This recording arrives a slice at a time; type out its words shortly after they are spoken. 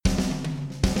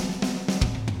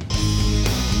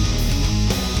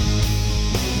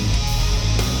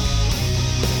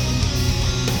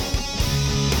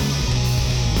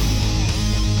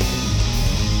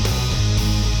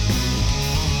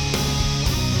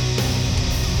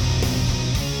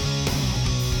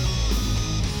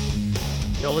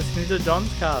You're listening to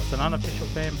John's Cast, an unofficial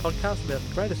fan podcast about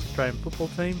the greatest Australian football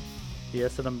team, the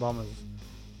Essendon Bombers.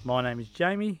 My name is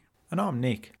Jamie. And I'm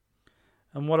Nick.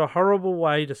 And what a horrible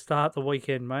way to start the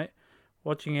weekend, mate.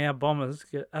 Watching our Bombers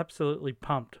get absolutely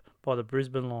pumped by the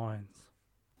Brisbane Lions.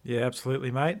 Yeah,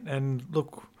 absolutely, mate. And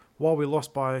look, while we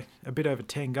lost by a bit over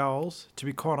 10 goals, to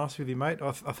be quite honest with you, mate,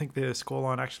 I think the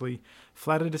scoreline actually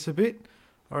flattered us a bit.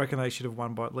 I reckon they should have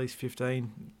won by at least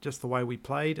 15, just the way we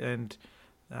played, and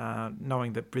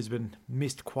knowing that Brisbane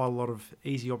missed quite a lot of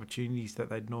easy opportunities that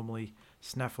they'd normally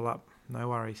snaffle up. No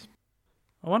worries.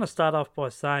 I want to start off by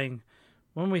saying,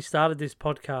 when we started this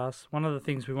podcast, one of the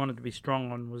things we wanted to be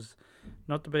strong on was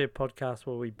not to be a podcast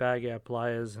where we bag our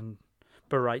players and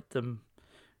berate them.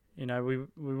 You know,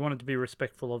 we wanted to be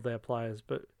respectful of our players,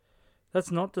 but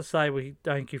that's not to say we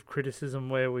don't give criticism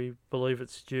where we believe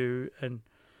it's due, and,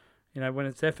 you know, when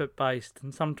it's effort-based,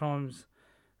 and sometimes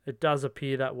it does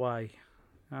appear that way.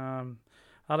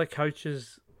 Other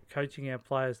coaches coaching our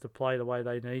players to play the way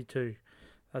they need to?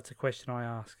 That's a question I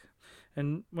ask.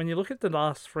 And when you look at the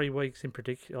last 3 weeks in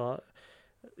particular,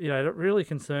 you know, it really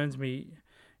concerns me.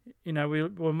 You know, we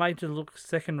were made to look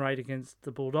second rate against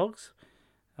the Bulldogs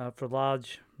for a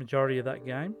large majority of that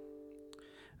game.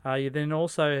 You then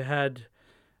also had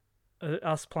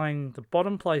us playing the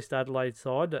bottom-placed Adelaide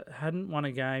side that hadn't won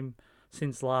a game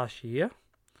since last year.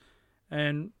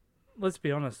 And let's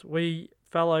be honest, we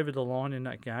fell over the line in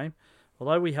that game.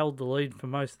 Although we held the lead for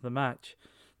most of the match,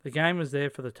 the game was there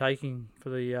for the taking for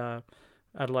the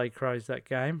Adelaide Crows that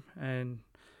game. And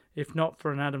if not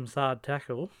for an Adam Sard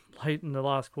tackle late in the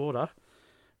last quarter,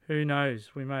 who knows,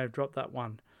 we may have dropped that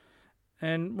one.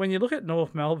 And when you look at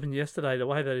North Melbourne yesterday, the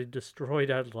way they destroyed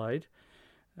Adelaide,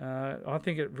 I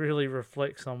think it really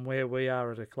reflects on where we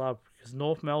are at a club, because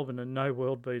North Melbourne are no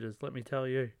world beaters, let me tell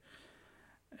you.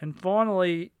 And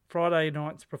finally, Friday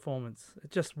night's performance.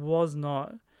 It just was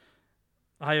not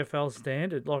AFL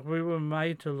standard. Like, we were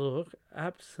made to look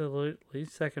absolutely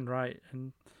second rate.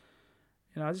 And,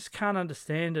 you know, I just can't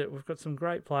understand it. We've got some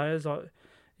great players.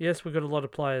 Yes, we've got a lot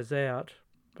of players out,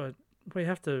 but we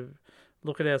have to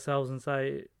look at ourselves and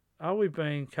say, are we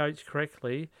being coached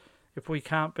correctly if we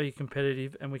can't be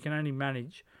competitive and we can only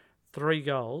manage 3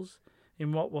 goals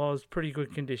in what was pretty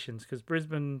good conditions? Because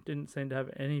Brisbane didn't seem to have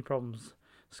any problems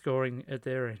scoring at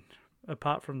their end,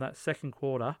 apart from that second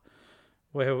quarter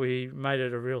where we made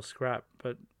it a real scrap.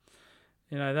 But,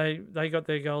 you know, they got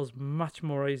their goals much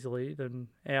more easily than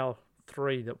our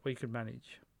 3 that we could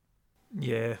manage.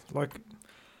 Yeah,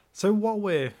 so while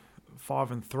we're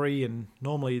 5-3 and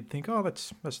normally you'd think, oh,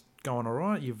 that's going all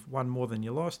right, you've won more than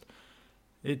you lost,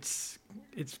 it's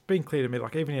been clear to me,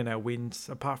 like, even in our wins,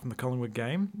 apart from the Collingwood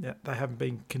game, they haven't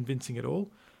been convincing at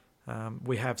all.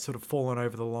 We have sort of fallen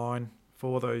over the line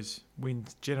for those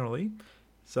wins generally.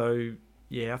 So,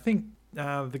 yeah, I think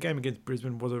the game against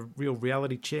Brisbane was a real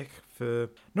reality check for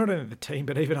not only the team,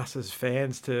 but even us as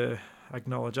fans to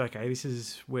acknowledge, okay, this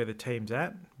is where the team's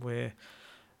at. We're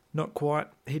not quite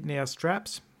hitting our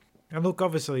straps. And look,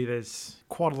 obviously there's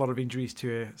quite a lot of injuries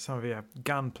to some of our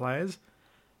gun players.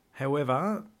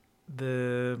 However,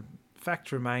 the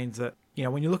fact remains that, you know,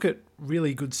 when you look at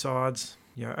really good sides,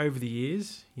 you know, over the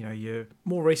years, you know, your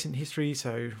more recent history,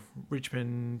 so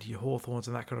Richmond, your Hawthorns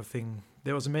and that kind of thing,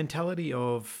 there was a mentality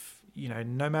of, you know,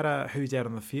 no matter who's out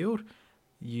on the field,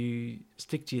 you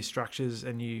stick to your structures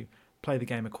and you play the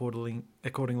game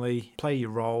accordingly, play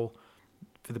your role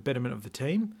for the betterment of the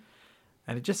team.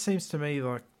 And it just seems to me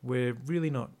like we're really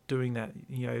not doing that.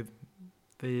 You know,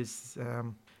 there's,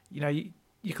 you know,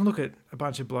 you can look at a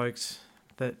bunch of blokes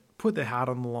that put their heart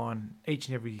on the line each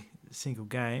and every single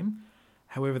game.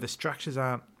 However, the structures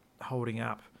aren't holding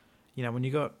up. You know, when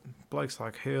you got blokes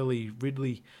like Hurley,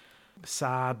 Ridley,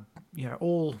 Sard, you know,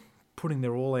 all putting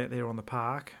their all out there on the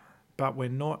park, but we're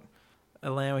not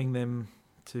allowing them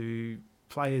to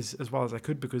play as well as they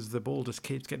could, because the ball just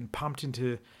keeps getting pumped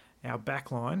into our back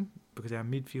line because our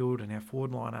midfield and our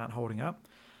forward line aren't holding up.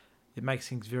 It makes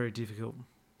things very difficult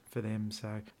for them.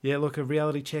 So, yeah, look, a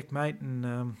reality check, mate.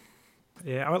 And,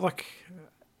 yeah, I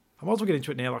might as well get into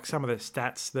it now, like some of the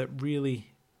stats that really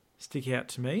stick out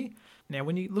to me. Now,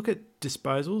 when you look at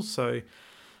disposals, so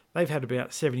they've had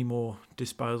about 70 more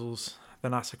disposals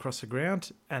than us across the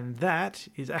ground, and that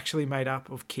is actually made up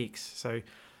of kicks. So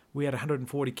we had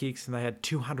 140 kicks and they had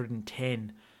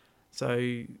 210.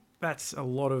 So that's a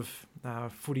lot of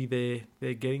footy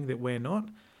they're getting that we're not.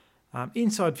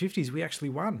 Inside 50s, we actually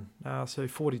won, so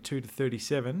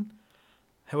 42-37.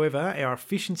 However, our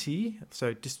efficiency,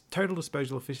 so total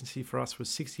disposal efficiency for us was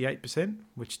 68%,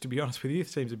 which, to be honest with you,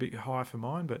 seems a bit high for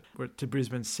mine, but we're to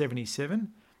Brisbane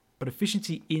 77. But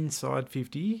efficiency inside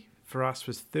 50 for us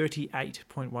was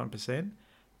 38.1%.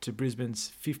 to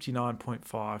Brisbane's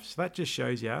 59.5. So that just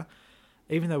shows you,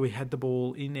 even though we had the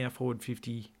ball in our forward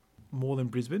 50 more than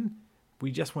Brisbane,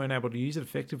 we just weren't able to use it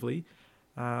effectively.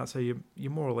 So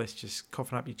you're more or less just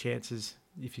coughing up your chances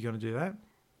if you're going to do that.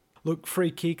 Look,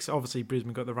 free kicks, obviously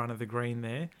Brisbane got the run of the green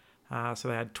there. So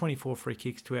they had 24 free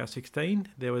kicks to our 16.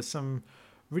 There was some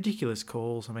ridiculous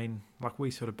calls. I mean, like we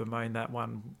sort of bemoaned that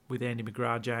one with Andy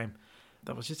McGrath, James.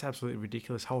 That was just absolutely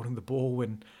ridiculous, holding the ball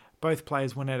when both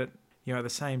players went at it, at the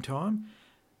same time.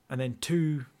 And then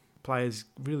two players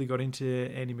really got into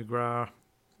Andy McGrath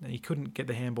and he couldn't get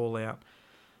the handball out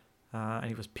and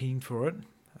he was pinged for it.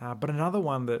 But another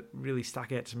one that really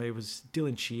stuck out to me was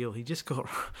Dylan Shield.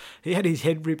 He had his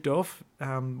head ripped off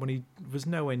when he was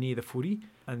nowhere near the footy,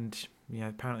 and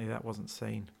apparently that wasn't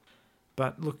seen.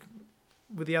 But look,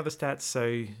 with the other stats,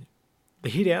 so the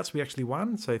hit-outs we actually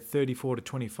won, so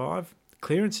 34-25.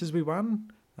 Clearances we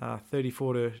won,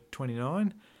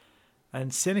 34-29.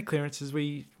 And centre clearances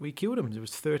we killed them. It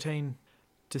was 13-7.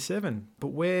 But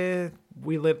where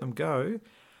we let them go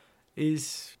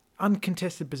is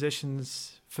uncontested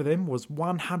possessions for them was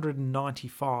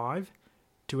 195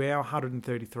 to our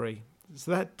 133.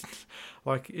 So that,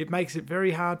 it makes it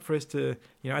very hard for us to,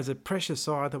 as a pressure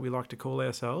side that we like to call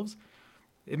ourselves,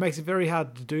 it makes it very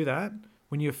hard to do that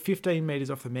when you're 15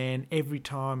 metres off the man every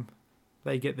time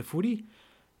they get the footy.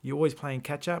 You're always playing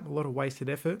catch-up, a lot of wasted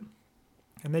effort,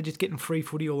 and they're just getting free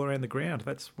footy all around the ground.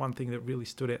 That's one thing that really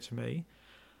stood out to me.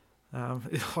 And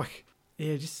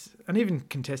even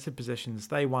contested possessions,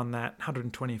 they won that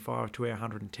 125 to our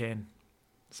 110.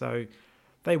 So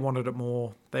they wanted it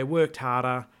more. They worked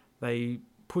harder. They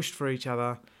pushed for each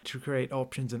other to create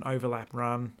options and overlap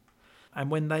run.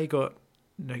 And when they got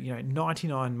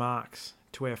 99 marks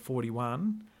to our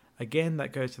 41, again,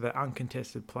 that goes to the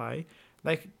uncontested play.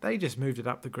 They just moved it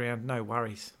up the ground, no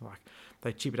worries.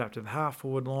 They chip it up to the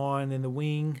half-forward line, in the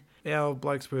wing. Our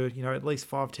blokes were, at least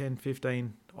 5, 10,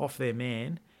 15 off their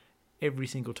man every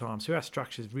single time. So our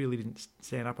structures really didn't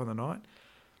stand up on the night.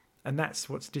 And that's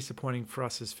what's disappointing for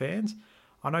us as fans.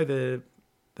 I know the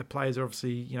players are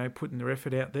obviously, putting their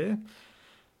effort out there.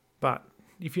 But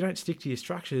if you don't stick to your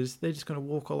structures, they're just going to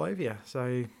walk all over you.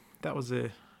 So that was a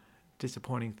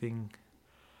disappointing thing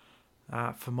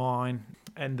for mine.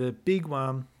 And the big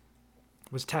one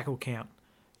was tackle count.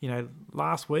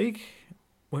 Last week,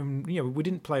 when we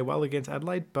didn't play well against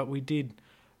Adelaide, but we did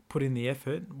put in the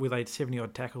effort. We laid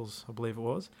 70-odd tackles, I believe it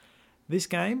was. This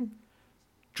game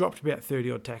dropped about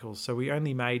 30-odd tackles, so we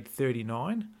only made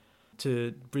 39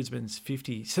 to Brisbane's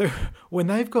 50. So when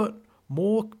they've got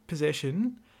more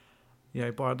possession,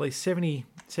 by at least 70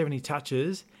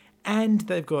 touches, and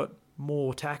they've got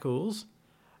more tackles,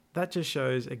 that just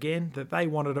shows, again, that they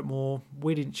wanted it more.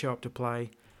 We didn't show up to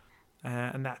play,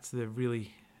 and that's the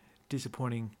really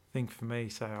disappointing thing for me.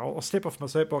 So I'll step off my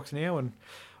soapbox now. And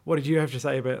what did you have to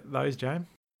say about those, James?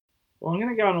 Well, I'm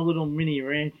going to go on a little mini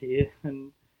rant here,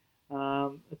 and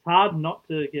it's hard not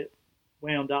to get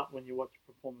wound up when you watch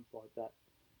a performance like that.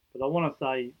 But I want to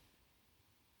say,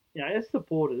 as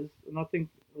supporters, and I think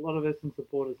a lot of Essendon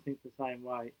supporters think the same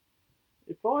way,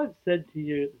 if I had said to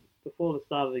you before the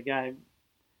start of the game,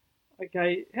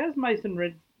 okay, how's Mason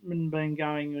Redman been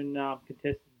going in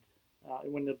contested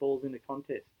when the ball's in the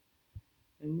contest?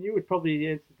 And you would probably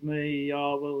answer to me,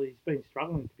 oh, well, he's been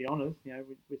struggling, to be honest.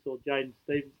 We saw Jaden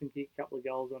Stevenson kick a couple of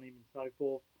goals on him and so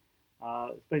forth.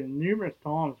 It's been numerous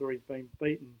times where he's been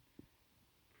beaten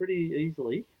pretty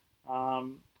easily,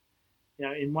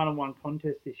 in one-on-one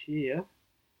contests this year.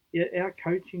 Yet our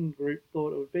coaching group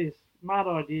thought it would be a smart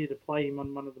idea to play him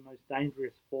on one of the most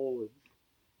dangerous forwards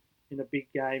in a big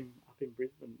game up in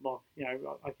Brisbane.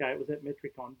 Okay, it was at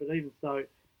Metricon, but even so,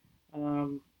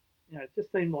 it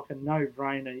just seemed like a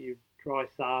no-brainer. You try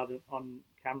Sard on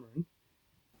Cameron.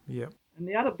 Yeah. And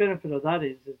the other benefit of that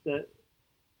is that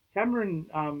Cameron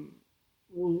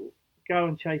will go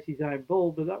and chase his own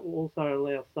ball, but that will also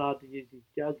allow Sard to use his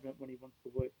judgment when he wants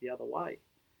to work the other way.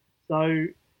 So,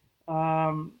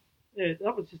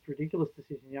 that was just a ridiculous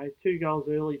decision. 2 goals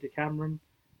early to Cameron.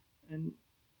 And,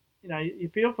 you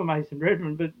feel for Mason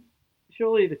Redman, but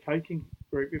surely the coaching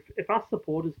group, if us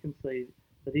supporters can see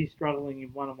that he's struggling in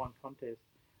one-on-one contests,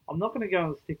 I'm not going to go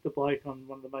and stick the bloke on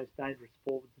one of the most dangerous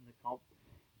forwards in the comp.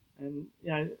 And,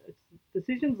 it's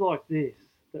decisions like this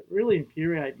that really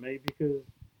infuriate me because,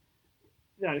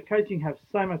 coaching have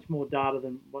so much more data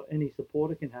than what any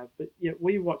supporter can have, but yet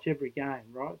we watch every game,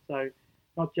 right? So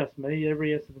not just me, every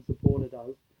Essendon supporter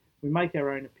does. We make our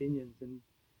own opinions, and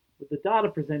with the data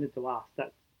presented to us,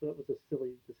 that was a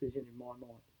silly decision in my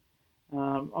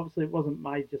mind. Obviously, it wasn't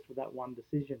made just for that one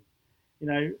decision.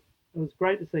 It was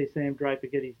great to see Sam Draper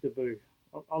get his debut.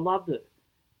 I loved it.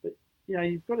 But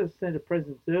you've got to send a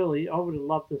presence early. I would have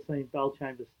loved to have seen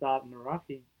Bellchambers start in Iraq.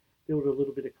 He built a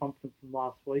little bit of confidence from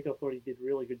last week. I thought he did a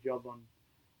really good job on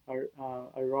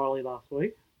O'Reilly last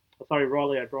week. Sorry,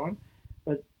 Riley O'Brien.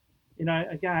 But,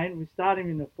 again, we start him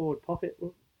in the forward pocket.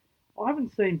 Look, I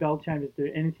haven't seen Bellchambers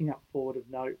do anything up forward of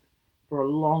note for a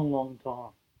long, long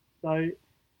time. So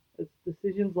it's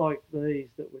decisions like these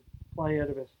that would play out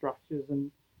of our structures,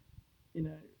 and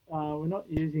we're not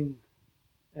using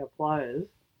our players.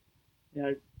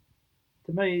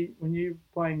 To me, when you're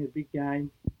playing a big game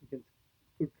against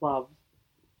good clubs,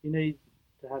 you need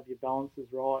to have your balances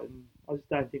right, and I just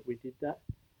don't think we did that.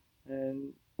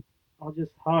 And I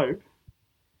just hope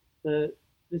that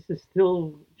this is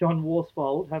still John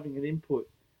Worsfold having an input.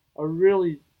 I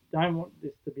really don't want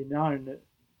this to be known that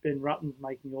Ben Rutten's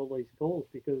making all these calls,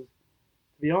 because,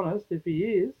 to be honest, if he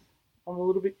is, I'm a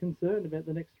little bit concerned about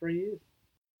the next 3 years.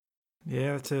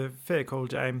 Yeah, that's a fair call,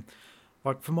 James.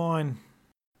 Like, for mine,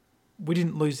 we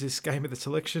didn't lose this game at the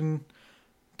selection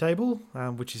table,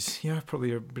 which is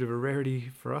probably a bit of a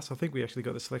rarity for us. I think we actually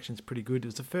got the selections pretty good. It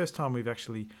was the first time we've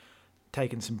actually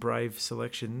taken some brave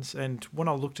selections. And when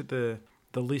I looked at the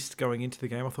list going into the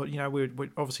game, I thought, we're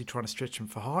obviously trying to stretch them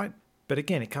for height. But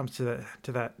again, it comes to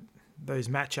those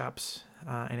matchups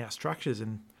in our structures.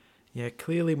 And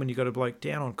clearly when you've got a bloke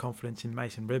down on confidence in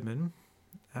Mason Redman,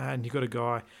 and you've got a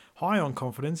guy high on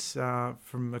confidence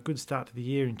from a good start to the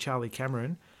year in Charlie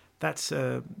Cameron, that's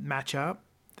a matchup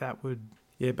that would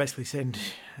basically send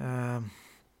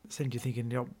you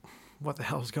thinking, what the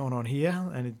hell's going on here?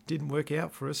 And it didn't work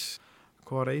out for us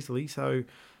quite easily. So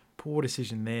poor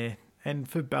decision there. And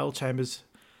for Bellchambers,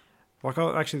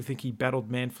 I actually think he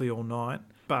battled manfully all night,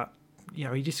 but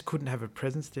he just couldn't have a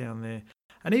presence down there.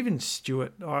 And even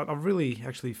Stewart, I really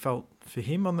actually felt for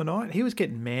him on the night. He was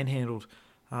getting manhandled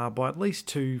by at least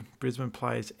two Brisbane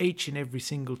players each and every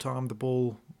single time the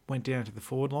ball went down to the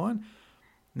forward line.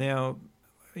 Now,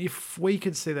 if we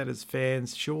could see that as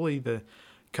fans, surely the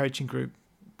coaching group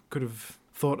could have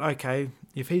thought, okay,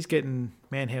 if he's getting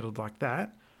manhandled like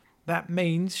that, that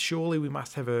means surely we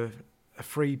must have a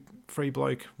free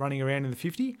bloke running around in the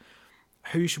 50.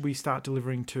 Who should we start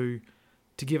delivering to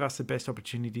give us the best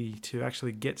opportunity to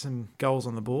actually get some goals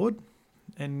on the board?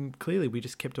 And clearly we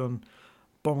just kept on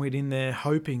bombing it in there,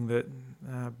 hoping that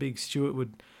Big Stewart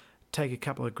would take a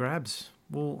couple of grabs.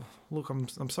 Well, look,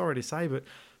 I'm sorry to say, but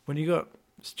when you got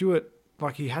Stewart,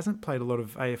 like, he hasn't played a lot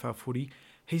of AFL footy,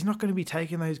 he's not going to be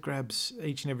taking those grabs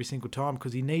each and every single time,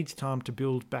 because he needs time to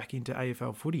build back into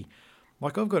AFL footy.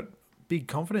 Like, I've got big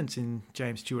confidence in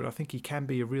James Stewart. I think he can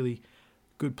be a really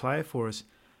good player for us.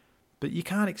 But you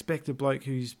can't expect a bloke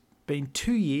who's been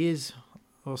 2 years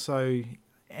or so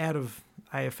out of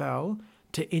AFL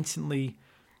to instantly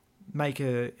make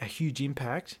a huge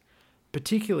impact,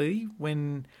 particularly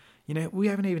when, we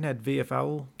haven't even had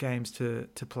VFL games to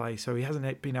play, so he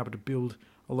hasn't been able to build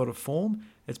a lot of form.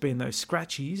 It's been those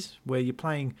scratchies where you're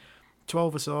playing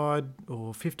 12 aside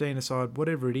or 15 aside,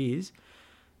 whatever it is.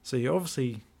 So you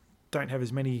obviously don't have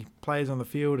as many players on the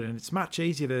field, and it's much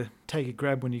easier to take a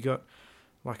grab when you got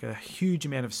like a huge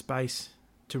amount of space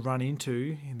to run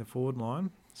into in the forward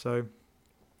line. So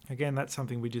again, that's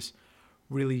something we just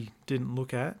really didn't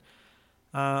look at.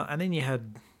 And then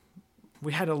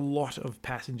we had a lot of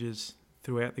passengers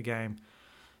throughout the game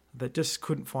that just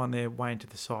couldn't find their way into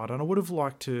the side. And I would have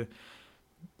liked to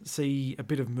see a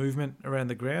bit of movement around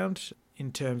the ground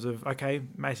in terms of, okay,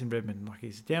 Mason Redman, like,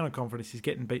 he's down on confidence, he's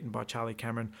getting beaten by Charlie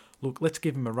Cameron. Look, let's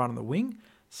give him a run on the wing,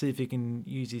 see if he can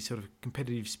use his sort of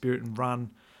competitive spirit and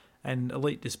run and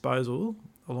elite disposal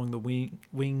along the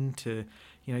wing to,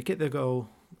 get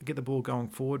the ball going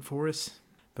forward for us.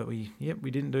 But we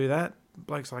didn't do that.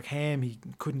 Blokes like Ham, he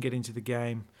couldn't get into the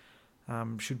game.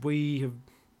 Should we have,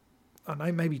 I don't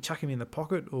know, maybe chuck him in the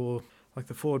pocket, or like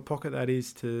the forward pocket, that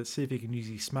is, to see if he can use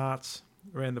his smarts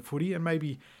around the footy, and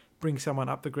maybe bring someone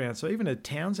up the ground. So even a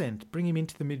Townsend, bring him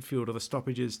into the midfield or the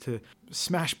stoppages to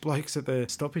smash blokes at the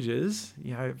stoppages,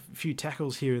 a few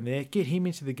tackles here and there, get him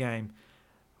into the game.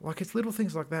 Like, it's little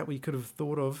things like that we could have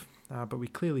thought of, but we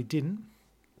clearly didn't.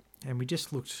 And we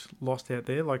just looked lost out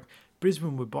there. Like,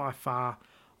 Brisbane were by far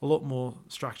a lot more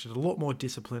structured, a lot more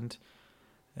disciplined,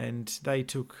 and they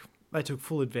took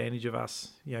full advantage of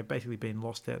us, basically being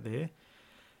lost out there.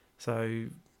 So,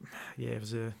 it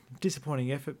was a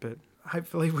disappointing effort, but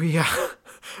hopefully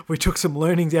we took some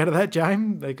learnings out of that,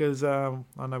 James, because I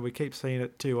know we keep seeing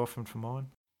it too often for mine.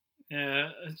 Yeah,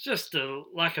 it's just a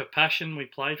lack of passion we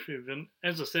played with. And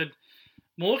as I said,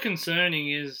 more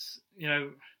concerning is,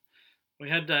 we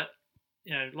had that,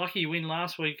 lucky win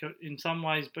last week in some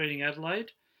ways, beating Adelaide.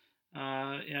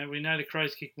 We know the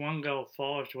Crows kicked 1 goal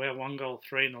 5 to our 1 goal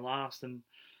 3 in the last. And,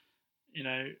 you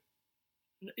know,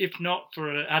 if not for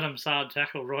an Adam Sard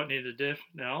tackle right near the death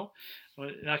knell,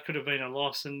 that could have been a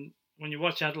loss. And when you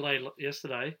watch Adelaide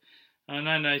yesterday, I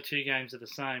know no two games are the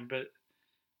same, but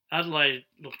Adelaide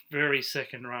looked very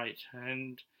second rate.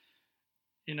 And,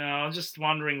 I'm just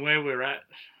wondering where we're at.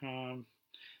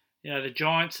 The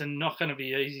Giants are not going to be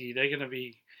easy. They're going to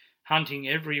be hunting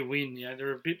every win.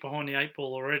 They're a bit behind the eight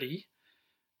ball already.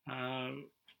 Um,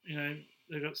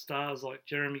 they've got stars like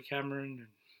Jeremy Cameron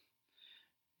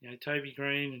and Toby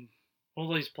Green and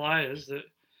all these players that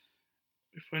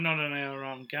if we're not in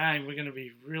our game, we're going to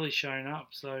be really showing up.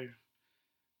 So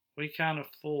we can't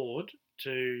afford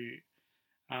to.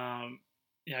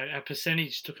 Our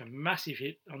percentage took a massive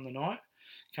hit on the night,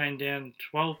 came down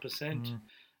 12%,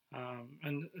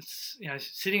 and it's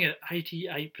sitting at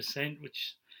 88%,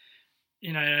 which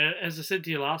as I said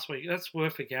to you last week, that's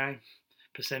worth a game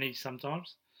percentage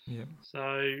sometimes. Yeah.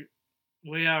 So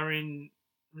we are in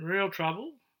real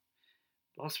trouble.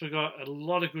 Plus, we've got a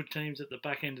lot of good teams at the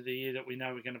back end of the year that we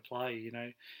know we're going to play.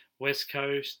 West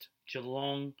Coast,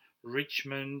 Geelong,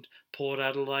 Richmond, Port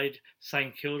Adelaide,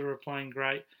 St Kilda are playing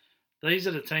great. These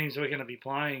are the teams we're going to be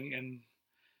playing. And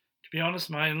to be honest,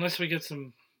 mate, unless we get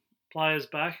some players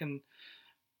back and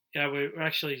we're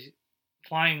actually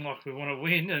playing like we want to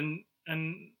win.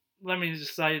 And let me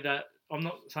just say that I'm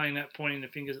not saying that pointing the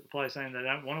fingers at the players saying they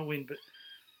don't want to win, but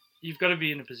you've got to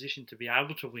be in a position to be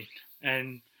able to win.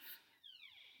 And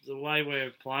the way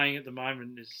we're playing at the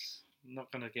moment is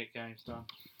not going to get games done.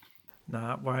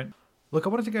 No, it won't. Look, I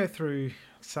wanted to go through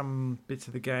some bits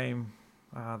of the game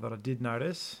that I did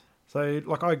notice. So,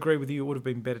 I agree with you. It would have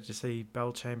been better to see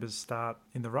Bellchambers start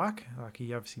in the ruck.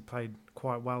 He obviously played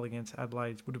quite well against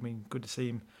Adelaide. It would have been good to see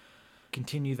him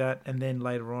continue that and then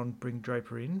later on bring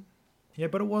Draper in. Yeah,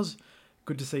 but it was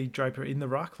good to see Draper in the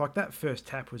ruck. That first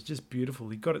tap was just beautiful.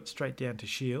 He got it straight down to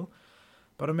Shield.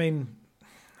 But, I mean,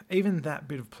 even that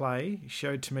bit of play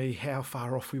showed to me how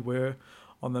far off we were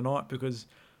on the night because,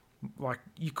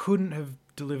 you couldn't have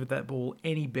delivered that ball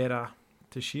any better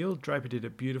to Shield. Draper did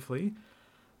it beautifully.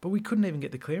 But we couldn't even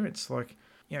get the clearance.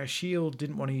 Shield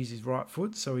didn't want to use his right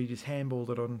foot, so he just handballed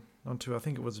it onto, I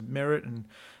think it was Merritt, and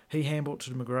he handballed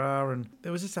to McGrath, and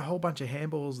there was just a whole bunch of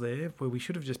handballs there where we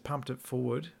should have just pumped it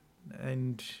forward.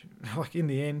 And, in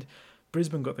the end,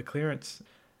 Brisbane got the clearance.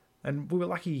 And we were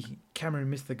lucky Cameron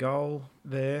missed the goal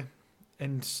there.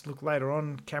 And look, later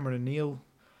on, Cameron and Neil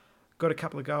got a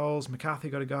couple of goals. McCarthy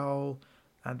got a goal.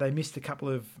 And they missed a couple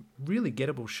of really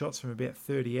gettable shots from about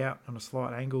 30 out on a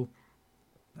slight angle.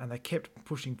 And they kept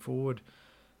pushing forward.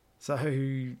 So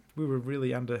we were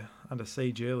really under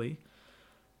siege early.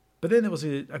 But then there was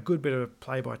a good bit of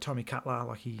play by Tommy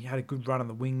Cutler. He had a good run on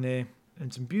the wing there.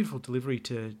 And some beautiful delivery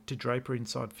to Draper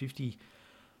inside 50.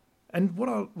 And what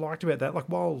I liked about that,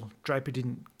 while Draper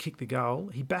didn't kick the goal,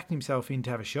 he backed himself in to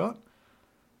have a shot.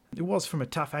 It was from a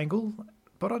tough angle,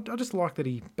 but I just liked that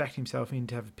he backed himself in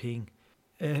to have a ping.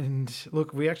 And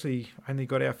look, we actually only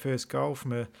got our first goal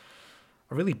from a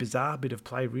really bizarre bit of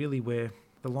play, really, where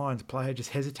the Lions player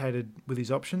just hesitated with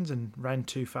his options and ran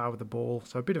too far with the ball.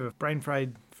 So a bit of a brain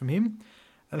fade from him.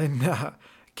 And then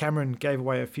Cameron gave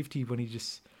away a 50 when he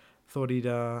just thought he'd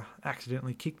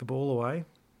accidentally kicked the ball away.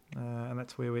 And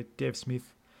that's where Dev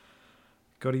Smith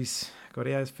got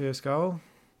our first goal.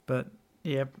 But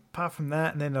yeah, apart from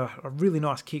that, and then a really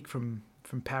nice kick from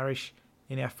Parrish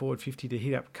in our forward 50 to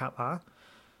hit up Cutler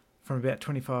from about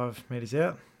 25 metres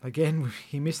out. Again,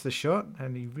 he missed the shot,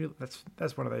 and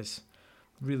that's one of those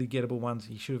really gettable ones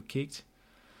he should have kicked.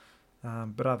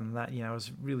 But other than that, it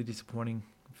was really disappointing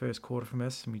first quarter from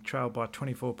us, and we trailed by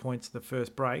 24 points the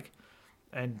first break.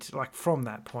 And from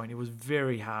that point, it was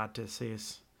very hard to see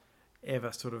us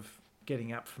ever sort of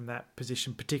getting up from that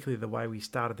position, particularly the way we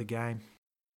started the game.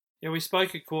 Yeah, we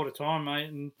spoke at quarter time,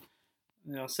 mate, and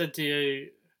I said to you,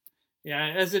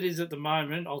 as it is at the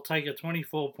moment, I'll take a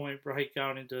 24-point break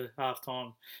going into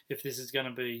halftime if this is going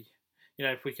to be,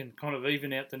 if we can kind of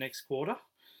even out the next quarter,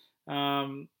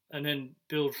 and then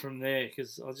build from there,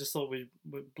 because I just thought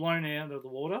we're blown out of the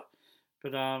water.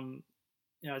 But, I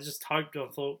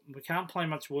thought we can't play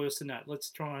much worse than that. Let's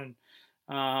try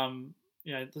and,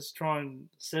 let's try and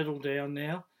settle down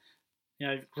now,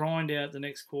 grind out the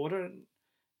next quarter. And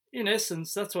in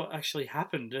essence, that's what actually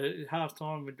happened. At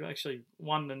halftime, we actually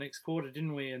won the next quarter,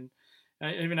 didn't we? And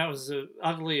even though it was an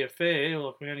ugly affair,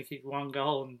 we only kicked one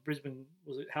goal and Brisbane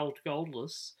was held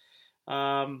goalless,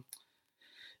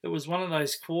 it was one of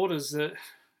those quarters that,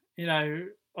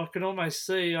 I could almost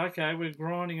see, okay, we're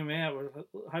grinding them out.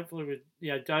 Hopefully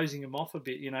we're, dozing them off a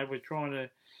bit. We're trying to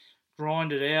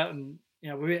grind it out. And,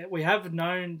 we have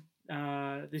known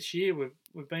this year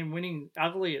we've been winning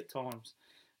ugly at times.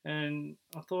 And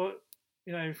I thought,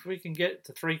 if we can get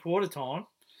to 3/4 time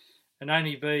and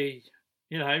only be,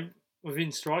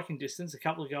 within striking distance, a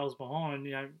couple of goals behind,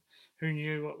 who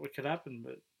knew what could happen?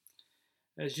 But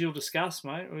as you'll discuss,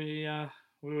 mate, we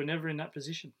were never in that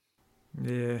position.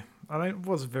 Yeah, I think it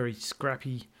was a very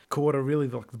scrappy quarter, really.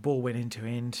 Like the ball went end to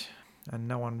end and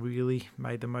no one really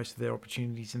made the most of their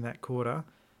opportunities in that quarter.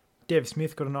 Dev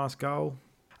Smith got a nice goal.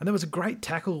 And there was a great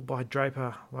tackle by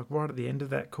Draper, like right at the end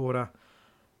of that quarter.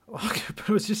 But it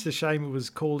was just a shame it was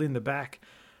called in the back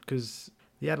because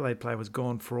the Adelaide player was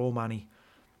gone for all money.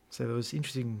 So there was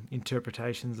interesting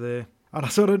interpretations there. And I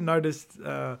sort of noticed,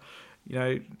 most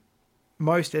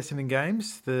Essendon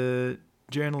games, the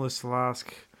journalists will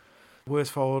ask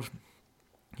Worsfold,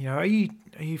 are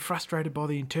you frustrated by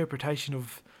the interpretation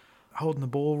of holding the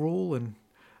ball rule? And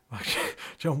like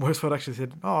John Worsfold actually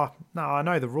said, oh, no, I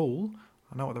know the rule.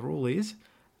 I know what the rule is.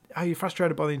 Are you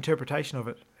frustrated by the interpretation of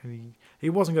it? And he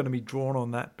wasn't going to be drawn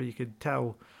on that, but you could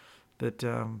tell that,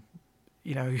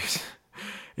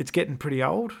 it's getting pretty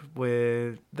old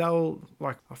where they'll,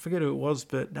 like, I forget who it was,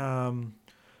 but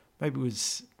maybe it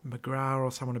was McGrath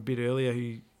or someone a bit earlier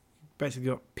who basically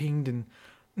got pinged and,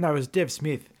 no, it was Dev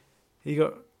Smith. He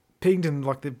got pinged and,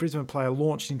 like, the Brisbane player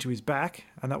launched into his back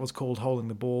and that was called holding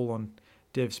the ball on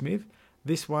Dev Smith.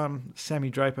 This one, Sammy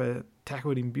Draper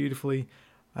tackled him beautifully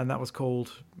and that was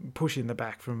called push in the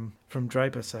back from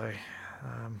Draper. So,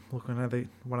 look, another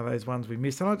one of those ones we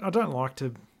missed. And I don't like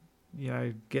to,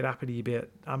 get uppity about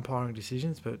umpiring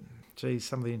decisions, but, geez,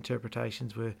 some of the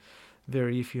interpretations were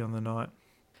very iffy on the night.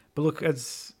 But look,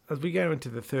 as we go into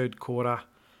the third quarter,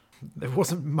 there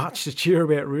wasn't much to cheer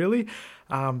about, really.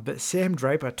 But Sam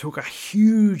Draper took a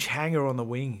huge hanger on the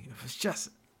wing. It was just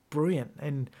brilliant.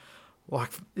 And,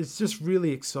 like, it's just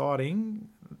really exciting.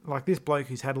 Like, this bloke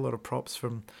who's had a lot of props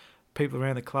from people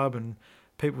around the club and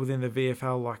people within the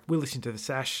VFL, like, we listen to the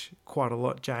Sash quite a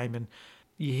lot, James, and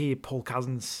you hear Paul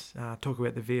Cousins talk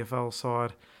about the VFL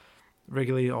side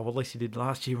regularly. Or at least he did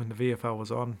last year when the VFL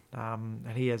was on.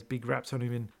 And he has big raps on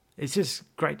him. And it's just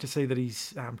great to see that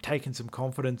he's taken some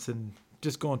confidence and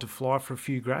just gone to fly for a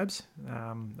few grabs.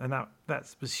 And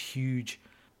that was huge.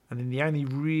 And then the only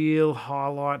real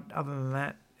highlight other than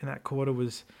that in that quarter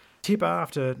was Tipper,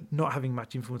 after not having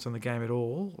much influence on the game at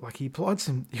all. Like, he applied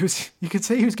you could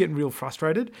see he was getting real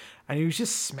frustrated and he was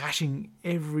just smashing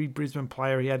every Brisbane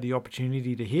player he had the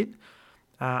opportunity to hit.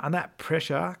 And that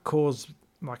pressure caused,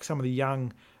 like, some of the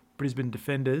young Brisbane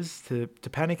defenders to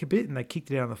panic a bit and they kicked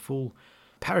it out on the full.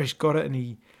 Parrish got it and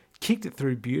he kicked it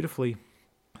through beautifully.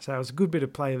 So it was a good bit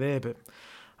of play there, but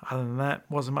other than that,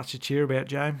 wasn't much to cheer about,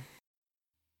 James.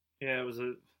 Yeah, it was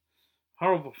a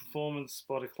horrible performance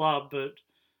by the club, but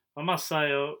I must say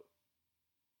I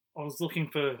was looking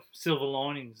for silver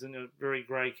linings in a very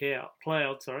grey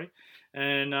cloud,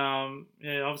 and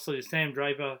obviously Sam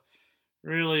Draper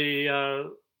really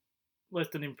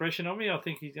left an impression on me. I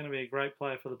think he's going to be a great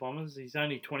player for the Bombers. He's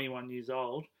only 21 years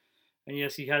old, and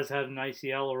yes, he has had an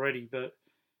ACL already, but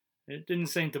it didn't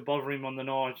seem to bother him on the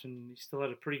night, and he still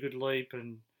had a pretty good leap,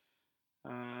 and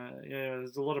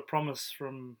there's a lot of promise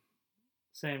from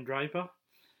Sam Draper.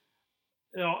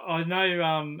 I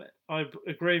know I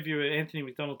agree with you. Anthony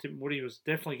McDonald-Tipungwuti was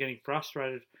definitely getting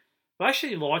frustrated. I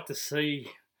actually like to see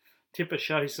Tipper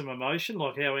show some emotion,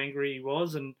 like how angry he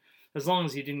was, and as long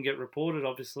as he didn't get reported,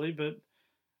 obviously. But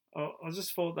I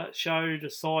just thought that showed a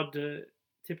side to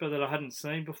Tipper that I hadn't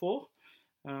seen before.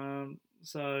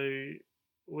 So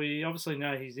we obviously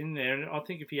know he's in there, and I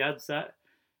think if he adds that,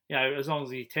 as long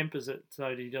as he tempers it so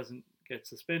that he doesn't get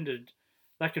suspended,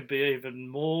 that could be even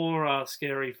more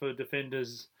scary for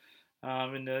defenders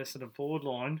in the Essendon forward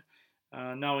line,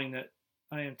 knowing that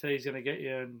AMT is going to get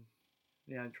you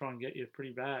and try and get you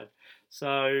pretty bad.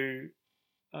 So,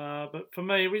 but for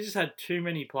me, we just had too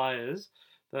many players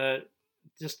that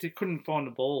just couldn't find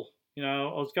the ball. I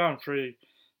was going through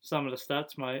some of the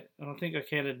stats, mate, and I think I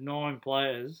counted 9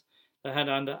 players that had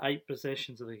under 8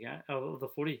 possessions of the game of the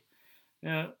footy.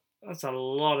 That's a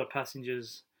lot of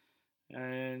passengers.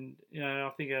 And,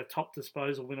 I think our top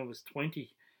disposal winner was 20.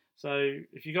 So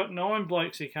if you got 9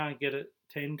 blokes who can't get it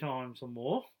 10 times or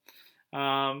more,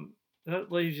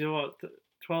 that leaves you,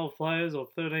 12 players or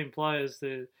 13 players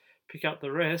to pick up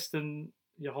the rest, and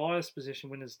your highest position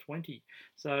winner is 20.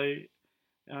 So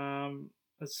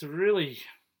it's really,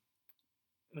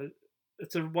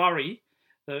 it's a worry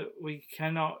that we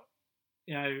cannot,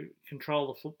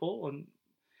 control the football, and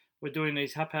we're doing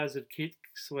these haphazard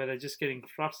kicks where they're just getting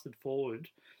thrusted forward.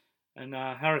 And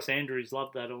Harris Andrews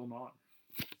loved that all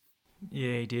night.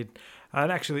 Yeah, he did.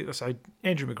 And actually, so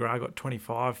Andrew McGrath got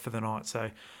 25 for the night.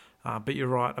 So, but you're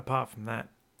right. Apart from that,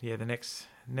 the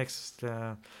next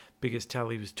biggest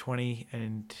tally was 20,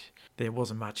 and there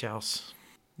wasn't much else,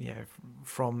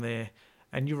 from there.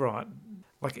 And you're right,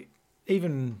 like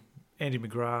even Andy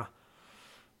McGrath,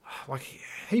 like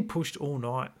he pushed all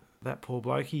night. That poor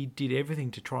bloke, he did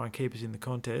everything to try and keep us in the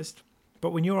contest.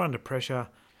 But when you're under pressure,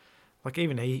 like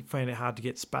even he found it hard to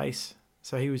get space.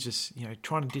 So he was just,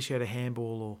 trying to dish out a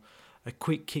handball or a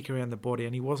quick kick around the body,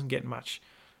 and he wasn't getting much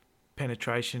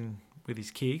penetration with his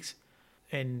kicks.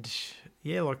 And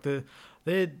like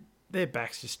their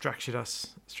backs just structured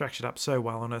up so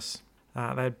well on us. They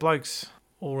had blokes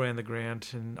all around the ground,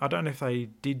 and I don't know if they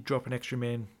did drop an extra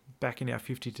man back in our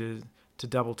 50 to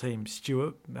double team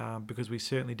Stewart, because we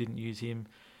certainly didn't use him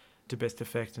to best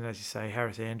effect. And as you say,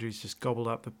 Harris Andrews just gobbled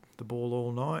up the ball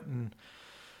all night. And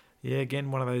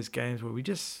again, one of those games where we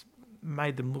just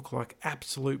made them look like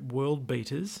absolute world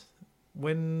beaters,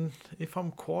 when, if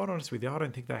I'm quite honest with you, I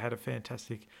don't think they had a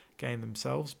fantastic game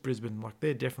themselves. Brisbane, like,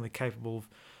 they're definitely capable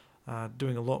of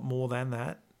doing a lot more than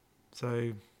that.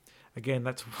 So again,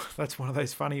 that's one of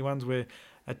those funny ones where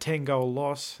a 10-goal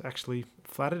loss actually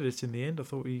flattered us in the end. I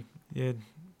thought we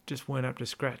just weren't up to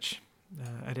scratch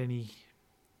at any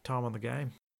time on the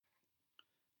game.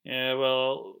 Yeah,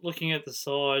 well, looking at the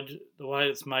side, the way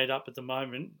it's made up at the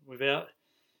moment, without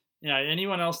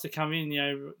anyone else to come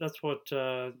in, that's what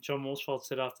John Morsfield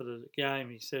said after the game.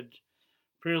 He said,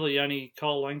 really only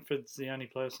Cole Langford's the only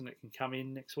person that can come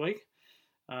in next week.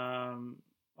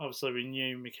 Obviously, we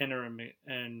knew McKenna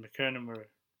and McKernan were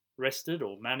rested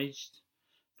or managed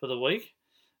for the week.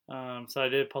 So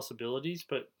they're possibilities,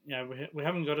 but we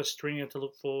haven't got a stringer to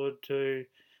look forward to.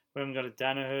 We haven't got a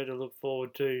Danaher to look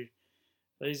forward to.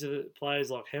 These are the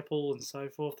players like Heppel and so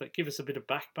forth that give us a bit of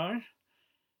backbone.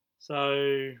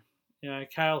 So,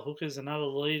 Cale Hooker's another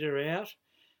leader out.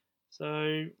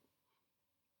 So,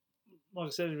 like I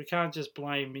said, we can't just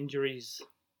blame injuries.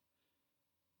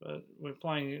 But we're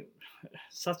playing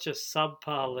such a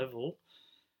subpar level.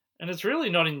 And it's really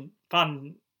not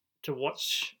fun to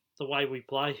watch the way we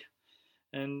play.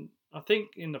 And I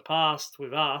think in the past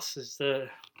with us is that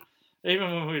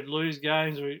even when we'd lose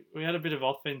games, we had a bit of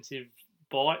offensive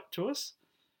bite to us.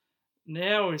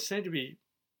 Now we seem to be,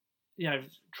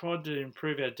 tried to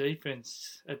improve our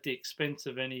defence at the expense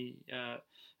of any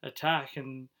attack,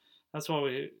 and that's why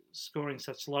we're scoring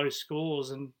such low scores.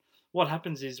 And what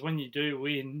happens is when you do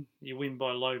win, you win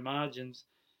by low margins.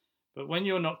 But when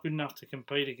you're not good enough to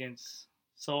compete against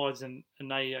sides and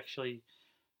they actually,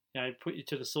 put you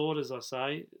to the sword, as I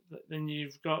say, then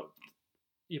you've got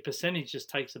your percentage just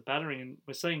takes a battering, and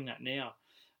we're seeing that now.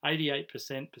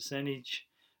 88% percentage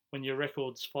when your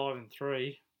record's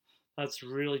 5-3, that's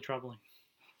really troubling.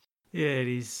 Yeah, it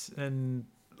is. And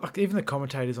like even the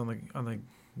commentators on the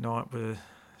night were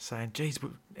saying, geez,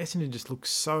 Essendon just looked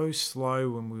so slow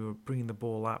when we were bringing the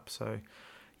ball up. So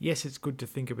yes, it's good to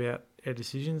think about our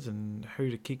decisions and who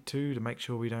to kick to make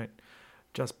sure we don't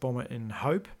just bomb it and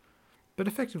hope. But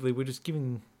effectively, we're just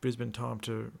giving Brisbane time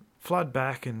to flood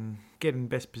back and get in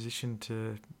best position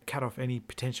to cut off any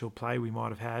potential play we might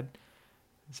have had.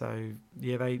 So,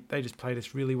 they just played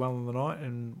us really well on the night,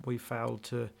 and we failed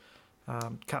to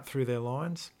cut through their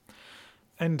lines.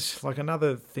 And like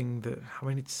another thing that,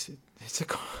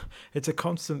 it's a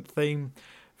constant theme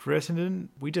for Essendon.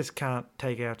 We just can't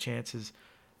take our chances.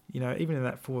 Even in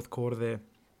that fourth quarter there,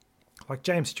 like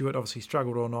James Stewart obviously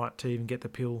struggled all night to even get the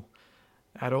pill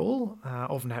at all,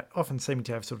 often seeming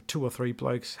to have sort of 2 or 3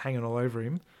 blokes hanging all over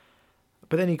him.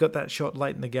 But then he got that shot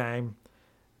late in the game.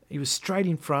 He was straight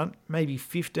in front, maybe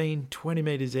 15, 20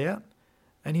 metres out,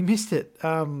 and he missed it.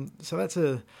 So that's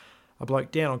a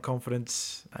bloke down on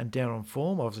confidence and down on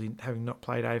form, obviously having not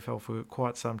played AFL for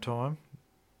quite some time.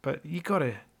 But you got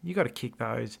to kick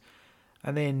those.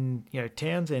 And then,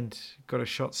 Townsend got a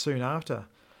shot soon after.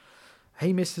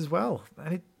 He missed as well.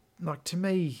 And to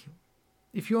me,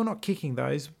 if you're not kicking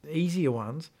those easier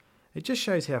ones, it just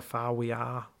shows how far we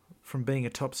are from being a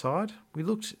top side. We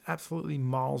looked absolutely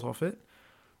miles off it.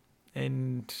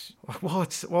 And while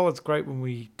it's great when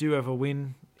we do have a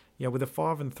win, with a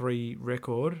 5-3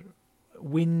 record,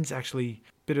 wins actually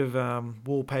a bit of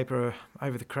wallpaper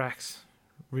over the cracks,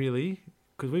 really,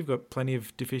 because we've got plenty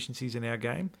of deficiencies in our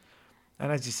game.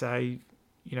 And as you say,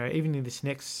 even in this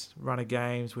next run of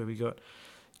games where we got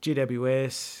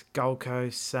GWS, Gold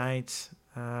Coast, Saints,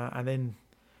 and then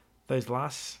those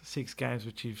last 6 games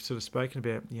which you've sort of spoken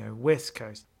about, West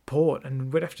Coast, Port,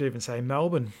 and we'd have to even say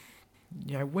Melbourne.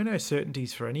 We're no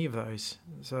certainties for any of those.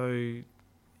 So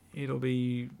it'll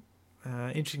be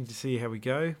interesting to see how we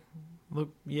go. Look,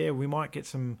 we might get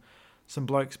some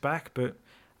blokes back, but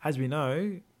as we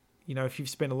know, if you've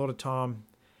spent a lot of time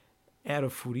out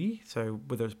of footy, so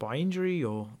whether it's by injury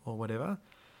or whatever,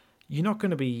 you're not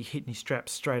going to be hitting your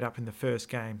straps straight up in the first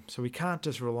game. So we can't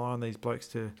just rely on these blokes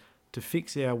to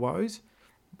fix our woes.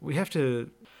 We have to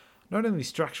not only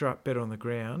structure up better on the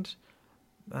ground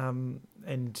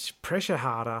and pressure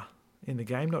harder in the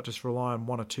game, not just rely on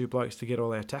one or two blokes to get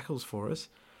all our tackles for us,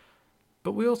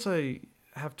 but we also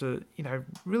have to,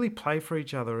 really play for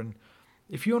each other. And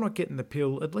if you're not getting the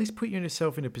pill, at least put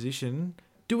yourself in a position,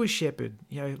 do a shepherd,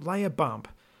 lay a bump,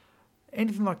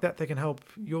 anything like that can help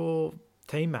your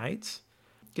teammates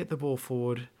get the ball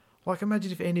forward. Like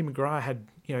imagine if Andy McGrath had,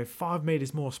 5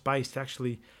 metres more space to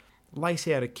actually lace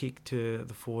out a kick to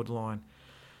the forward line,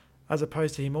 as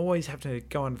opposed to him always having to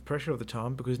go under pressure all the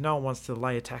time because no one wants to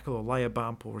lay a tackle or lay a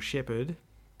bump or a shepherd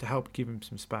to help give him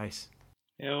some space.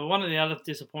 Yeah, well, one of the other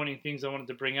disappointing things I wanted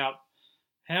to bring up,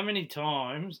 how many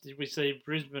times did we see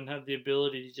Brisbane have the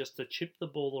ability just to chip the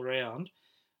ball around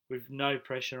with no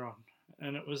pressure on?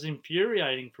 And it was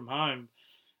infuriating from home.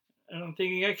 And I'm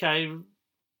thinking, okay,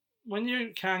 when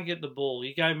you can't get the ball,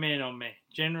 you go man on man.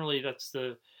 Generally, that's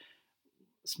the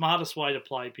smartest way to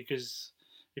play, because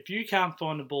if you can't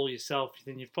find the ball yourself,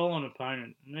 then you follow an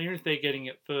opponent. And even if they're getting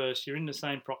it first, you're in the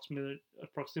same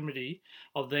proximity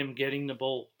of them getting the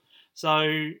ball.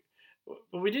 So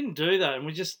we didn't do that, and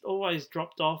we just always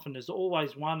dropped off, and there's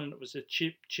always one, and it was a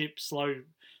chip,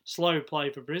 slow play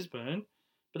for Brisbane.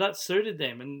 But that suited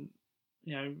them, and,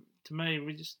 to me,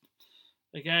 we just,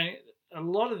 again, a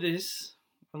lot of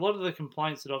the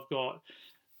complaints that I've got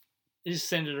is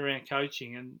centred around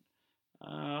coaching. And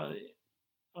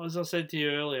as I said to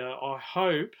you earlier, I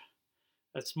hope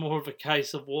it's more of a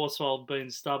case of Worsfold being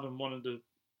stubborn, wanted to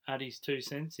add his 2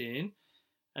 cents in,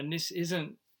 and this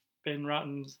isn't Ben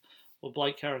Rutten's or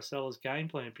Blake Caracella's game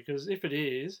plan, because if it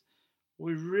is,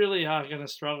 we really are going to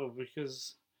struggle,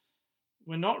 because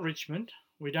we're not Richmond.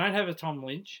 We don't have a Tom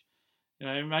Lynch.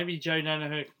 Maybe Joe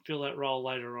Danaher can fill that role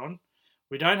later on.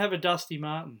 We don't have a Dusty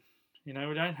Martin. We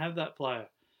don't have that player.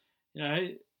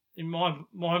 In my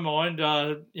mind,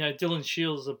 Dylan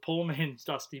Shields is a poor man's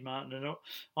Dusty Martin. And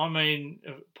I mean,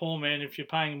 poor man, if you're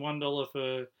paying $1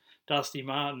 for Dusty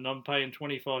Martin, I'm paying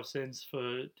 25 cents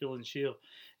for Dylan Shield.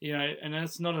 And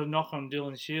that's not a knock on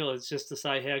Dylan Shield. It's just to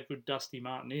say how good Dusty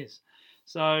Martin is.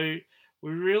 So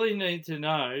we really need to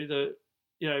know that,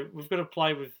 we've got to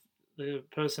play with the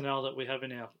personnel that we have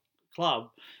in our club.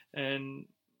 And,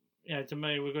 to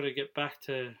me, we've got to get back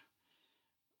to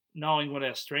knowing what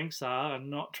our strengths are and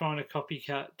not trying to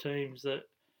copycat teams that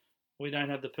we don't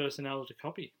have the personnel to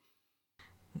copy.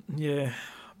 Yeah,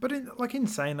 but in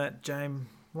saying that, James,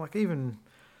 even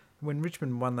when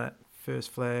Richmond won that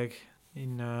first flag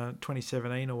in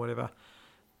 2017 or whatever,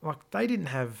 they didn't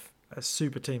have a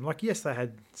super team. Yes, they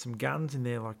had some guns in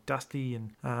there like Dusty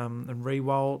and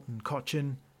Rewalt and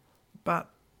Cochin, but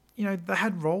they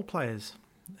had role players,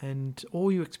 and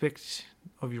all you expect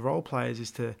of your role players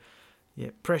is to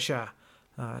pressure,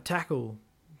 tackle,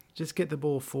 just get the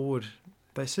ball forward.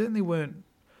 They certainly weren't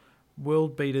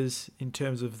world beaters in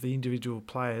terms of the individual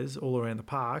players all around the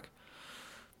park.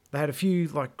 They had a few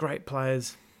great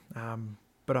players,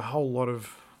 but a whole lot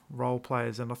of role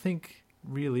players. And I think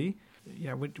really,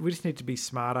 we just need to be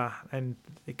smarter, and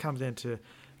it comes down to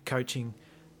coaching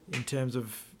in terms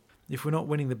of, if we're not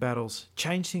winning the battles,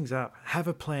 change things up, have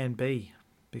a plan B,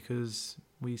 because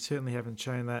we certainly haven't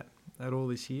shown that at all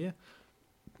this year.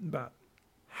 But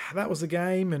that was the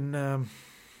game, and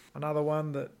another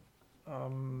one that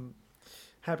I'm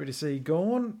happy to see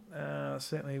gone.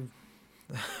 Certainly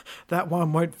that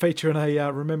one won't feature in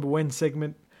a Remember When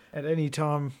segment at any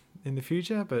time in the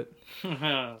future, but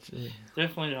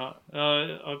definitely not.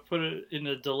 I put it in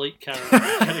the delete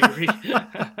category.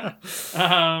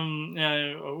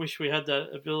 I wish we had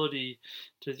that ability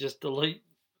to just delete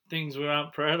things we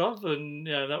aren't proud of, and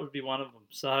that would be one of them.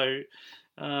 So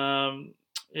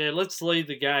let's leave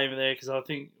the game there, because I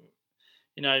think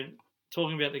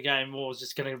talking about the game more is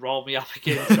just going to roll me up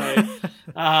again.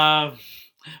 So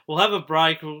we'll have a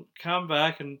break. We'll come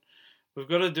back, and we've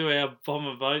got to do our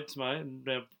Bomber votes, mate, and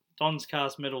our Don's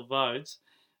Cast Medal votes.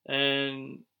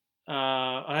 And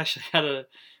I actually had a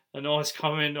nice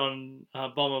comment on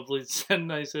Bomber Blitz,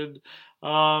 and they said,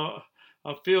 I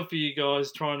feel for you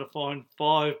guys trying to find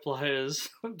 5 players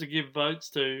to give votes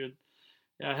to.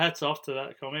 And hats off to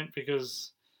that comment,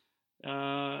 because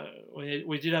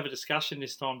we did have a discussion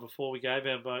this time before we gave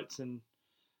our votes, and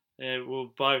we were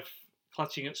both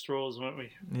clutching at straws, weren't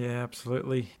we? Yeah,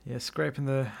 absolutely. Yeah, scraping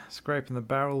the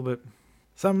barrel, but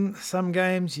some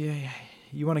games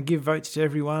you want to give votes to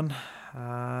everyone,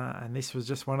 and this was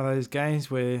just one of those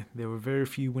games where there were very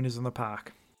few winners on the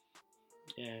park.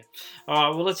 Yeah. All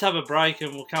right, well, let's have a break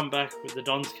and we'll come back with the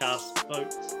Dons cast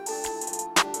votes.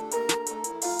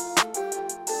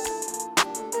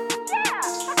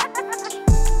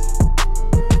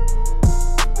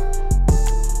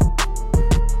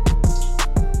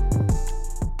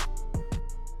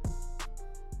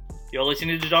 You're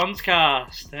listening to Dons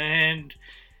Cast, and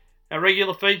a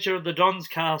regular feature of the Dons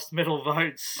Cast medal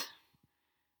votes.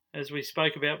 As we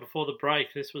spoke about before the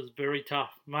break, this was very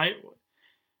tough. Mate,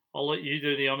 I'll let you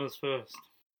do the honours first.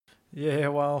 Yeah,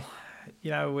 well,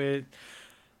 we're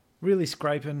really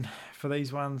scraping for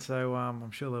these ones, so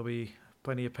I'm sure there'll be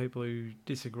plenty of people who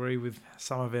disagree with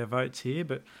some of our votes here.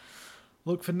 But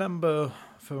look, for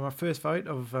my first vote,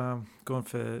 I've gone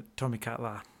for Tommy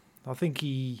Cutler. I think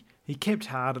he kept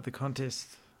hard at the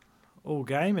contest all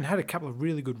game and had a couple of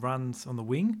really good runs on the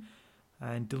wing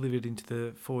and delivered into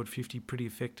the forward 50 pretty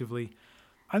effectively.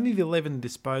 Only the 11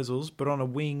 disposals, but on a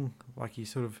wing, like you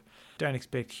sort of don't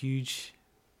expect huge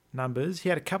numbers. He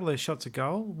had a couple of shots a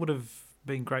goal. Would have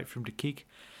been great for him to kick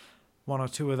one or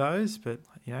two of those, but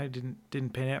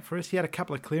didn't pan out for us. He had a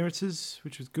couple of clearances,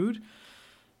 which was good.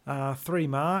 3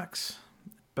 marks,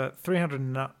 but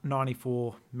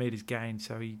 394 metres gained.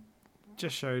 So he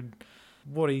just showed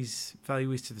what his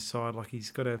value is to the side. Like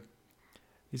he's got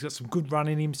some good run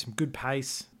in him, some good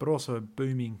pace, but also a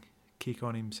booming kick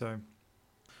on him. So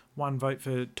 1 vote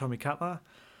for Tommy Cutler.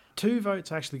 2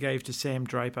 votes I actually gave to Sam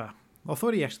Draper. I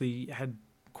thought he actually had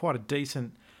quite a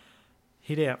decent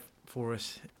hit out for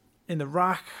us in the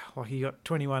ruck. Like he got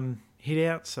 21 hit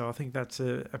outs, so I think that's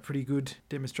a pretty good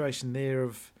demonstration there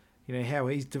of how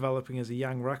he's developing as a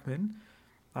young ruckman.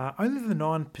 Only the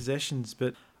 9 possessions,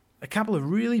 but a couple of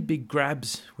really big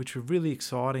grabs, which were really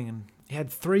exciting, and he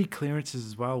had 3 clearances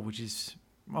as well, which is,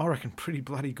 I reckon, pretty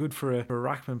bloody good for a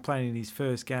ruckman playing in his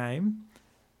first game.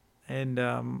 And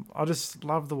I just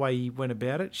love the way he went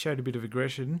about it, showed a bit of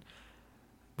aggression,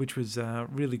 which was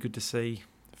really good to see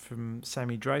from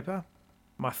Sammy Draper.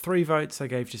 My 3 votes I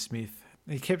gave to Smith.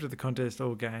 He kept at the contest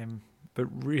all game, but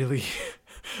really,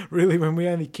 really, when we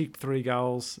only kicked 3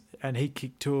 goals and he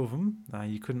kicked 2 of them,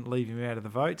 you couldn't leave him out of the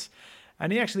votes.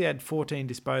 And he actually had 14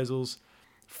 disposals,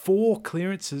 4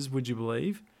 clearances, would you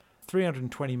believe,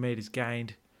 320 metres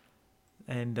gained,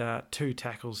 and 2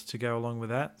 tackles to go along with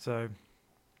that. So,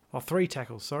 3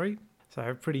 tackles, sorry. So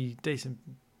a pretty decent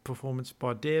performance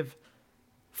by Dev.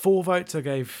 4 votes I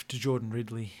gave to Jordan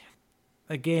Ridley.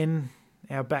 Again,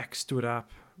 our back stood up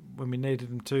when we needed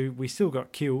him to. We still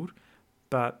got killed,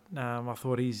 but I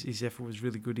thought his effort was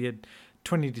really good. He had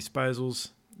 20 disposals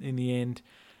in the end.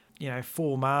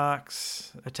 4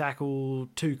 marks, a tackle,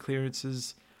 2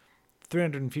 clearances,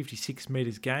 356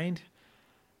 metres gained.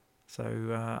 So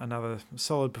another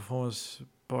solid performance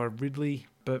by Ridley.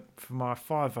 But for my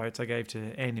 5 votes, I gave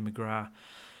to Andy McGrath.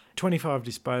 25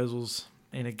 disposals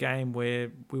in a game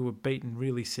where we were beaten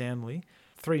really soundly.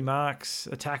 3 marks,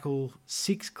 a tackle,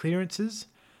 6 clearances.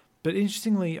 But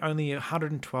interestingly, only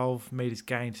 112 metres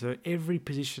gained. So every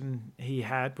position he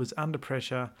had was under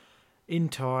pressure, in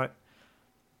tight.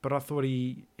 But I thought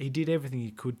he did everything he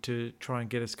could to try and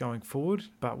get us going forward.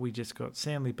 But we just got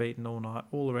soundly beaten all night,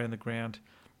 all around the ground.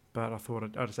 But I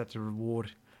thought I just had to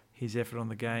reward his effort on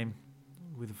the game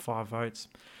with the 5 votes.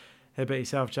 How about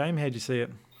yourself, James? How'd you see it?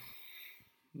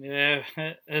 Yeah,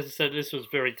 as I said, this was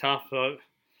very tough.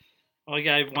 I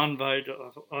gave 1 vote.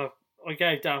 I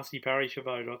gave Darcy Parish a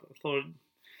vote. I thought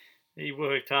he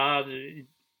worked hard. He,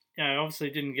 obviously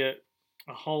didn't get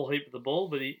a whole heap of the ball,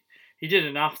 but he did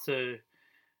enough to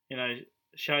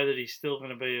show that he's still going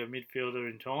to be a midfielder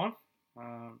in time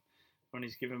when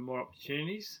he's given more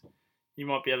opportunities. You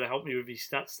might be able to help me with his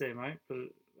stats there, mate, but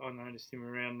I noticed him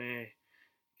around there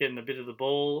getting a bit of the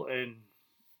ball, and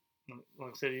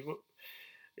like I said,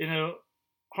 in a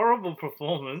horrible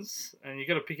performance, and you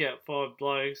got to pick out 5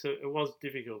 blokes. It was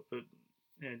difficult, but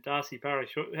Darcy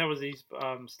Parish, how was his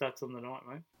stats on the night,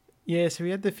 mate? Yeah, so he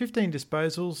had the 15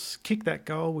 disposals, kicked that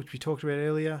goal, which we talked about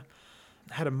earlier,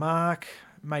 had a mark,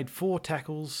 made 4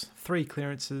 tackles, 3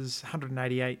 clearances,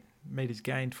 188 metres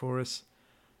gained for us.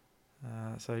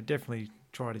 So definitely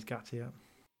tried his guts out.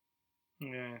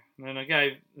 Yeah, and then I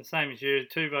gave the same as you,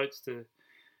 2 votes to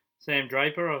Sam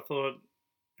Draper. I thought,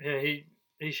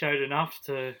 he showed enough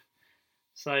to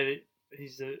say that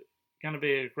he's going to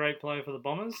be a great player for the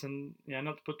Bombers, and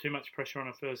not to put too much pressure on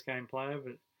a first game player,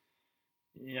 but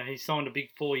he signed a big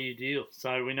 4-year deal,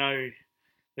 so we know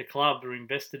the club are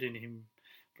invested in him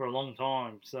for a long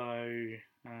time. So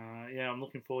I'm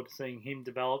looking forward to seeing him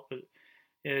develop. But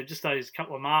just those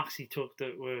couple of marks he took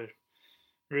that were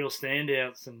real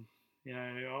standouts, and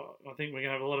I think we're going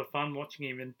to have a lot of fun watching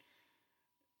him. And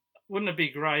wouldn't it be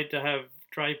great to have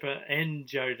Draper and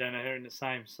Joe Danaher in the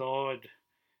same side,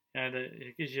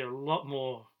 it gives you a lot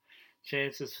more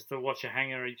chances to watch a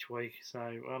hanger each week.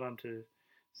 So well done to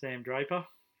Sam Draper.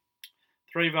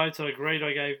 3 votes, I agreed.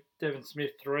 I gave Devon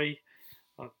Smith 3.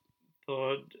 I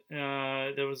thought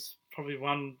there was probably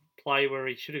one play where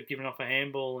he should have given off a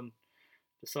handball and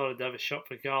decided to have a shot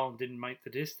for goal and didn't make the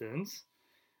distance.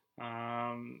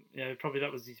 Probably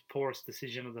that was his poorest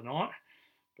decision of the night.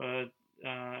 But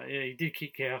he did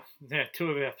kick out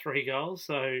 2 of our 3 goals.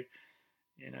 So,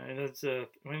 that's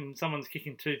when someone's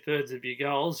kicking 2/3 of your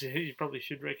goals, you probably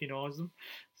should recognise them.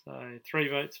 So 3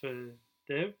 votes for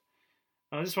Dev.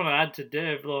 I just want to add to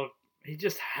Dev, he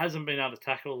just hasn't been able to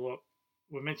tackle.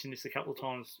 We mentioned this a couple of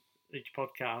times each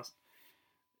podcast.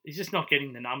 He's just not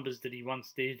getting the numbers that he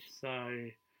once did. So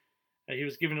he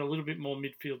was given a little bit more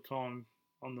midfield time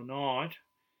on the night,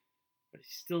 but he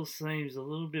still seems a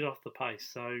little bit off the pace.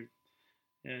 So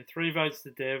 3 votes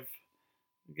to Dev.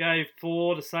 Gave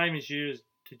 4, the same as you,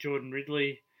 to Jordan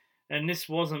Ridley. And this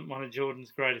wasn't one of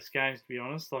Jordan's greatest games, to be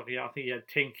honest. I think he had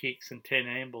 10 kicks and 10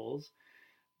 handballs.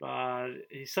 But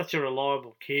he's such a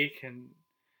reliable kick, and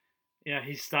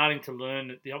he's starting to learn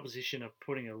that the opposition are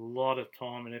putting a lot of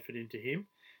time and effort into him.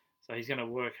 So he's going to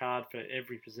work hard for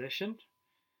every possession.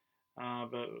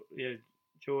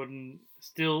 Jordan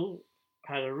still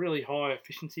had a really high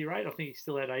efficiency rate. I think he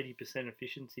still had 80%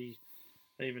 efficiency,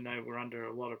 even though we're under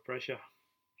a lot of pressure.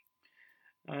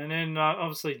 And then,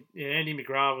 obviously, Andy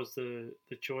McGrath was the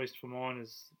choice for mine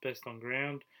as best on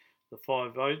ground, the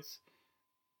 5 votes.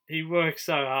 He works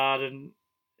so hard, and,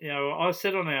 I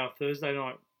said on our Thursday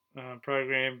night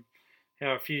program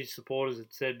how a few supporters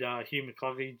had said Hugh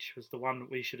McCluggage was the one that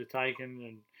we should have taken,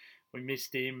 and we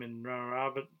missed him, and rah-rah.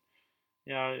 But,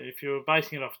 if you were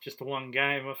basing it off just the one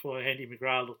game, I thought Andy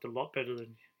McGrath looked a lot better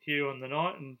than Hugh on the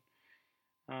night, and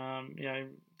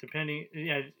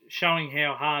showing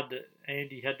how hard that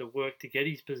Andy had to work to get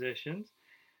his possessions.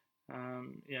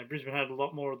 Brisbane had a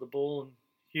lot more of the ball, and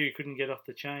Hugh couldn't get off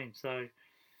the chain. So,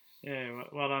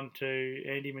 well done to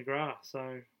Andy McGrath.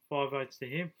 So 5 votes to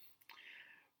him.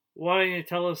 Why don't you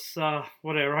tell us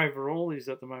what our overall is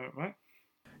at the moment, mate?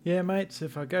 Yeah, mate. So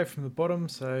if I go from the bottom,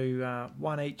 so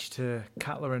 1 each to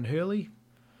Cutler and Hurley,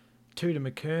 2 to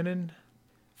McKernan,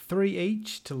 3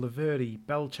 each to Laverty,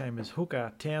 Bellchambers,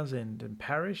 Hooker, Townsend and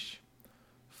Parrish,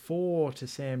 4 to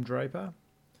Sam Draper,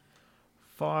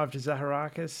 5 to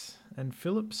Zaharakis and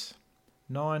Phillips,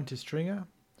 9 to Stringer,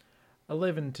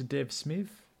 11 to Dev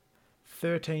Smith,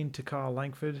 13 to Kyle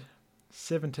Langford,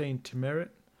 17 to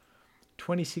Merritt,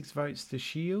 26 votes to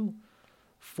Shield,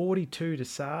 42 to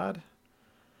Sard,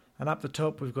 and up the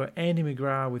top we've got Andy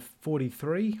McGrath with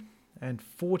 43 and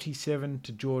 47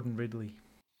 to Jordan Ridley.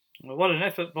 Well, what an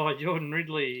effort by Jordan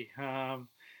Ridley.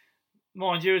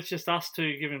 Mind you, it's just us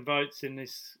two giving votes in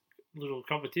this little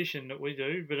competition that we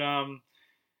do. But,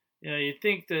 you'd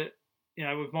think that,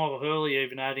 with Michael Hurley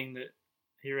even adding that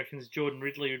he reckons Jordan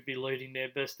Ridley would be leading their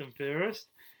best and fairest.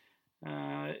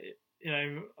 I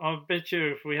bet you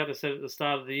if we had said at the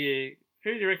start of the year,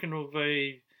 who do you reckon will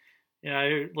be,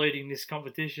 leading this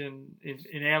competition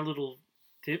in our little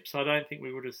tips? I don't think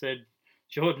we would have said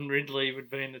Jordan Ridley would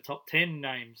be in the top 10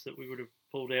 names that we would have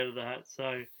pulled out of the hat.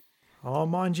 So,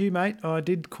 mind you, mate, I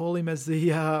did call him as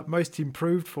the most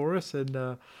improved for us, and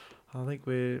I think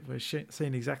we're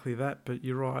seeing exactly that. But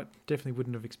you're right, definitely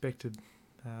wouldn't have expected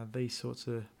these sorts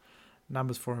of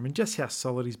numbers for him, and just how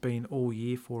solid he's been all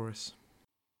year for us.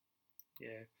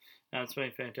 Yeah, no, it's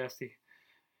been fantastic.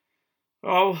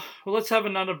 Oh, well, let's have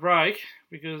another break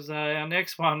because our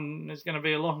next one is going to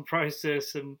be a long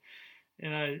process, and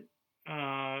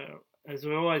as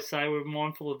we always say, we're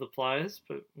mindful of the players,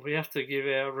 but we have to give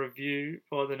our review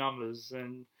by the numbers,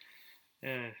 and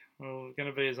we're going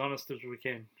to be as honest as we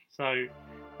can. So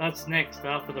that's next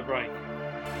after the break.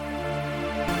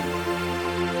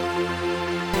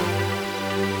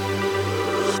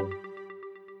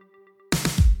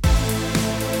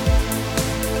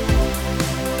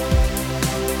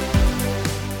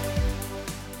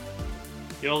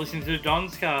 You're listening to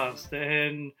Don's Cast,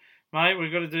 and mate,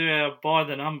 we've got to do our by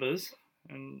the numbers,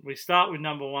 and we start with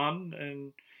number 1,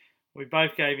 and we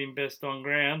both gave him best on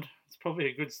ground. It's probably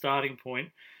a good starting point,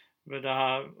 but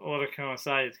what can I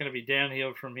say? It's going to be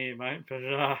downhill from here, mate. But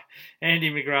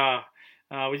Andy McGrath,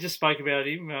 we just spoke about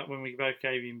him when we both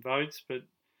gave him votes, but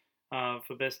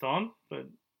for best on. But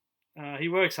he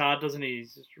works hard, doesn't he?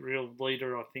 He's a real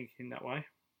leader, I think, in that way.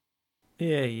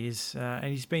 Yeah, he is, and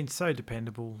he's been so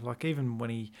dependable. Like, even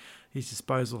when his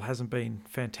disposal hasn't been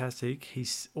fantastic,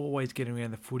 he's always getting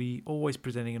around the footy, always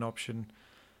presenting an option.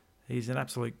 He's an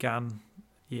absolute gun.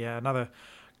 Yeah, another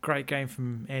great game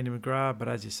from Andy McGrath, but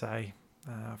as you say,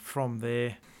 From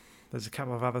there, there's a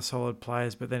couple of other solid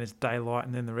players, but then it's Daylight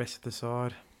and then the rest of the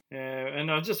side. Yeah,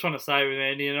 and I just want to say with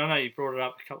Andy, and I know you brought it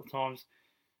up a couple of times,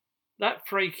 that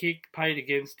free kick paid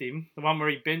against him, the one where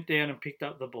he bent down and picked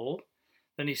up the ball,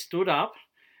 then he stood up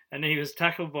and he was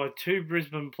tackled by two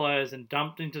Brisbane players and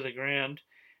dumped into the ground,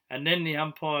 and then the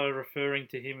umpire referring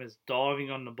to him as diving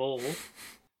on the ball,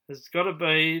 has got to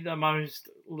be the most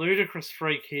ludicrous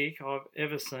free kick I've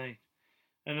ever seen.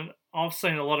 And I've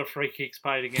seen a lot of free kicks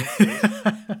paid against me,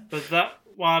 but that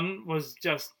one was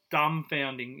just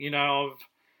dumbfounding. You know,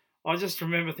 I just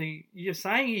remember thinking, you're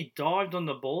saying he dived on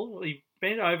the ball? He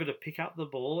bent over to pick up the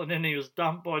ball, and then he was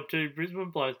dumped by two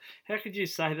Brisbane players. How could you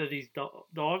say that he's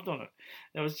dived on it?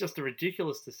 It was just a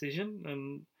ridiculous decision.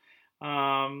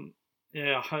 And,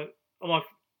 like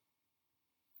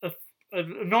a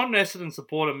non-Essendon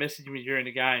supporter messaged me during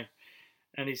the game,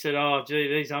 and he said, "Oh, gee,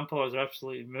 these umpires are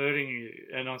absolutely murdering you."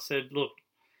 And I said, "Look,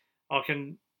 I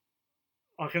can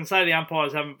say the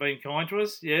umpires haven't been kind to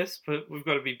us, yes, but we've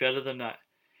got to be better than that."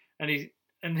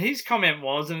 And his comment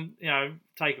was, and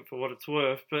take it for what it's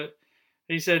worth, but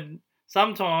he said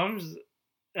sometimes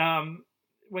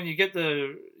when you get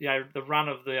the run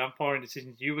of the umpiring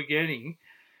decisions you were getting,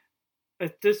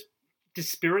 it just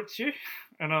dispirits you.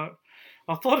 And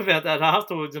I thought about that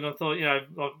afterwards, and I thought,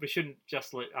 like we shouldn't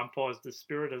just let umpires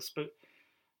dispirit us, but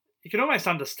you can almost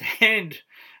understand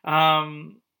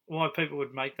why people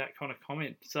would make that kind of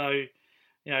comment. So,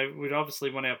 we'd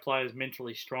obviously want our players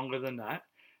mentally stronger than that.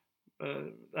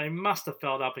 They must have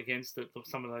felt up against it,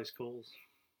 some of those calls.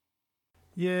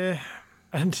 Yeah,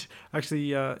 and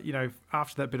actually,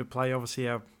 after that bit of play, obviously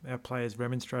our players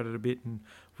remonstrated a bit, and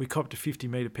we copped a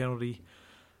 50-metre penalty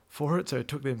for it, so it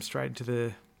took them straight into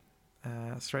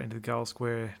the goal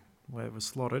square where it was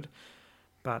slotted.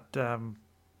 But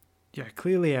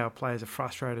clearly our players are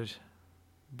frustrated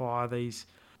by these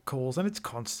calls, and it's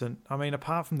constant. I mean,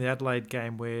 apart from the Adelaide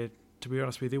game, where, to be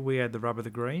honest with you, we had the rub of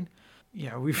the green.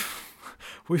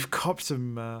 We've copped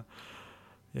some a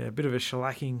bit of a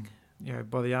shellacking,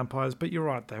 by the umpires. But you're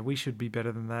right, though, we should be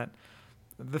better than that.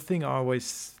 The thing I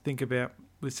always think about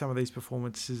with some of these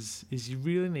performances is you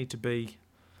really need to be,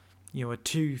 a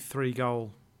 2-3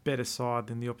 goal better side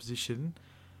than the opposition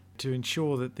to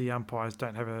ensure that the umpires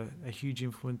don't have a huge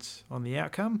influence on the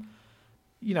outcome.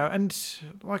 And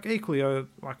like equally,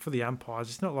 like for the umpires,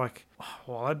 it's not like,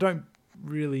 I don't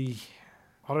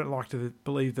like to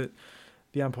believe that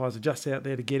the umpires are just out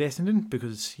there to get Essendon,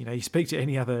 because, you speak to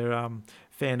any other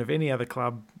fan of any other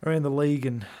club around the league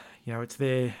and, it's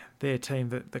their team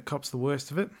that cops the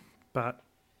worst of it. But,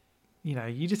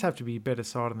 you just have to be a better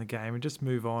side in the game and just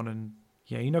move on. And,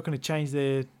 you're not going to change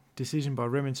their decision by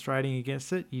remonstrating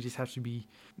against it. You just have to be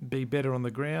better on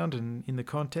the ground and in the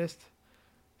contest.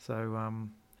 So,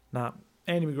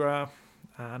 Andy McGrath,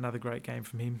 another great game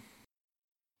from him.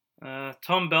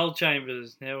 Tom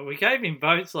Bellchambers. Now, we gave him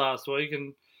votes last week,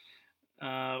 and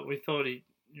we thought he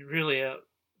really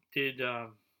outdid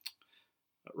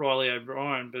Riley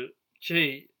O'Brien. But,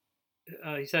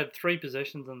 he's had 3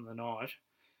 possessions on the night.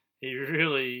 He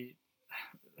really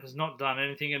has not done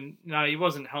anything. And, no, he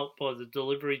wasn't helped by the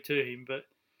delivery to him. But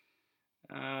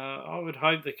I would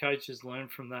hope the coaches learn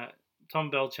from that.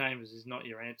 Tom Bellchambers is not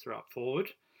your answer up forward.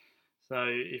 So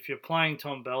if you're playing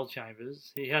Tom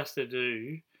Bellchambers, he has to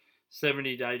do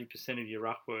 70 to 80% of your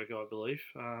ruck work, I believe,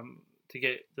 to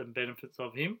get the benefits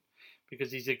of him,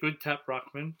 because he's a good tap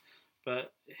ruckman.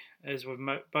 But as we've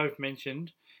both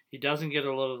mentioned, he doesn't get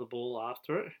a lot of the ball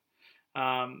after it,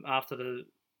 after the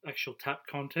actual tap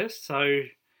contest. So,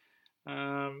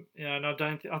 and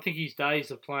I think his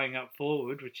days of playing up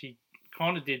forward, which he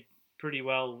kind of did pretty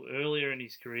well earlier in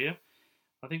his career,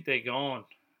 I think they're gone.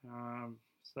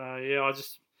 I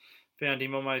just found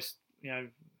him almost,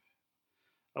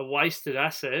 a wasted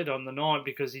asset on the night,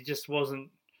 because he just wasn't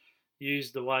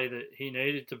used the way that he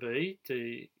needed to be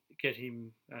to get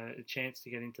him a chance to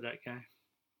get into that game.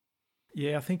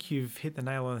 Yeah, I think you've hit the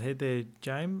nail on the head there,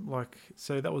 James.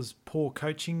 So that was poor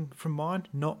coaching from mine,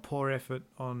 not poor effort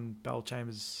on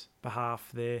Bellchambers' behalf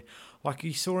there.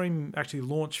 You saw him actually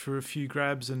launch for a few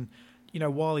grabs, and,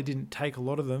 while he didn't take a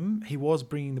lot of them, he was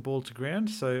bringing the ball to ground.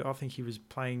 So I think he was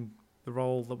playing the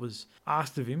role that was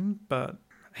asked of him, but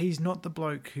he's not the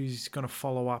bloke who's going to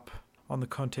follow up on the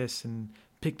contest and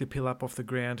pick the pill up off the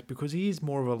ground, because he is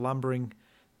more of a lumbering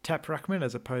tap ruckman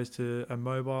as opposed to a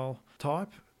mobile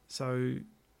type. So,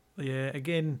 yeah,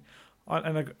 again,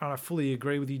 I fully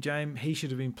agree with you, James. He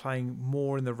should have been playing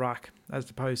more in the ruck as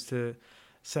opposed to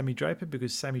Sammy Draper,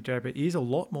 because Sammy Draper is a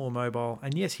lot more mobile.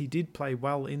 And yes, he did play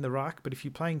well in the ruck, but if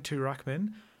you're playing 2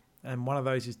 ruckmen and one of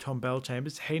those is Tom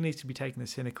Bellchambers, he needs to be taking the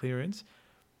centre clearance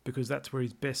because that's where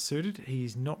he's best suited.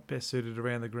 He's not best suited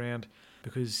around the ground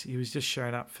because he was just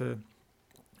shown up for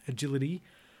agility.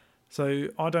 So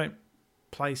I don't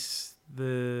place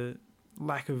the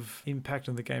lack of impact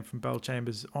on the game from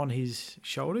Bellchambers on his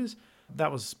shoulders.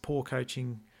 That was poor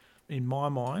coaching in my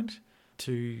mind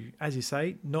to, as you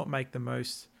say, not make the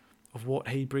most of what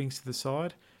he brings to the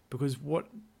side, because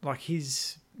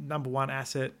his number one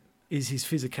asset is his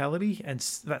physicality, and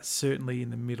that's certainly in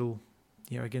the middle,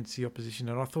 against the opposition.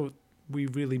 And I thought we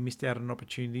really missed out on an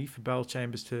opportunity for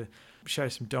Bellchambers to show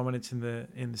some dominance in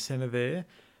the centre there,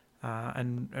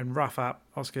 and rough up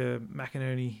Oscar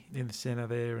McInerney in the centre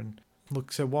there. And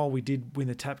look, so while we did win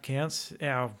the tap counts,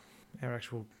 our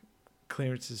actual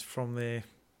clearances from there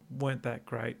weren't that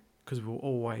great, because we were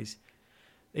always,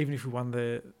 even if we won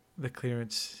the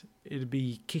clearance, it'd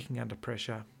be kicking under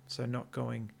pressure, so not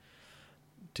going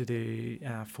to the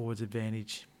forwards'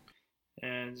 advantage.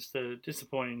 And just a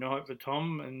disappointing night for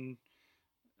Tom, and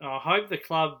I hope the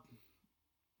club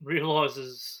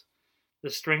realises the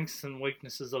strengths and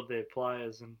weaknesses of their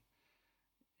players. And,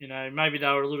 maybe they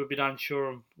were a little bit unsure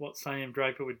of what Sam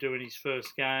Draper would do in his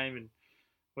first game, and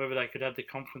whether they could have the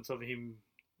confidence of him,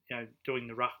 doing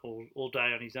the ruck all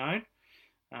day on his own.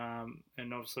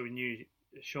 And obviously we knew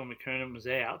Sean McKernan was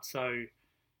out, so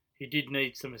he did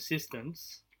need some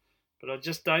assistance. But I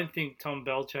just don't think Tom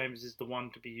Bellchambers is the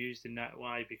one to be used in that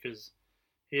way, because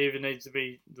he either needs to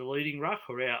be the leading ruck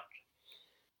or out.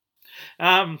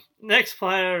 Next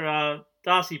player,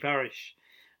 Darcy Parish.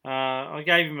 I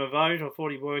gave him a vote. I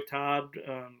thought he worked hard.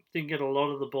 Didn't get a lot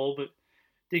of the ball, but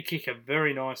did kick a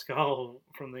very nice goal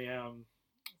from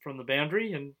the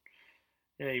boundary, and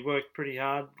he worked pretty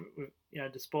hard,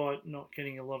 despite not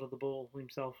getting a lot of the ball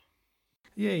himself.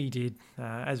 Yeah, he did.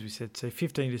 As we said, so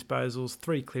 15 disposals,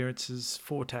 3 clearances,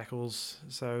 4 tackles.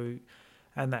 So,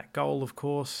 and that goal, of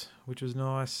course, which was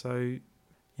nice. So,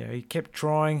 he kept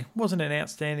trying. Wasn't an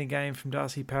outstanding game from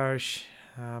Darcy Parish,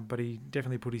 but he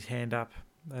definitely put his hand up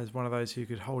as one of those who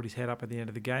could hold his head up at the end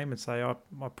of the game and say, I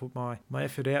put my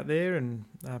effort out there and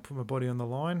put my body on the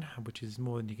line, which is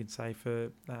more than you can say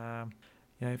for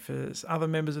for other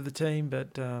members of the team.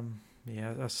 But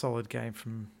a solid game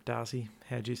from Darcy.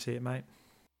 How do you see it, mate?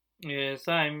 Yeah,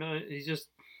 same.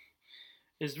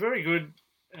 He's very good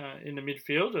in the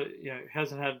midfield.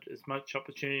 Hasn't had as much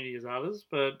opportunity as others,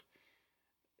 but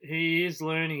he is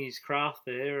learning his craft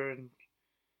there, and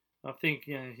I think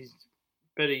his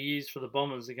better years for the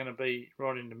Bombers are going to be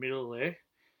right in the middle there.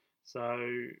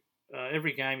 So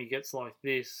every game he gets like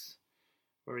this,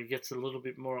 where he gets a little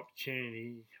bit more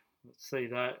opportunity, let's see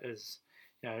that as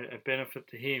a benefit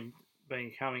to him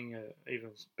becoming an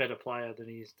even better player than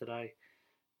he is today.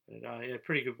 But,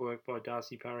 pretty good work by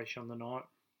Darcy Parish on the night.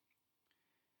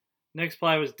 Next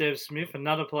player was Dev Smith,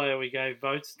 another player we gave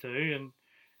votes to, and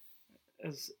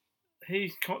as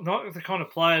he's not the kind of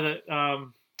player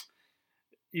that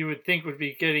you would think would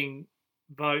be getting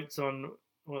votes on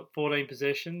 14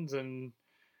 possessions and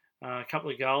a couple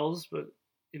of goals, but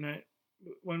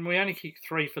when we only kick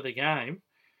 3 for the game,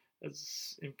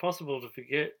 it's impossible to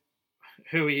forget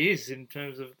who he is in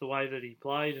terms of the way that he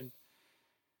played, and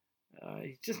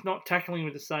he's just not tackling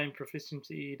with the same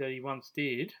proficiency that he once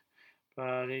did,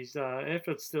 but his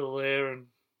effort's still there, and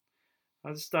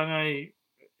I just don't know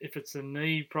if it's a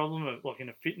knee problem, like in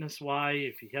a fitness way,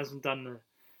 if he hasn't done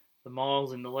the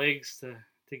miles in the legs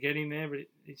to get him there, but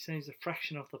he seems a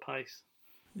fraction off the pace.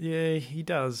 Yeah, he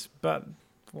does, but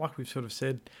like we've sort of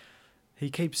said, he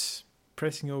keeps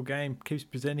pressing all game, keeps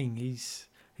presenting. He's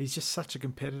just such a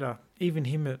competitor. Even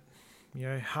him at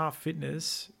half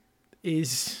fitness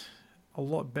is a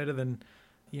lot better than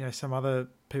some other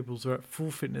people who are at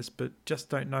full fitness but just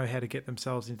don't know how to get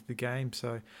themselves into the game.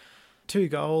 So 2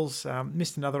 goals,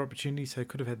 missed another opportunity, so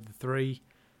could have had the 3,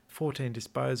 14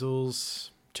 disposals,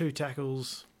 2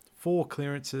 tackles, 4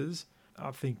 clearances.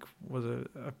 I think was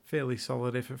a fairly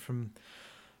solid effort from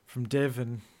Dev,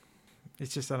 and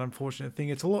it's just an unfortunate thing.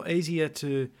 It's a lot easier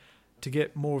to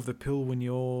get more of the pill when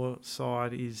your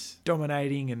side is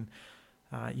dominating and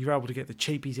you're able to get the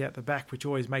cheapies out the back, which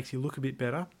always makes you look a bit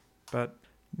better. But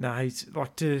no, he's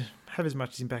like to have as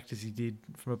much impact as he did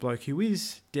from a bloke who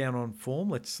is down on form.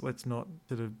 Let's not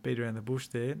sort of beat around the bush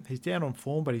there. He's down on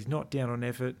form, but he's not down on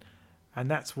effort, and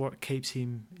that's what keeps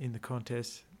him in the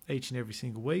contest each and every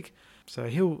single week. So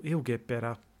he'll get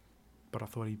better, but I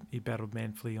thought he battled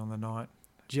manfully on the night.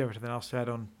 Do you have anything else to add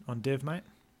on Dev, mate?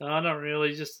 No, not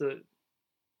really. Just that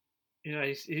he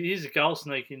is a goal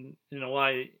sneak in a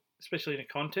way, especially in a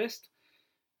contest,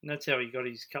 and that's how he got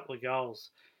his couple of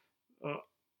goals.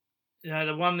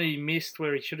 The one that he missed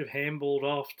where he should have handballed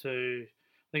off to,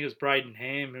 I think it was Braden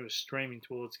Ham, who was streaming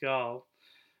towards goal.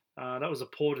 That was a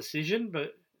poor decision,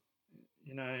 but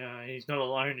he's not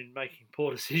alone in making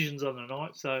poor decisions on the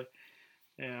night. So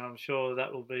I'm sure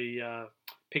that will be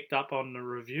picked up on the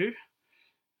review,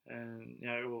 and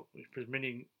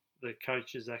permitting the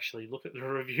coaches actually look at the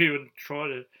review and try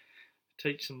to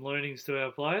teach some learnings to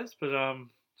our players. But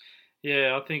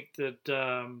I think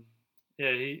that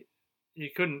he you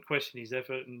couldn't question his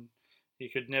effort, and you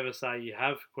could never say you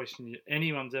have questioned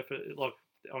anyone's effort like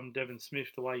on Devon Smith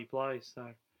the way he plays. So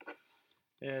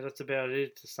that's about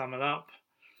it to sum it up.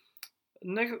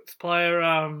 Next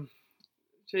player,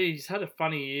 he's had a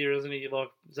funny year, hasn't he? Like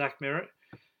Zach Merritt.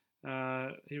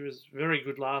 He was very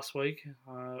good last week.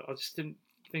 I just didn't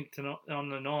think on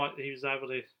the night he was able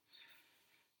to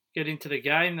get into the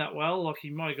game that well. Like he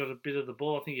might have got a bit of the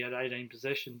ball. I think he had 18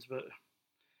 possessions, but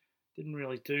didn't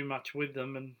really do much with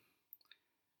them. And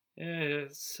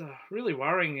it's really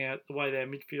worrying out the way their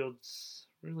midfield's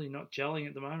really not gelling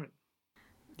at the moment.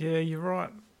 Yeah, you're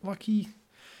right.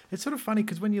 It's sort of funny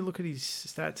because when you look at his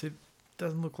stats, it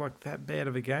doesn't look like that bad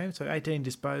of a game. So 18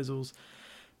 disposals,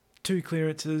 2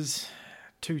 clearances,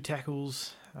 2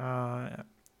 tackles.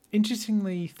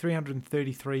 Interestingly,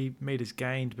 333 metres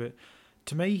gained, but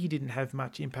to me, he didn't have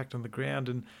much impact on the ground.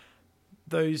 And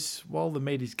while the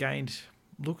metres gained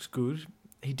looks good,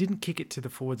 he didn't kick it to the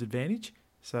forwards' advantage.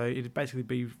 So it'd basically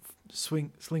be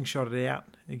slingshotted out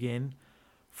again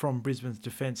from Brisbane's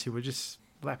defence, who were just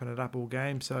lapping it up all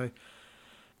game. So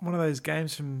one of those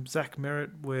games from Zach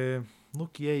Merritt where,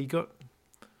 he got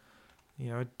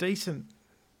a decent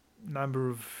number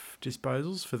of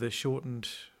disposals for the shortened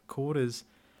quarters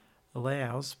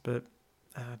allows, but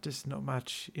just not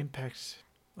much impact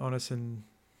on us. And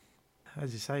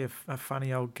as you say, a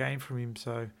funny old game from him.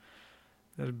 So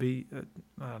that'd be,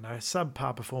 a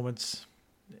subpar performance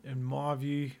in my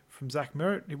view from Zach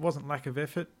Merritt. It wasn't lack of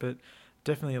effort, but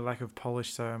definitely a lack of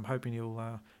polish. So I'm hoping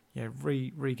he'll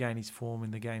regain his form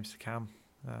in the games to come.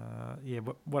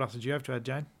 What else did you have to add,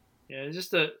 Jane? Yeah,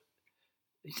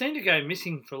 he seemed to go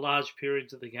missing for large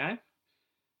periods of the game,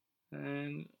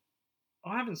 and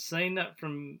I haven't seen that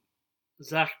from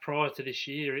Zach prior to this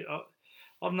year.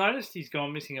 I've noticed he's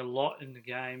gone missing a lot in the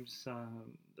games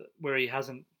where he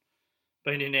hasn't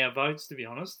been in our votes, to be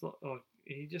honest. Like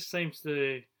he just seems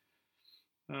to.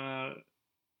 I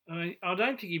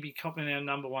don't think he'd be copping our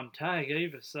number one tag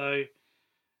either. So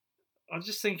I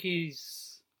just think he's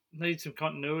needs some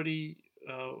continuity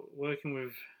working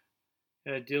with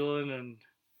Dylan and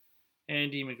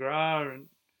Andy McGrath, and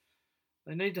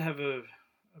they need to have a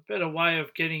better way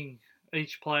of getting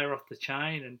each player off the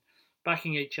chain and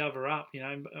backing each other up.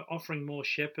 Offering more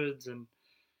shepherds and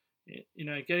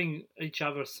getting each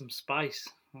other some space.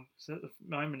 So at the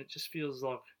moment, it just feels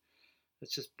like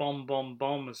it's just bomb, bomb,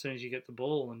 bomb as soon as you get the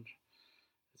ball, and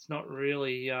it's not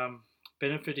really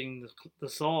benefiting the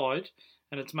side,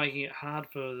 and it's making it hard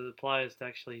for the players to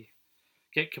actually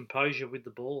get composure with the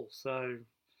ball. So,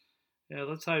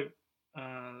 let's hope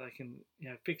they can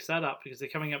fix that up, because they're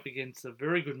coming up against a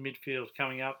very good midfield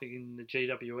coming up in the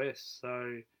GWS.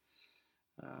 So,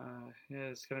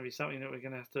 it's going to be something that we're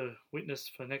going to have to witness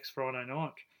for next Friday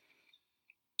night.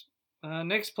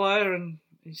 Next player, and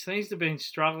he seems to have been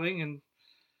struggling, and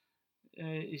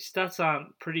his stats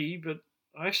aren't pretty, but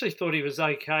I actually thought he was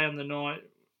okay on the night,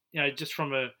 just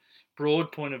from a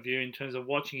broad point of view in terms of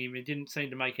watching him. He didn't seem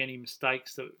to make any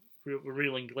mistakes that were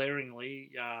really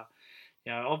glaringly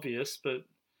obvious. But,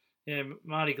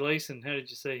 Marty Gleeson, how did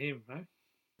you see him, right?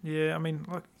 Yeah, I mean,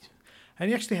 and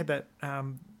he actually had that,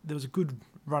 there was a good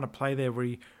run of play there where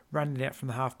he ran it out from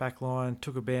the half-back line,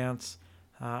 took a bounce,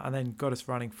 and then got us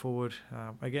running forward.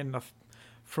 Again,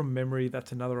 from memory,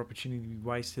 that's another opportunity we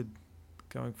wasted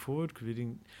going forward because we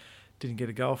didn't get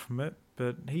a goal from it.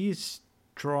 But he is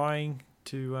trying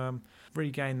to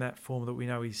regain that form that we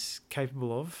know he's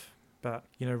capable of. But,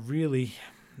 really,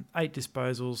 8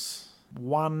 disposals,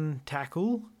 1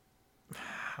 tackle,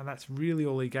 and that's really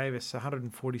all he gave us,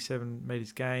 147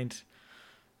 metres gained.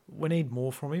 We need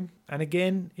more from him. And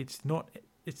again, it's not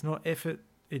effort,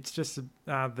 it's just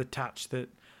the touch that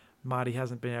Marty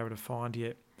hasn't been able to find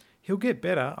yet. He'll get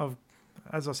better.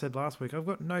 As I said last week, I've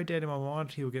got no doubt in my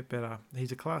mind he'll get better.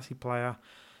 He's a classy player,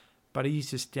 but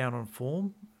he's just down on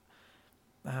form.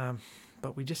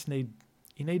 But we just need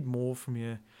more from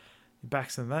your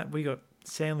backs than that. We got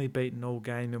soundly beaten all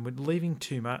game, and we're leaving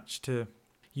too much to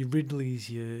your Ridleys,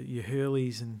 your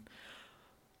Hurleys, and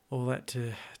all that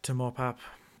to mop up.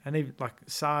 And even like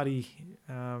Sardi,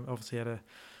 obviously had a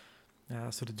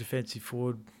sort of defensive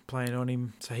forward playing on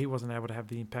him, so he wasn't able to have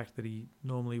the impact that he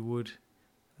normally would.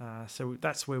 So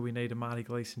that's where we need a Marty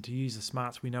Gleeson to use the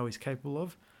smarts we know he's capable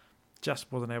of.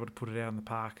 Just wasn't able to put it out in the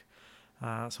park.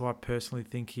 So I personally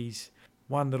think he's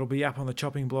one that'll be up on the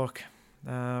chopping block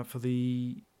for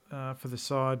the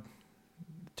side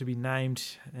to be named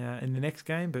in the next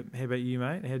game. But how about you,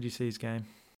 mate? How do you see his game?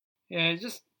 Yeah,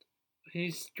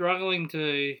 he's struggling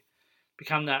to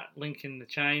become that link in the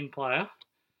chain player,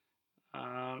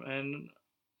 and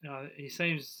he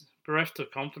seems bereft of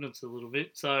confidence a little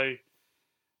bit. So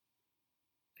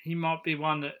he might be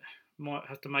one that might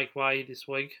have to make way this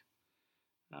week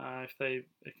if they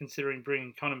are considering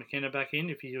bringing Connor McKenna back in.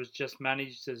 If he was just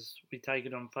managed as we take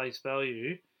it on face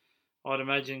value, I'd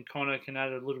imagine Connor can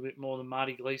add a little bit more than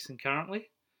Marty Gleeson currently.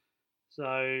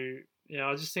 So yeah,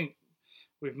 I just think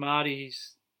with Marty,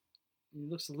 he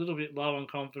looks a little bit low on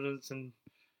confidence, and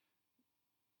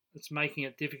it's making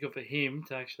it difficult for him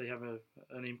to actually have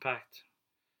an impact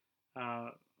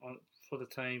for the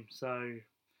team. So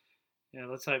yeah,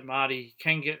 let's hope Marty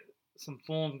can get some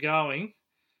form going.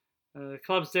 The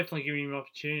club's definitely giving him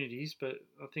opportunities, but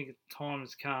I think time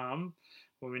has come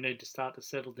where we need to start to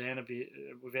settle down a bit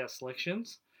with our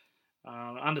selections.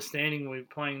 Understanding we're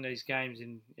playing these games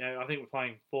I think we're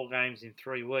playing 4 games in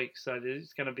 3 weeks, so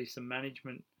there's going to be some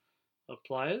management of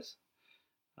players.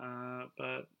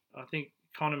 But I think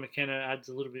Connor McKenna adds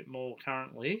a little bit more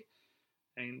currently,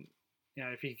 and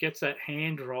if he gets that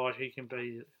hand right, he can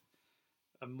be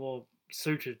a more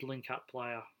suited link-up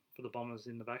player for the Bombers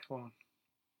in the back line.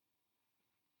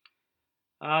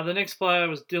 The next player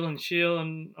was Dylan Shiel,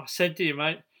 and I said to you,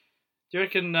 mate, do you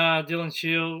reckon Dylan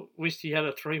Shiel wished he had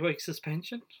a 3-week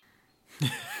suspension?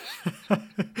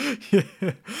 Yeah.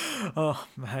 Oh,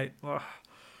 mate. Oh.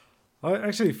 I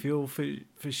actually feel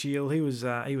for Shiel. He was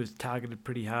targeted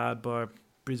pretty hard by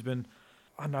Brisbane.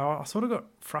 I know. I sort of got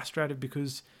frustrated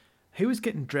because he was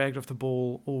getting dragged off the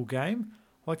ball all game.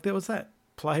 Like there was that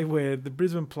play where the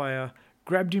Brisbane player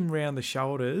grabbed him round the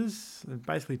shoulders and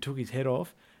basically took his head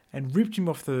off and ripped him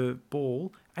off the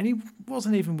ball, and he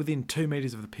wasn't even within 2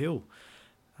 metres of the pill.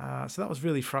 So that was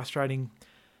really frustrating.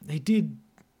 He did,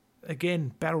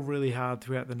 again, battle really hard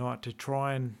throughout the night to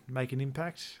try and make an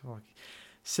impact. Like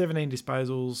 17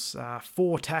 disposals,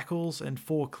 4 tackles and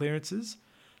 4 clearances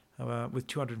with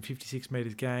 256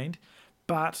 metres gained.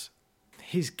 But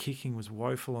his kicking was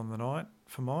woeful on the night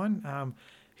for mine.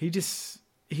 He just,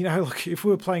 look, if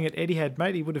we were playing at Etihad,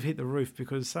 mate, he would have hit the roof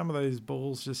because some of those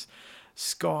balls just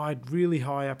skied really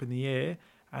high up in the air,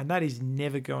 and that is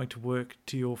never going to work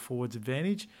to your forward's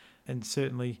advantage. And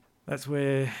certainly that's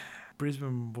where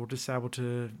Brisbane were just able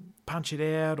to punch it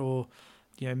out or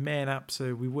man up,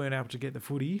 so we weren't able to get the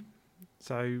footy.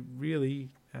 So really,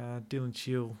 Dylan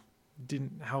Shiel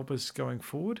didn't help us going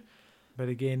forward. But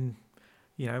again,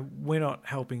 we're not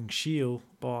helping Shiel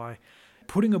by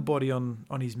putting a body on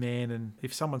his man, and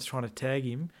if someone's trying to tag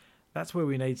him, that's where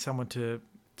we need someone to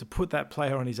put that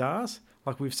player on his arse.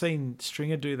 Like we've seen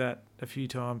Stringer do that a few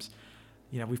times.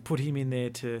 We've put him in there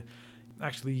to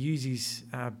actually use his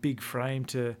big frame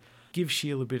to give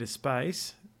Shiel a bit of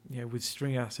space, with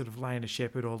Stringer sort of laying a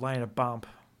shepherd or laying a bump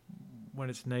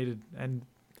when it's needed. And,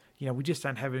 we just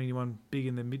don't have anyone big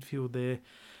in the midfield there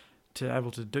to able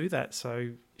to do that. So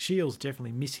Shiel's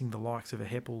definitely missing the likes of a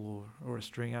Heppel or a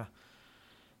Stringer.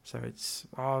 So it's,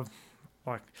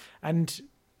 and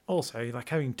also like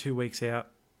having 2 weeks out,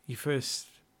 your first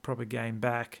proper game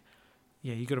back,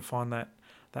 you got to find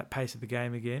that pace of the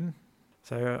game again.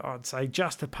 So I'd say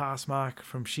just a pass mark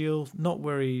from Shiel, not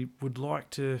where he would like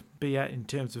to be at in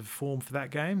terms of form for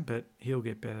that game, but he'll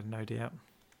get better, no doubt.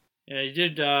 Yeah, he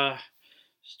did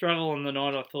struggle on the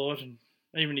night, I thought, and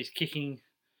even his kicking,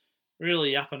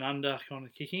 really up and under kind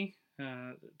of kicking,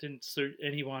 didn't suit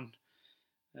anyone.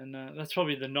 And that's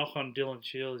probably the knock on Dylan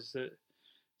Shiel is that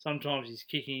sometimes he's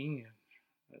kicking,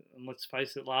 and let's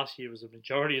face it, last year was a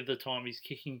majority of the time his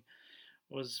kicking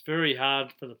was very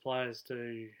hard for the players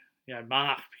to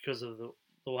mark because of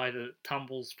the way that it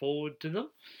tumbles forward to them.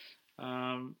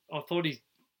 I thought in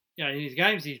his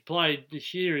games he's played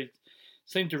this year, he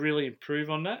seemed to really improve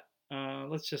on that.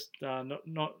 Let's just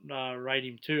not rate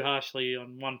him too harshly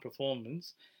on one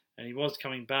performance, and he was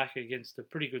coming back against a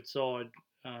pretty good side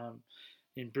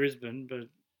in Brisbane, but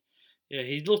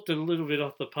he looked a little bit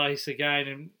off the pace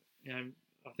again, and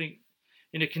I think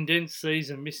in a condensed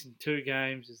season, missing 2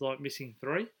 games is like missing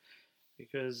 3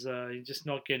 because you're just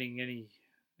not getting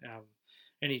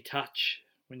any touch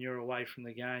when you're away from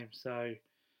the game. So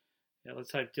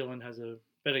let's hope Dylan has a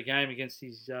better game against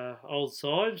his old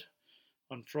side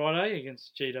on Friday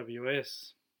against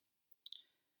GWS.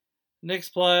 Next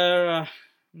player,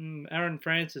 Aaron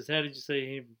Francis. How did you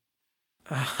see him?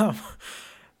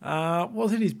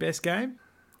 Was it his best game?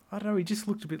 I don't know. He just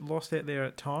looked a bit lost out there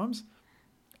at times.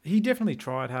 He definitely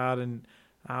tried hard and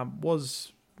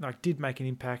was did make an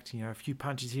impact. A few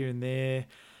punches here and there,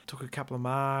 took a couple of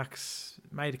marks,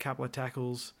 made a couple of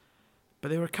tackles, but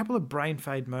there were a couple of brain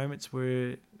fade moments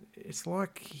where it's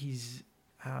like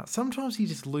sometimes he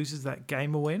just loses that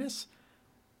game awareness.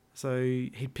 So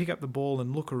he'd pick up the ball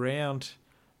and look around,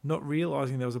 not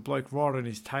realising there was a bloke right on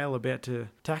his tail about to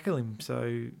tackle him.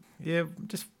 So, yeah,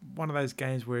 just one of those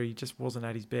games where he just wasn't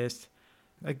at his best.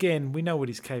 Again, we know what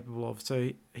he's capable of,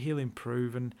 so he'll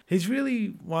improve. And he's really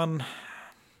one...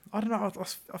 I don't know,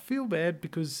 I feel bad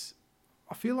because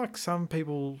I feel like some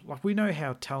people... we know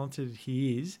how talented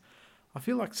he is. I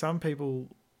feel like some people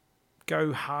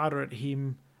go harder at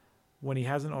him when he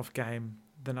has an off game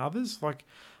than others.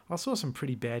 I saw some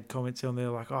pretty bad comments on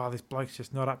there this bloke's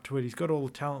just not up to it. He's got all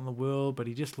the talent in the world, but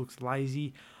he just looks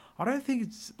lazy. I don't think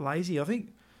it's lazy. I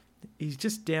think he's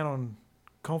just down on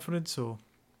confidence or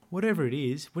whatever it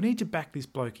is. We need to back this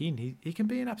bloke in. He can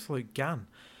be an absolute gun.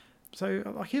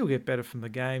 So, he'll get better from the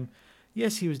game.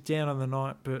 Yes, he was down on the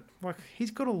night, but,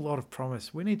 he's got a lot of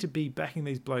promise. We need to be backing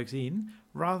these blokes in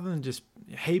rather than just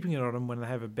heaping it on them when they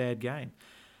have a bad game.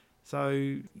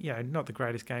 So, not the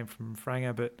greatest game from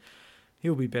Franger, but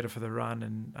he'll be better for the run,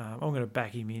 and I'm going to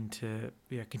back him in to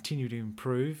continue to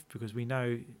improve because we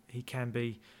know he can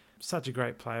be such a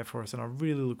great player for us, and I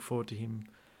really look forward to him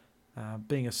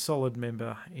being a solid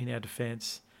member in our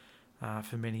defence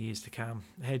for many years to come.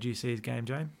 How do you see his game,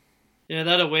 James? Yeah,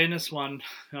 that awareness one,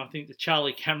 I think the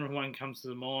Charlie Cameron one comes to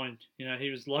the mind. He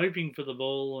was loping for the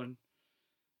ball, and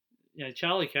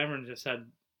Charlie Cameron just had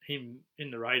him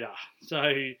in the radar.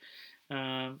 So,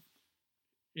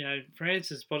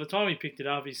 Francis, by the time he picked it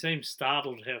up, he seemed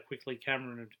startled how quickly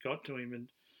Cameron had got to him.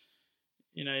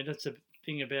 And, that's a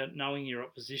thing about knowing your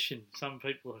opposition. Some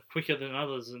people are quicker than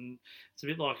others, and it's a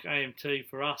bit like AMT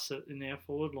for us in our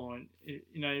forward line.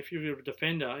 If you're a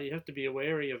defender, you have to be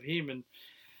wary of him. And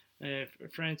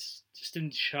Francis just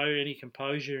didn't show any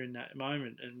composure in that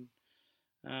moment. And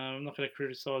I'm not going to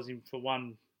criticise him for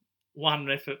one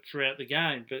effort throughout the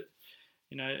game, but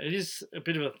it is a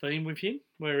bit of a theme with him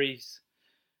where he's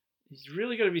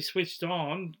really got to be switched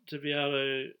on to be able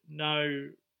to know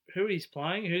who he's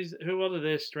playing, what are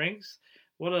their strengths,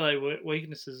 what are their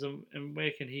weaknesses, and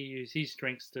where can he use his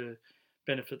strengths to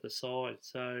benefit the side.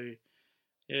 So,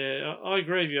 yeah, I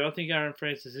agree with you. I think Aaron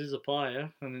Francis is a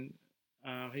player, and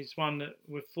he's one that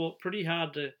we've fought pretty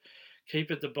hard to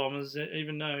keep at the Bombers,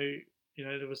 even though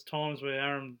there was times where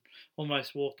Aaron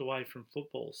almost walked away from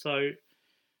football. So,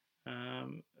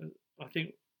 I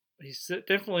think he's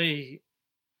definitely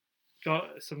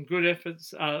got some good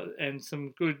efforts and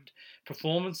some good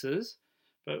performances,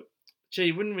 but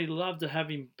gee, wouldn't we love to have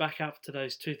him back up to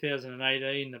those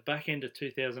 2018, the back end of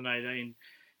 2018?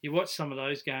 You watch some of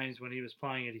those games when he was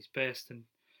playing at his best, and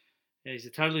he's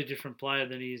a totally different player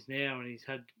than he is now, and he's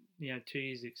had 2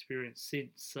 years experience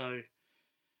since. So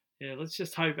yeah, let's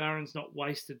just hope Aaron's not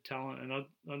wasted talent, and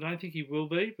I don't think he will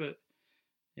be, but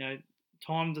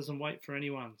time doesn't wait for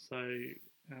anyone. So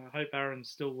I hope Aaron's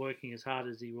still working as hard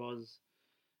as he was,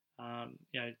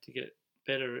 to get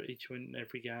better each and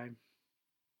every game.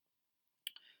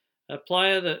 A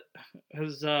player that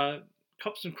has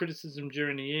copped some criticism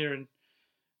during the year, and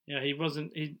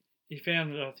he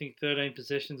found I think 13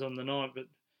 possessions on the night, but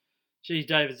gee,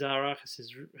 David Zaharakis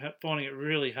is finding it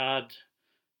really hard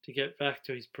to get back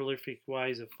to his prolific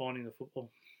ways of finding the football.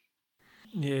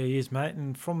 Yeah, he is, mate.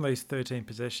 And from these 13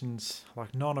 possessions,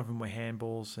 9 of them were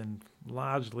handballs and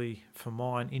largely, for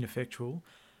mine, ineffectual.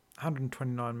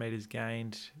 129 metres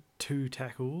gained, 2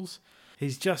 tackles.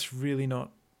 He's just really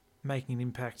not making an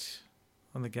impact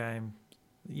on the game.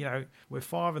 We're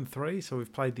 5-3, so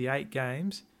we've played the 8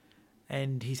 games,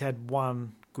 and he's had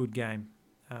 1 good game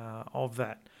of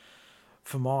that.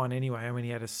 For mine, anyway. I mean,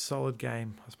 he had a solid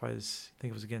game, I suppose. I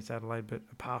think it was against Adelaide, but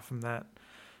apart from that,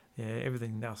 yeah,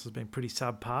 everything else has been pretty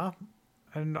subpar.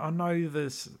 And I know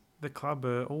the club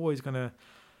are always going to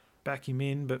back him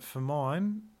in, but for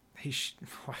mine, he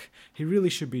really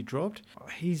should be dropped.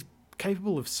 He's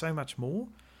capable of so much more.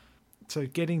 So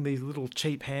getting these little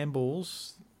cheap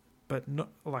handballs, but not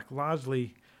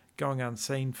largely going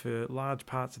unseen for large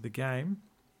parts of the game,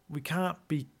 we can't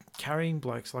be carrying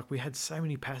blokes. We had so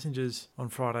many passengers on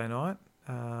Friday night,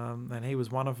 and he was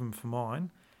one of them for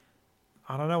mine.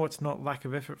 I don't know, it's not lack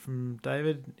of effort from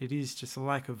David. It is just a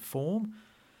lack of form.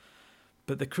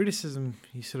 But the criticism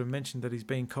you sort of mentioned that he's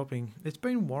been copying, it's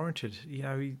been warranted.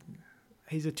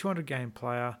 He's a 200-game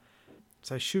player,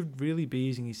 so should really be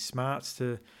using his smarts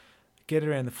to get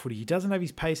around the footy. He doesn't have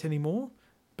his pace anymore,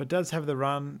 but does have the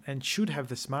run and should have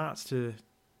the smarts to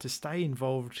stay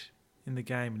involved in the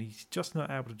game. And he's just not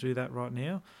able to do that right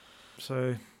now.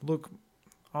 So, look,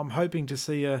 I'm hoping to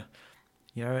see a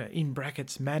in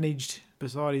brackets managed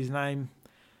beside his name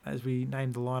as we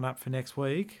name the lineup for next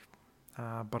week.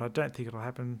 But I don't think it'll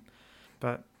happen.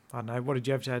 But I don't know. What did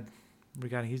you have to add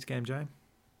regarding his game, James?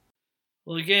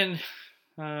 Well, again,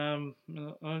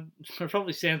 it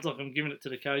probably sounds like I'm giving it to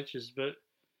the coaches, but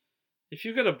if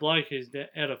you've got a bloke who's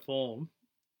out of form,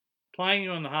 playing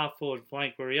you on the half-forward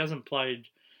flank where he hasn't played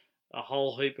a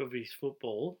whole heap of his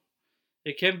football,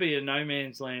 it can be a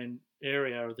no-man's land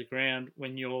area of the ground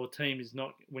when your team is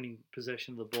not winning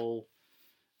possession of the ball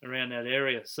around that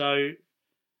area. So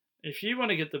if you want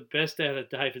to get the best out of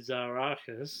David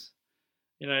Zaharakis,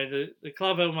 the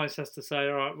club almost has to say,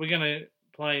 all right, we're going to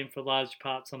play him for large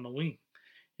parts on the wing,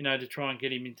 to try and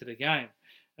get him into the game.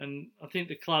 And I think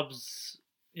the club's,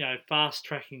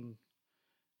 fast-tracking,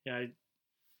 they're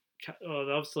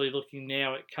obviously looking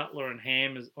now at Cutler and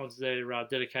Ham as their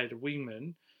dedicated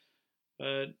wingmen.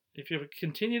 But if you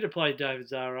continue to play David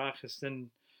Zaharakis, then,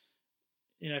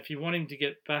 if you want him to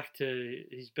get back to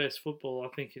his best football,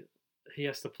 I think he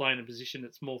has to play in a position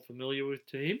that's more familiar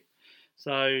to him.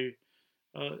 So,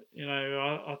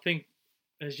 I think,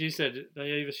 as you said,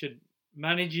 they either should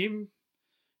manage him.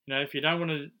 If you don't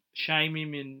want to shame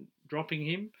him in dropping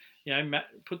him,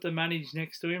 put the manage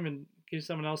next to him and give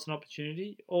someone else an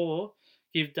opportunity, or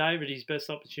give David his best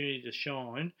opportunity to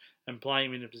shine and play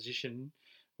him in a position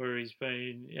where he's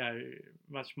been,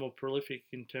 much more prolific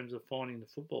in terms of finding the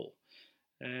football.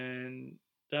 And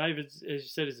David, as you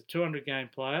said, is a 200-game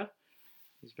player.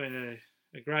 He's been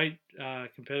a great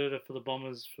competitor for the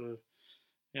Bombers for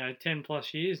 10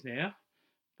 plus years now,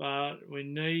 but we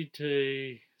need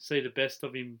to see the best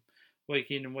of him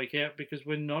week in and week out because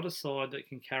we're not a side that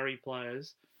can carry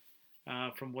players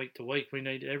from week to week. We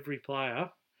need every player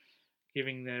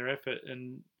giving their effort,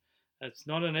 and it's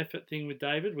not an effort thing with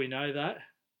David. We know that,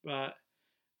 but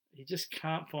he just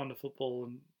can't find the football,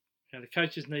 and the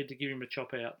coaches need to give him a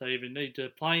chop out. They either need to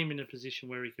play him in a position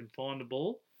where he can find the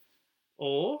ball,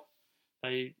 or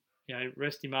they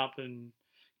rest him up and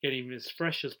get him as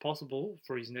fresh as possible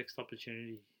for his next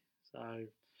opportunity. So,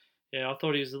 I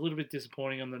thought he was a little bit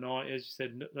disappointing on the night. As you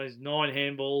said, those 9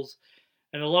 handballs,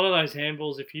 and a lot of those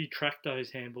handballs, if you track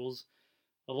those handballs,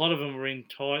 a lot of them were in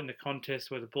tight in the contest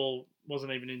where the ball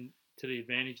wasn't even in to the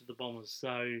advantage of the Bombers.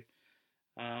 So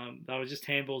they were just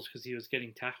handballs because he was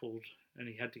getting tackled and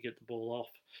he had to get the ball off.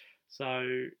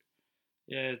 So,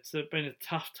 it's been a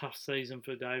tough season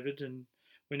for David, and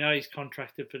we know he's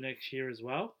contracted for next year as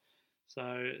well.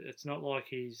 So it's not like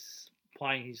he's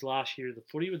playing his last year of the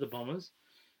footy with the Bombers.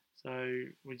 So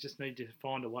we just need to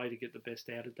find a way to get the best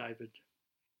out of David.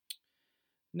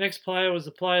 Next player was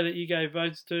the player that you gave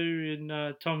votes to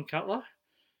in Tom Cutler.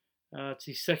 It's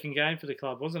his second game for the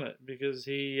club, wasn't it? Because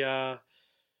he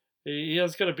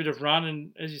has got a bit of run,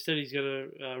 and as you said, he's got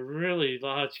a really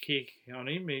large kick on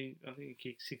him. I think he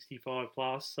kicked 65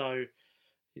 plus, so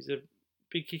he's a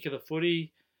big kick of the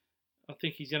footy. I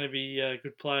think he's going to be a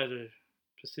good player to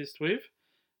persist with.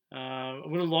 I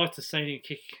would have liked to see him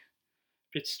kick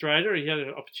a bit straighter. He had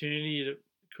an opportunity that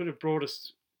could have brought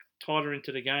us tighter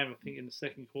into the game, I think, in the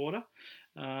second quarter.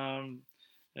 And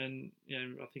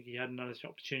I think he had another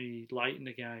opportunity late in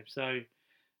the game. So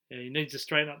he needs to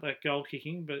straighten up that goal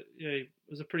kicking, but it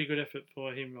was a pretty good effort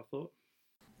for him, I thought.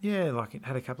 Yeah, it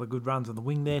had a couple of good runs on the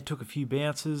wing there, took a few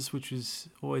bounces, which was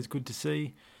always good to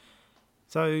see.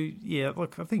 So,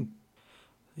 I think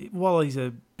while he's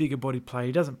a bigger body player,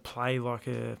 he doesn't play like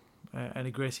an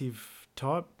aggressive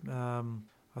type.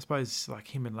 I suppose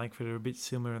like him and Langford are a bit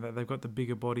similar in that they've got the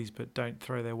bigger bodies but don't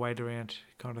throw their weight around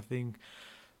kind of thing.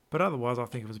 But otherwise, I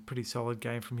think it was a pretty solid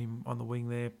game from him on the wing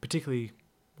there, particularly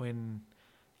when,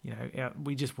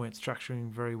 we just weren't structuring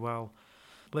very well.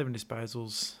 11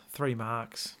 disposals, 3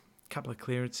 marks, a couple of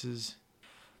clearances.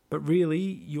 But really,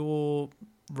 your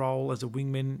role as a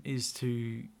wingman is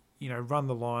to, run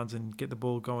the lines and get the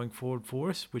ball going forward for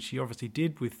us, which he obviously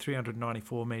did with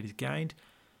 394 metres gained.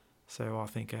 So I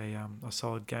think a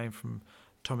solid game from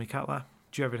Tommy Cutler.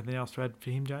 Do you have anything else to add for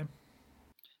him, James?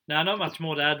 No, not much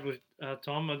more to add with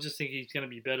Tom. I just think he's going to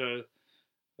be better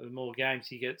the more games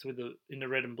he gets in the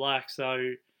red and black.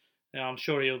 So I'm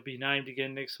sure he'll be named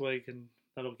again next week, and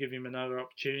that'll give him another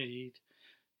opportunity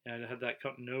to have that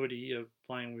continuity of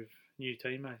playing with new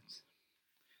teammates.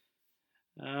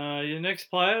 Your next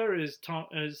player is Todd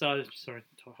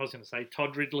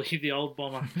Ridley, the old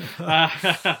Bomber.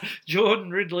 Jordan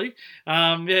Ridley.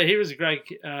 He was a great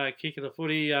kick of the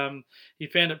footy. He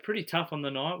found it pretty tough on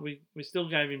the night. We still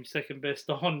gave him second best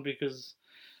on because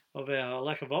of our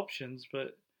lack of options,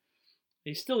 but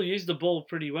he still used the ball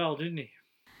pretty well, didn't he?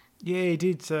 Yeah, he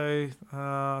did. So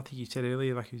I think you said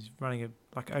earlier, he was running at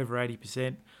over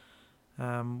 80%.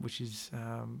 which is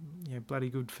bloody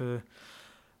good for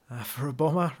a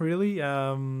bomber, really.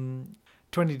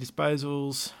 20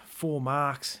 disposals, 4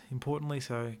 marks, importantly,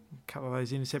 so a couple of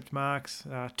those intercept marks,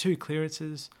 2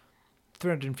 clearances,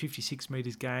 356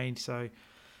 metres gained. So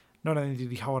not only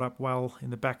did he hold up well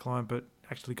in the back line, but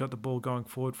actually got the ball going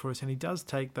forward for us. And he does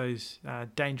take those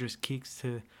dangerous kicks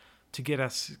to get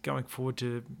us going forward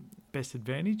to best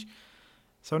advantage.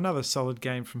 So another solid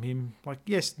game from him. Like,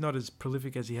 yes, not as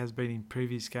prolific as he has been in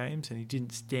previous games, and he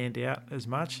didn't stand out as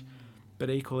much. But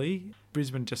equally,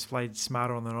 Brisbane just played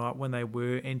smarter on the night. When they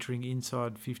were entering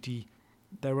inside 50,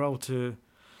 they were able to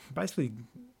basically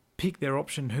pick their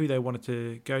option, who they wanted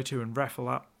to go to, and raffle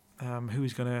up who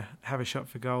was going to have a shot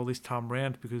for goal this time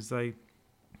round, because they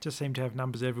just seemed to have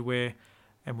numbers everywhere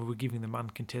and we were giving them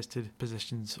uncontested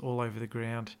possessions all over the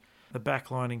ground. The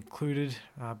back line included,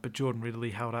 but Jordan Ridley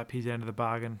held up his end of the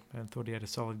bargain and thought he had a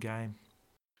solid game.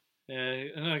 Yeah,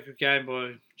 another good game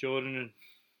by Jordan, and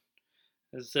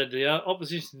as I said, the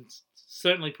opposition's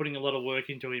certainly putting a lot of work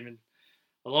into him, and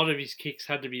a lot of his kicks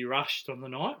had to be rushed on the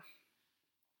night.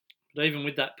 But even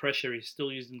with that pressure, he's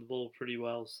still using the ball pretty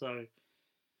well. So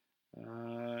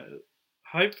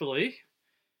hopefully,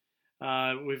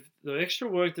 with the extra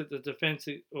work that the defence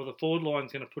or the forward line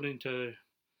is going to put into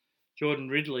Jordan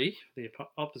Ridley, the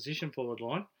opposition forward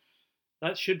line,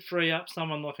 that should free up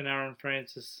someone like an Aaron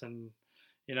Francis and,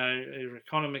 either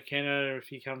Connor McKenna if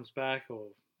he comes back, or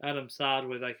Adam Sard,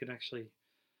 where they can actually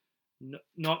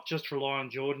not just rely on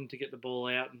Jordan to get the ball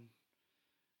out. And,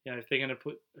 if they're going to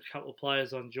put a couple of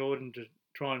players on Jordan to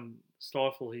try and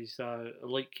stifle his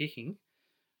elite kicking,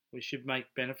 we should make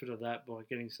benefit of that by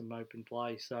getting some open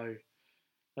play. So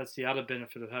that's the other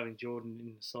benefit of having Jordan in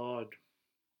the side.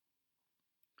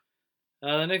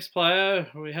 The next player,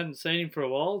 we hadn't seen him for a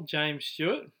while, James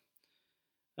Stewart.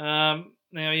 Now,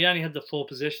 he only had the 4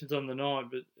 possessions on the night,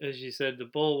 but as you said, the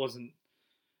ball wasn't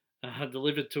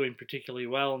delivered to him particularly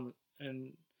well.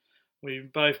 And we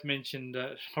both mentioned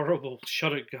that horrible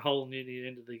shot at goal near the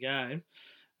end of the game.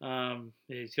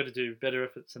 He's got to do better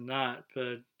efforts than that.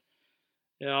 But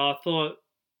I thought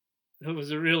it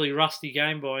was a really rusty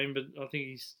game by him, but I think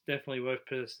he's definitely worth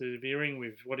persevering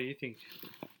with. What do you think?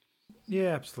 Yeah,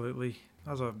 absolutely.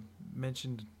 As I've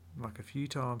mentioned a few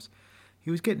times,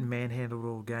 he was getting manhandled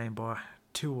all game by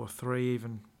 2 or 3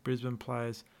 even Brisbane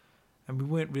players, and we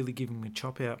weren't really giving him a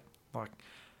chop out.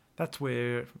 That's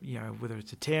where, whether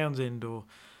it's a Townsend or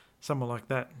someone like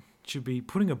that, should be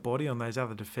putting a body on those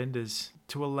other defenders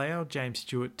to allow James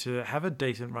Stewart to have a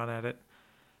decent run at it.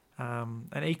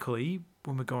 And equally,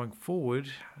 when we're going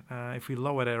forward, if we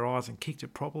lowered our eyes and kicked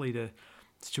it properly to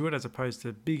Stewart, as opposed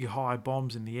to big high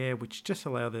bombs in the air, which just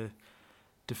allow the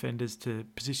defenders to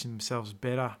position themselves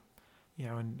better,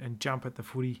 and jump at the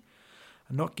footy,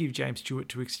 and not give James Stewart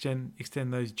to extend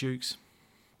those dukes.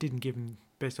 Didn't give him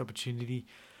best opportunity.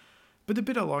 But the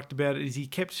bit I liked about it is he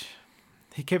kept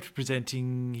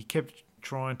presenting, he kept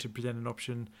trying to present an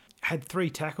option. Had 3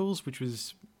 tackles, which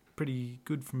was pretty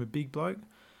good from a big bloke.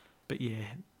 But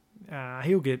yeah,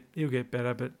 he'll get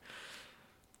better. But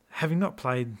having not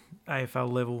played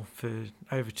AFL level for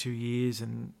over 2 years,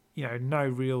 and there's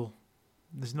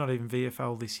not even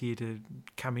VFL this year to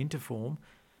come into form,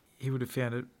 he would have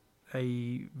found it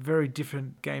a very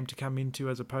different game to come into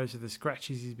as opposed to the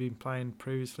scratches he's been playing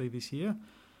previously this year.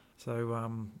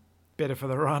 So better for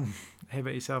the run. How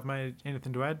about yourself, mate?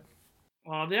 Anything to add?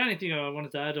 Well, the only thing I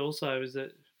wanted to add also is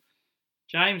that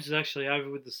James is actually over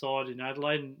with the side in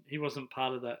Adelaide, and he wasn't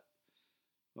part of that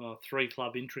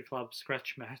 3-club intra-club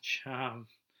scratch match.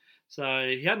 So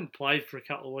he hadn't played for a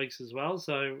couple of weeks as well.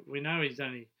 So we know he's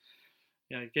only,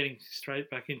 getting straight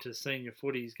back into senior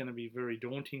footy is going to be very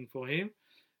daunting for him.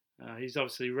 He's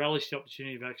obviously relished the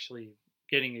opportunity of actually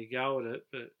getting a go at it,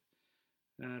 but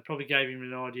probably gave him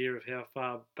an idea of how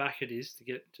far back it is to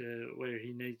get to where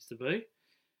he needs to be.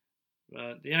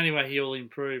 But the only way he'll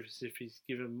improve is if he's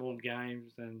given more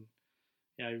games and,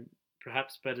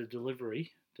 perhaps better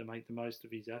delivery to make the most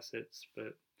of his assets.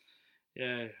 But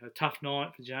yeah, a tough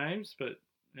night for James, but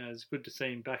it's good to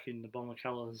see him back in the Bomber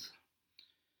colours.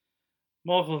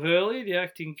 Michael Hurley, the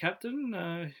acting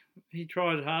captain, he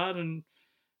tried hard, and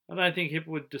I don't think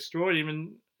Hipwood destroyed him.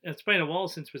 And it's been a while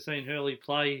since we've seen Hurley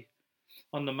play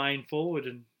on the main forward,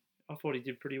 and I thought he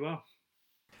did pretty well.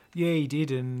 Yeah, he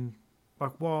did, and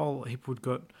while Hipwood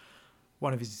got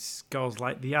one of his goals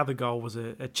late, the other goal was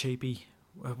a cheapie,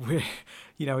 where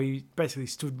he basically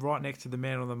stood right next to the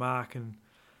man on the mark, and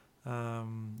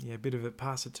a bit of it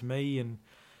passed it to me, and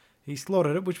he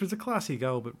slotted it, which was a classy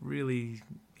goal, but really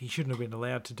he shouldn't have been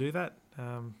allowed to do that.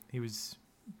 He was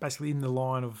basically in the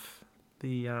line of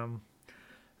the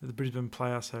the Brisbane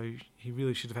player, so he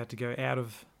really should have had to go out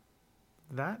of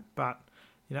that. But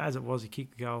as it was, he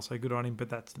kicked the goal, so good on him. But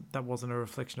that wasn't a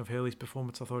reflection of Hurley's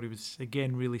performance. I thought he was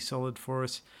again really solid for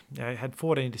us. He had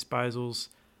 14 disposals,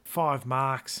 5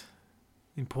 marks.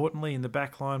 Importantly, in the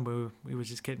back line, where we was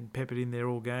just getting peppered in there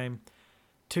all game.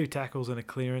 2 tackles and a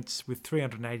clearance with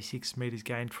 386 metres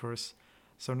gained for us.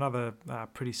 So another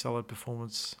pretty solid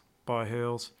performance by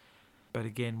Hurls. But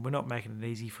again, we're not making it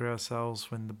easy for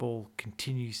ourselves when the ball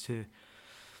continues to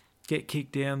get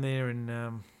kicked down there. And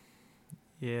our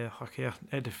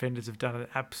defenders have done an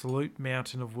absolute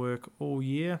mountain of work all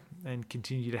year and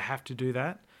continue to have to do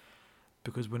that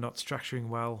because we're not structuring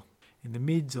well in the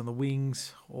mids, on the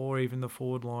wings, or even the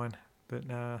forward line. But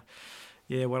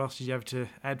what else did you have to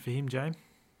add for him, James?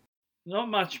 Not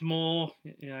much more.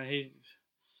 He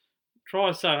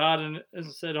tries so hard, and as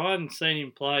I said, I hadn't seen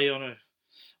him play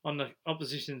on the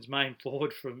opposition's main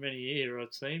forward for many years.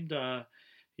 It seemed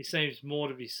he seems more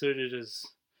to be suited as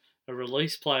a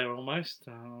release player almost.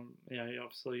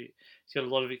 Obviously he's got a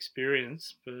lot of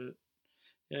experience, but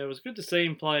it was good to see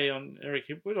him play on Eric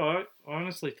Hipwood. I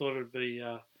honestly thought it would be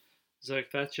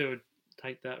Zerk Thatcher would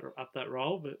take that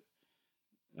role, but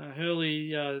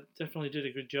Hurley definitely did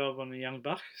a good job on the young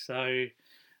buck. So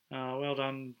well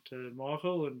done to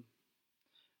Michael, and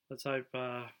let's hope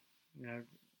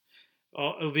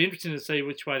it'll be interesting to see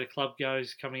which way the club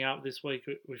goes coming up this week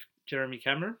with Jeremy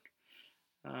Cameron.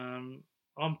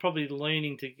 I'm probably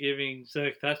leaning to giving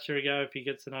Zerk Thatcher a go if he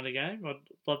gets another game. I'd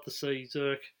love to see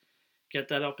Zerk get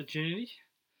that opportunity.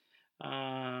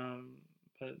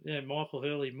 But Michael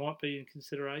Hurley might be in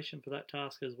consideration for that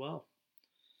task as well.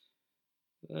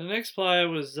 The next player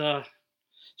was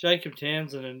Jacob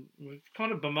Townsend, and we've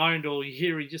kind of bemoaned all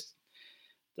year he just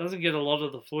doesn't get a lot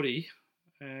of the footy,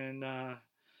 and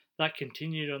that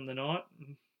continued on the night.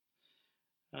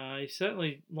 He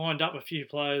certainly lined up a few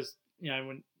players,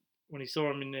 when he saw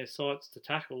them in their sights to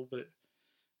tackle, but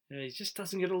he just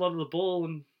doesn't get a lot of the ball,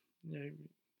 and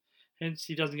hence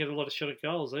he doesn't get a lot of shot at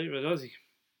goals either, does he?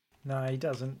 No, he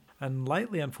doesn't. And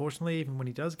lately, unfortunately, even when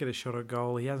he does get a shot at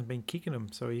goal, he hasn't been kicking them.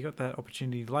 So he got that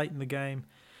opportunity late in the game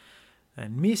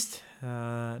and missed.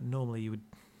 Normally you would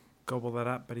gobble that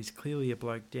up, but he's clearly a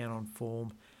bloke down on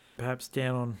form, perhaps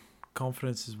down on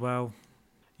confidence as well.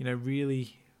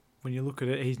 Really, when you look at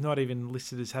it, he's not even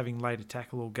listed as having laid a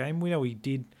tackle all game. We know he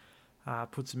did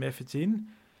put some efforts in,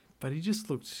 but he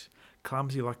just looked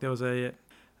clumsy. Like there was a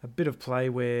bit of play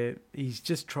where he's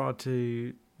just tried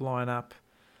to line up.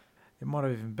 It might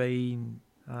have even been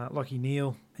Lachie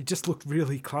Neale. It just looked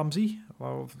really clumsy.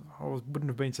 I wouldn't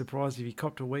have been surprised if he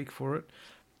copped a week for it,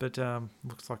 but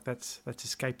looks like that's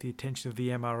escaped the attention of the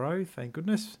MRO, thank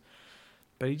goodness.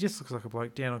 But he just looks like a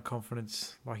bloke down on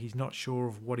confidence, like he's not sure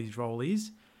of what his role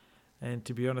is. And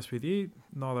to be honest with you,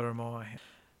 neither am I.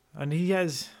 And he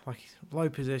has low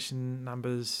possession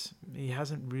numbers. He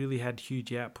hasn't really had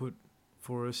huge output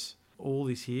for us all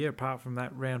this year, apart from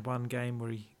that round 1 game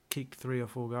where he kicked 3 or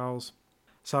 4 goals.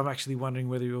 So I'm actually wondering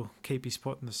whether he'll keep his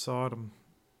spot in the side. I'm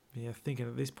thinking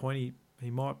at this point he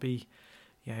might be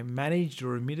managed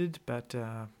or omitted, but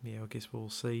I guess we'll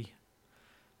see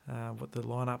what the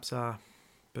lineups are.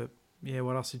 But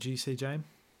what else did you see, James?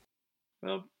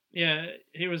 Well,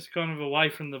 he was kind of away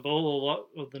from the ball a lot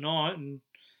of the night, and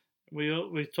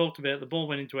we talked about the ball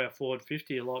went into our forward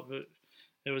 50 a lot, but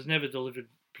it was never delivered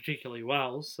particularly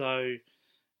well. So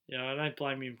I don't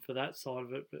blame him for that side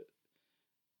of it. But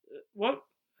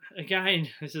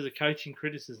this is a coaching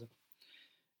criticism.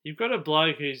 You've got a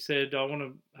bloke who said, I want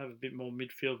to have a bit more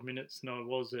midfield minutes than I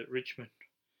was at Richmond.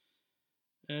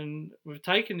 And we've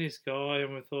taken this guy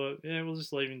and we thought, we'll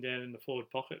just leave him down in the forward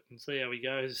pocket and see how he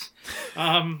goes.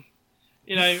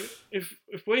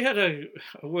 If we had a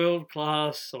world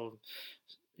class or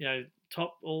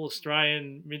top all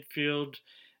Australian midfield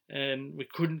and we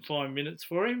couldn't find minutes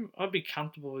for him, I'd be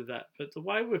comfortable with that. But the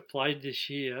way we've played this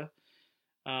year,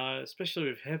 especially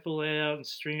with Heppel out and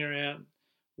Stringer out,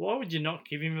 why would you not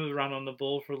give him a run on the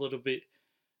ball for a little bit?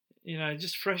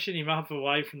 Just freshen him up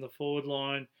away from the forward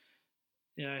line.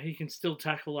 He can still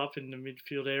tackle up in the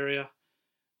midfield area.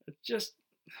 It's just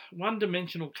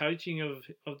one-dimensional coaching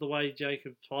of the way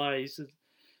Jacob plays,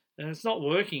 and it's not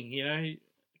working.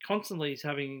 Constantly he's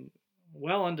having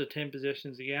well under 10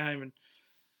 possessions a game, and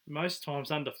most times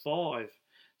under 5.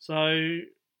 So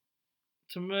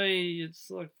to me, it's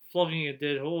like flogging a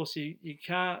dead horse. You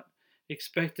can't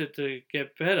expect it to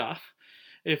get better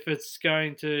if it's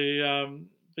going to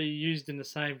be used in the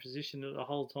same position the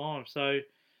whole time. So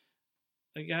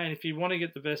again, if you want to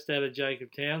get the best out of Jacob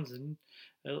Townsend,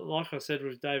 like I said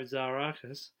with David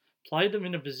Zaharakis, play them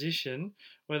in a position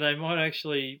where they might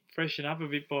actually freshen up a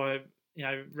bit by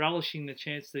relishing the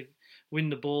chance to win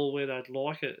the ball where they'd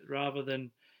like it, rather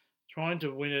than trying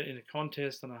to win it in a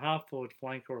contest on a half forward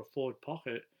flank or a forward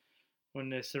pocket when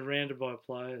they're surrounded by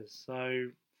players. So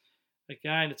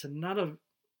again, it's another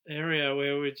area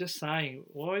where we're just saying,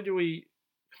 why do we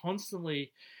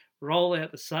constantly roll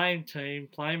out the same team,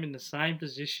 play them in the same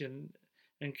position,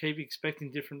 and keep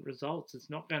expecting different results? It's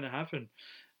not going to happen.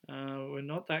 We're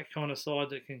not that kind of side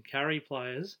that can carry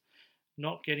players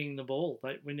not getting the ball.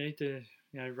 We need to,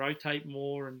 rotate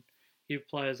more and give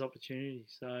players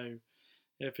opportunities. So,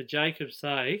 for Jacob's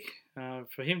sake,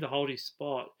 for him to hold his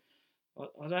spot,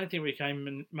 I don't think we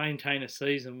can maintain a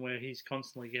season where he's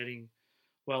constantly getting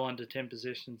well under 10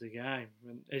 possessions a game.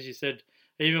 And as you said,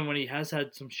 even when he has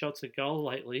had some shots at goal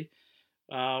lately,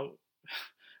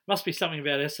 must be something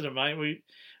about Essendon, mate.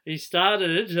 He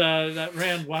started that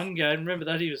round one game. Remember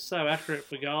that he was so accurate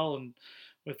for goal, and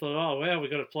we thought, oh wow,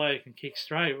 we've got a player who can kick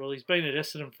straight. Well, he's been at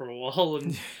Essendon for a while,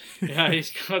 and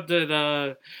he's got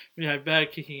that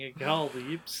bad kicking at goal, the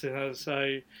yips.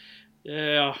 So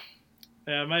yeah.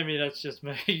 Maybe that's just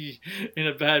me in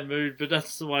a bad mood, but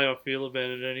that's the way I feel about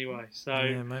it anyway. So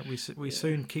yeah, mate, we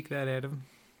soon kick that out of him.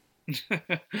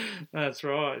 That's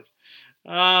right.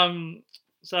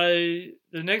 So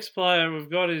the next player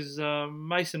we've got is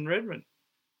Mason Redman.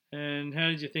 And how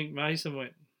did you think Mason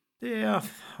went? Yeah,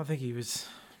 I think he was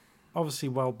obviously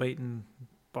well beaten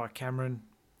by Cameron.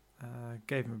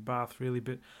 Gave him a bath really,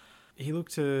 but he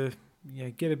looked to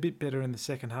get a bit better in the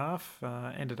second half.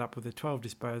 Ended up with the 12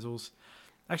 disposals.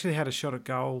 Actually had a shot at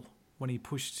goal when he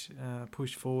pushed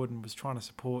forward and was trying to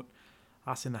support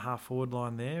us in the half forward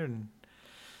line there, and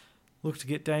looked to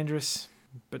get dangerous,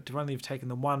 but to only have taken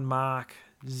the one mark,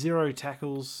 0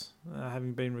 tackles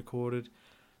having been recorded,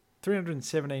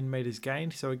 317 metres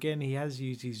gained. So again, he has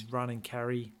used his run and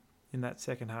carry in that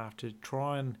second half to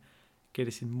try and get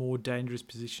us in more dangerous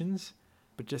positions,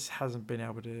 but just hasn't been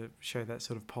able to show that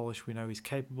sort of polish we know he's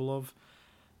capable of.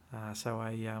 So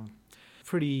a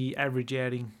pretty average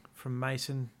outing from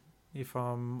Mason, if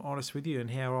I'm honest with you, and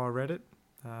how I read it.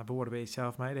 But what about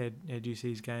yourself, mate? How do you see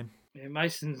his game? Yeah,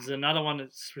 Mason's another one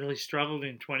that's really struggled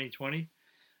in 2020.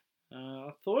 I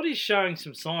thought he's showing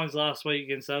some signs last week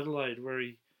against Adelaide where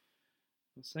he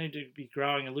seemed to be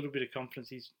growing a little bit of confidence.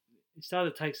 He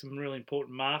started to take some really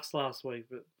important marks last week,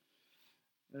 but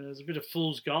it was a bit of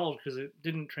fool's gold because it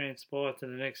didn't transpire to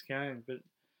the next game. But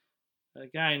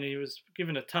again, he was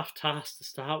given a tough task to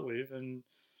start with, and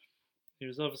he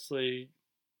was obviously,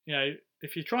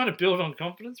 if you're trying to build on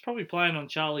confidence, probably playing on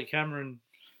Charlie Cameron,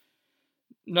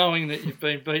 knowing that you've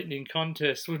been beaten in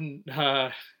contests, wouldn't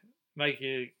make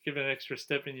you give an extra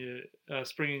step in your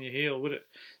spring in your heel, would it?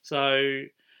 So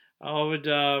I would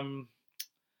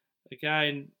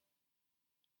again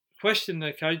question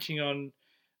the coaching on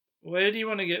where do you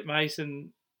want to get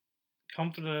Mason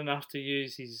confident enough to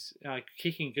use his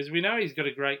kicking, because we know he's got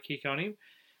a great kick on him.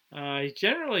 He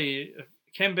generally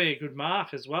can be a good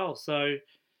mark as well. So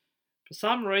for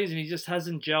some reason, he just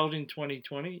hasn't gelled in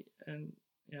 2020. And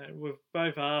we've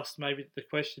both asked maybe the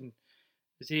question,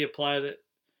 is he a player that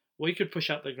we could push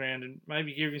up the ground and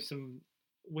maybe give him some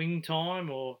wing time,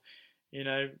 or,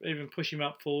 even push him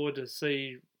up forward to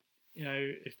see,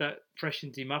 if that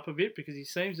freshens him up a bit, because he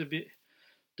seems a bit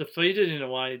defeated in a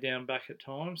way down back at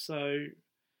times. So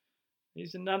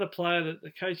he's another player that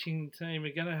the coaching team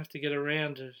are going to have to get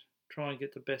around to try and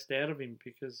get the best out of him,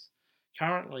 because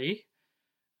currently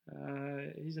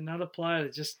he's another player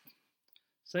that just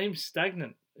seems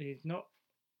stagnant. He's not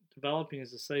developing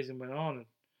as the season went on.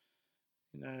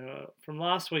 And, from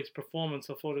last week's performance,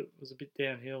 I thought it was a bit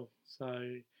downhill.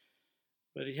 So,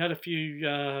 but he had a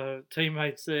few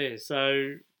teammates there.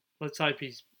 So let's hope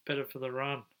he's better for the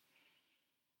run.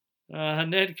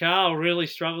 Ned Carl really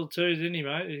struggled too, didn't he,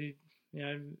 mate?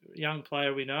 Young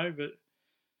player we know, but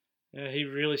he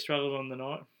really struggled on the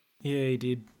night. Yeah, he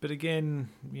did. But again,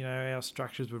 our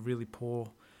structures were really poor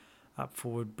up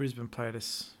forward. Brisbane played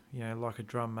us, like a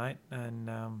drum, mate. And,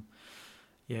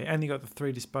 only got the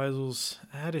 3 disposals.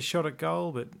 Had a shot at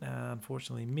goal, but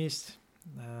unfortunately missed.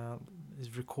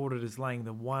 Is recorded as laying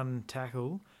the 1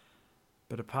 tackle.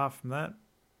 But apart from that,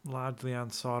 largely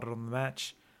unsighted on the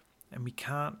match. And we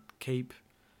can't keep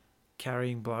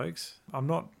carrying blokes. I'm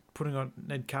not putting on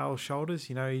Ned Carl's shoulders.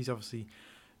 He's obviously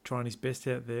trying his best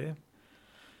out there.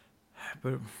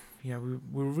 But, we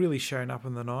were really showing up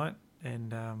in the night.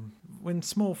 And when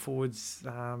small forwards,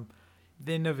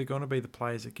 they're never going to be the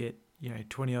players that get,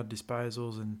 20-odd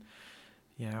disposals and,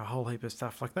 a whole heap of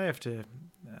stuff. Like, they have to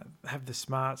have the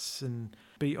smarts and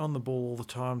be on the ball all the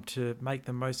time to make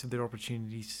the most of their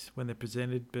opportunities when they're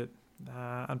presented. But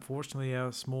Unfortunately,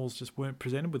 our smalls just weren't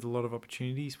presented with a lot of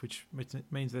opportunities, which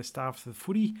means they're starved for the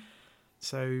footy.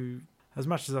 So as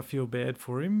much as I feel bad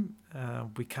for him,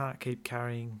 we can't keep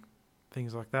carrying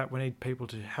things like that. We need people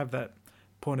to have that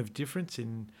point of difference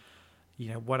in,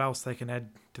 what else they can add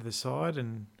to the side.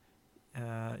 And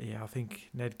I think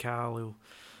Ned Carl,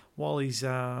 while he's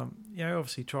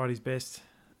obviously tried his best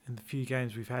in the few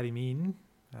games we've had him in,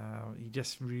 he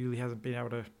just really hasn't been able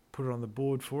to put it on the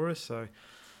board for us. So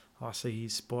I see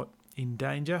his spot in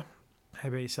danger. How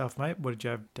about yourself, mate? What did you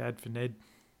have to add for Ned?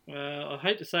 I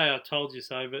hate to say I told you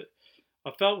so, but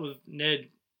I felt with Ned,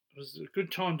 it was a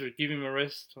good time to give him a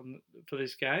rest for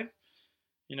this game.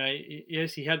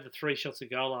 Yes, he had the 3 shots a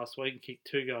goal last week and kicked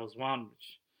 2 goals, 1, which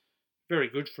is very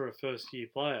good for a first-year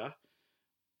player.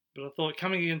 But I thought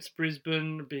coming against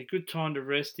Brisbane would be a good time to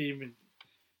rest him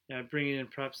and bring in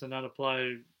perhaps another player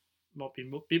who might be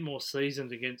a bit more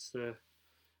seasoned against a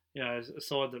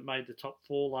side that made the top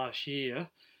 4 last year.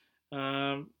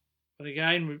 But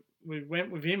again, we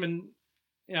went with him, and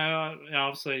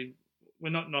obviously we're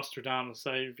not Nostradamus,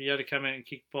 so if he had to come out and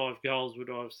kick 5 goals, would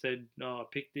I have said, "No, I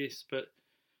picked this"? But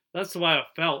that's the way I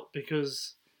felt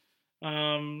because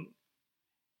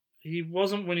he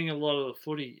wasn't winning a lot of the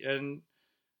footy, and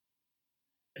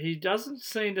he doesn't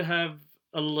seem to have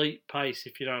elite pace,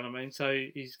 if you know what I mean. So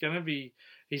he's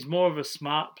more of a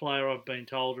smart player, I've been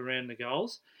told, around the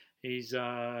goals. He's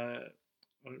a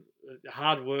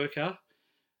hard worker,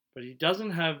 but he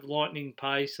doesn't have lightning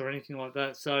pace or anything like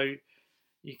that. So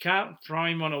you can't throw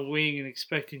him on a wing and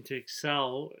expect him to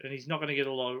excel, and he's not going to get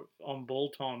a lot of on-ball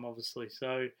time, obviously.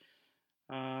 So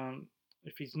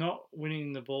if he's not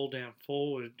winning the ball down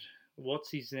forward,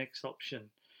 what's his next option?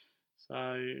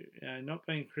 So, not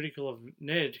being critical of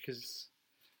Ned, because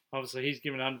obviously he's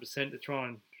given 100% to try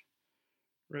and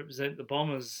represent the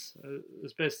Bombers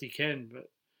as best he can. But,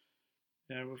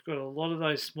 we've got a lot of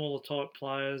those smaller type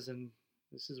players, and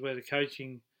this is where the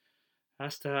coaching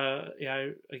has to,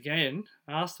 again,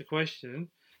 ask the question,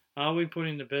 are we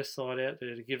putting the best side out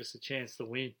there to give us a chance to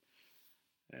win?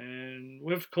 And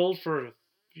we've called for it a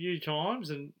few times,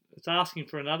 and it's asking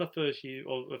for another first year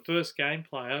or a first game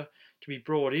player to be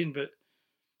brought in, but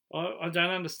I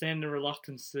don't understand the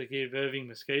reluctance to give Irving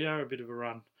Mosquito a bit of a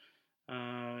run.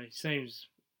 He seems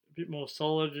a bit more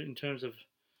solid in terms of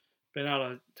being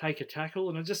able to take a tackle,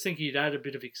 and I just think he'd add a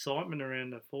bit of excitement around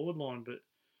the forward line. But,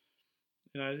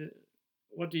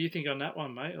 what do you think on that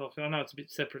one, mate? Like, I know it's a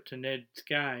bit separate to Ned's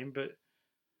game, but,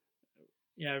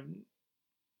 are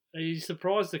you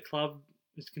surprised the club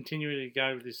is continuing to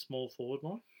go with this small forward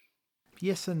line?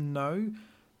 Yes and no,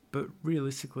 but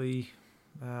realistically,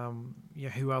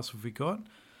 who else have we got?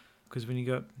 Because when you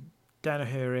got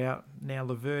Danaher out, now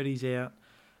Laverty's out,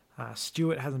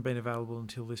 Stewart hasn't been available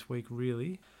until this week,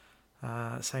 really.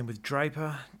 Same with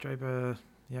Draper. Draper,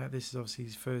 this is obviously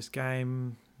his first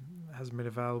game, hasn't been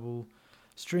available.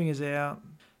 Stringer's out.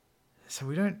 So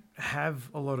we don't have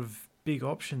a lot of big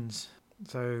options.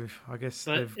 So I guess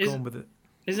they've gone with it.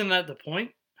 Isn't that the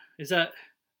point? Is that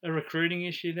a recruiting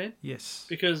issue then? Yes.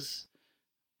 Because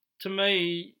to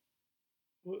me,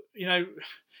 and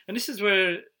this is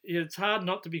where it's hard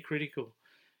not to be critical.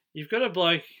 You've got a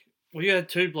bloke, you had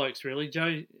 2 blokes really,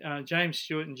 James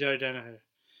Stewart and Joe Danaher.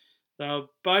 They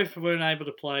both weren't able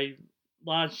to play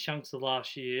large chunks of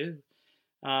last year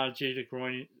due to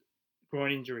groin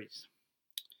injuries.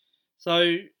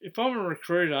 So if I'm a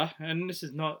recruiter, and this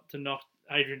is not to knock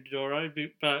Adrian Dodoro,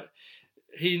 but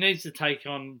he needs to take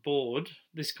on board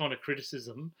this kind of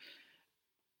criticism.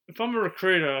 If I'm a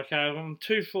recruiter, okay, I'm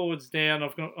 2 forwards down.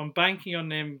 I'm banking on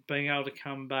them being able to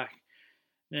come back.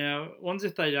 Now, ones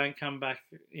if they don't come back,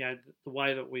 the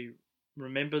way that we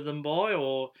remember them by,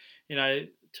 or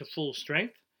to full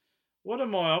strength. What are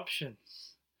my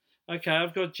options? Okay,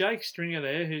 I've got Jake Stringer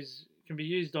there, who can be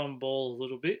used on ball a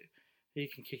little bit. He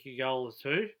can kick a goal or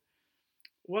 2.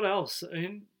 What else?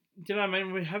 And do you know what I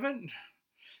mean? We haven't.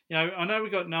 I know we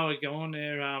got Noah Gawn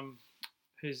there,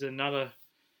 who's another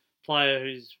player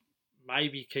who's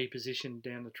maybe key position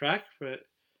down the track, but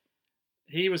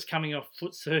he was coming off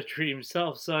foot surgery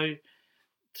himself. So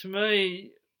to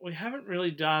me, we haven't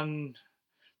really done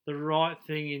the right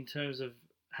thing in terms of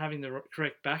having the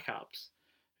correct backups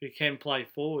who can play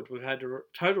forward. We've had a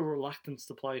total reluctance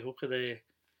to play hooker there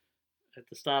at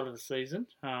the start of the season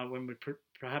when we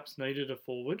perhaps needed a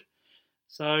forward.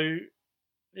 So,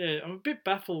 I'm a bit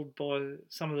baffled by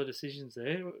some of the decisions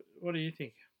there. What do you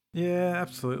think? Yeah,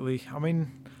 absolutely. I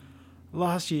mean,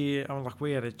 last year,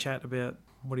 we had a chat about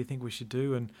what do you think we should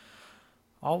do, and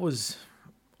I was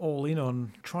all in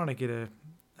on trying to get a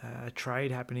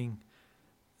trade happening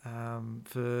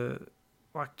for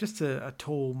like just a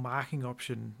tall marking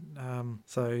option.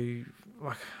 So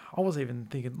like I was even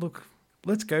thinking, look,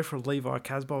 let's go for a Levi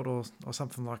Casbolt or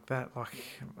something like that. Like,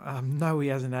 no, he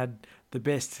hasn't had the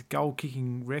best goal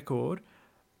kicking record,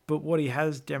 but what he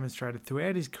has demonstrated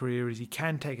throughout his career is he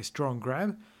can take a strong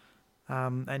grab,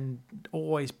 and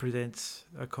always presents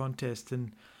a contest.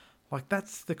 And like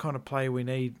that's the kind of player we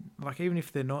need. Like even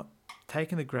if they're not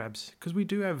taking the grabs, because we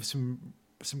do have some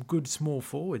good small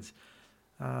forwards.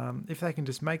 If they can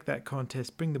just make that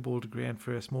contest, bring the ball to ground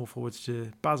for our small forwards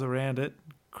to buzz around it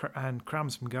and crumb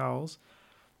some goals,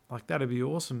 like that'd be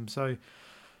awesome. So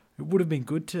it would have been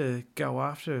good to go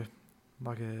after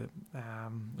like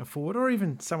a forward or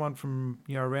even someone from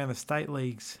around the state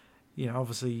leagues.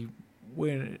 Obviously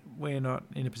we're not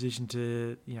in a position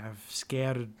to have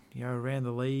scouted around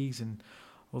the leagues and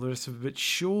all the rest of it, but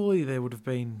surely there would have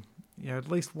been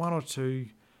at least one or two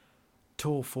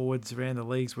tall forwards around the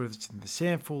leagues, whether it's in the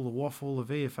SANFL, the WAFL,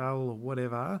 the VFL or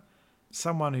whatever,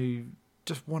 someone who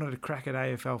just wanted to crack at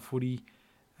AFL footy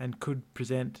and could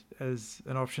present as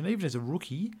an option, even as a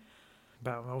rookie.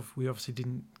 But we obviously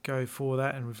didn't go for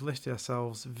that, and we've left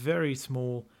ourselves very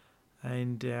small,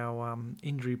 and our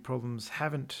injury problems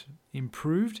haven't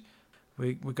improved.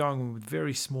 We're going with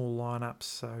very small lineups,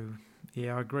 so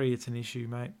yeah, I agree it's an issue,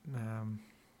 mate.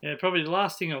 Yeah, probably the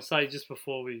last thing I'll say just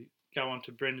before we go on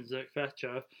to Brendan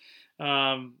Zerk-Thatcher,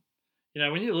 when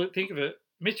you think of it,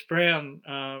 Mitch Brown,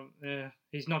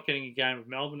 he's not getting a game with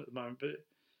Melbourne at the moment, but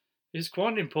he's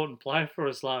quite an important player for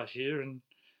us last year and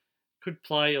could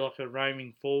play like a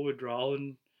roaming forward role,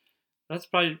 and that's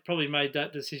probably made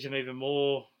that decision even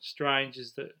more strange,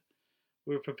 is that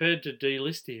we were prepared to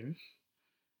delist him,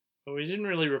 but we didn't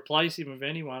really replace him with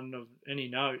anyone of any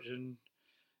note, and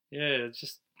yeah, it's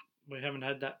just we haven't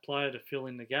had that player to fill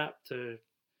in the gap to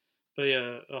be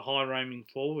a high roaming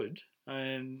forward,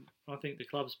 and I think the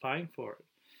club's paying for it.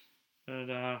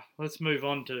 But let's move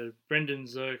on to Brendan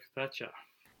Zerk-Thatcher.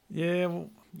 Yeah, well,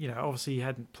 obviously he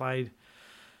hadn't played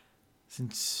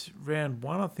since round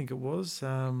one, I think it was.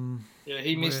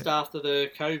 He missed after the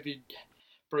COVID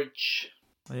breach.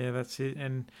 Yeah, that's it.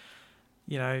 And,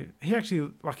 he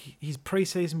actually, like, his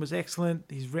pre-season was excellent.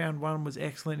 His round one was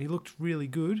excellent. He looked really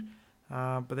good.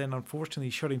 But then, unfortunately,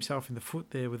 he shot himself in the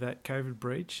foot there with that COVID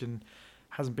breach and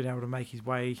hasn't been able to make his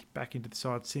way back into the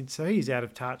side since. So he's out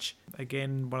of touch.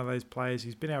 Again, one of those players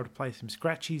who's been able to play some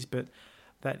scratchies, but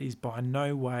that is by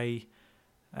no way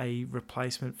a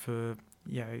replacement for,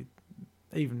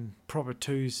 even proper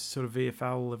twos sort of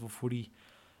VFL level footy,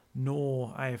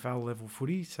 nor AFL level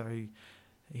footy. So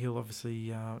he'll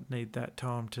obviously need that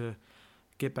time to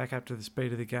get back up to the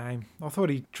speed of the game. I thought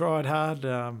he tried hard,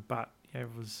 but it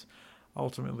was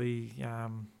ultimately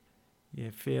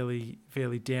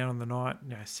fairly down on the night.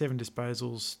 7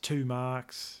 disposals, 2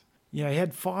 marks. He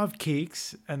had 5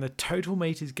 kicks, and the total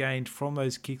metres gained from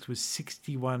those kicks was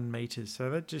 61 metres. So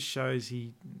that just shows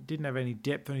he didn't have any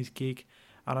depth on his kick.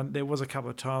 And there was a couple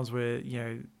of times where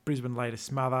Brisbane laid a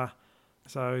smother.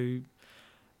 So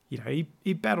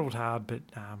he battled hard, but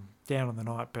down on the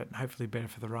night, but hopefully better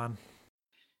for the run.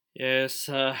 Yes,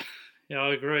 I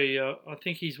agree. I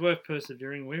think he's worth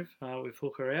persevering with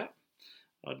Hooker out.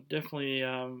 I'd definitely,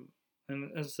 and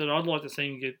as I said, I'd like to see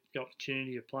him get the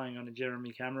opportunity of playing under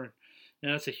Jeremy Cameron.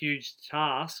 Now, that's a huge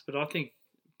task, but I think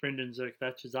Brendan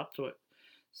Zerk-Thatcher's up to it.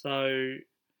 So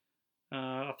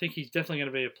I think he's definitely going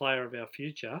to be a player of our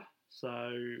future.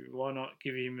 So why not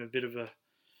give him a bit of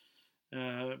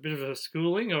a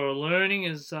schooling or a learning,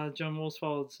 as John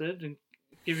Worsfold said, and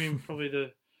give him probably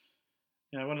the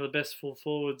one of the best full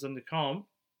forwards in the comp,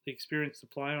 the experience to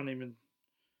play on him, and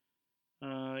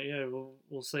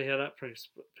we'll see how that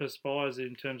perspires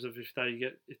in terms of if they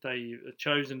are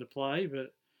chosen to play.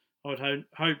 But I would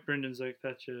hope Brendan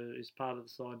Zerk-Thatcher is part of the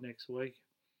side next week.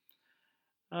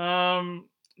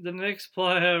 The next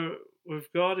player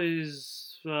we've got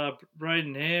is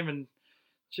Braden Ham, and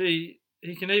he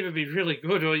can either be really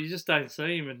good or you just don't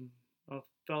see him, and I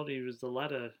felt he was the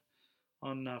latter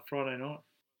on Friday night.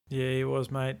 Yeah, he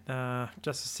was, mate.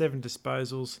 Just 7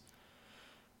 disposals,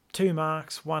 2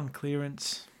 marks, 1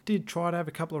 clearance. Did try to have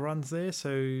a couple of runs there, so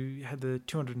he had the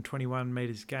 221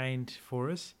 metres gained for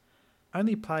us.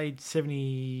 Only played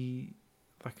 75%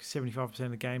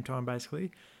 of the game time,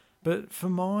 basically. But for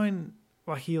mine,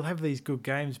 like, he'll have these good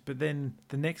games, but then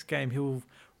the next game he'll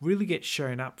really get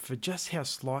shown up for just how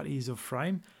slight he is of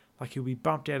frame. Like, he'll be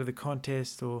bumped out of the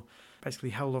contest or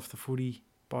basically held off the footy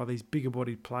by these bigger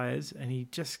bodied players, and he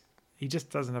just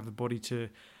doesn't have the body to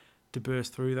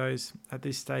burst through those at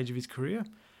this stage of his career.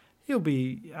 He'll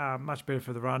be much better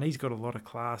for the run. He's got a lot of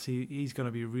class. He's going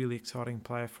to be a really exciting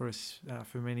player for us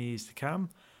for many years to come.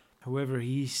 However,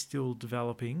 he is still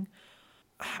developing.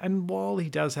 And while he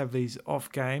does have these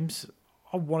off games,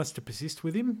 I want us to persist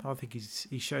with him. I think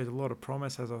he shows a lot of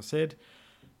promise, as I said.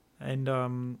 And,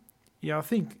 I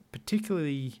think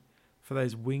particularly for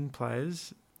those wing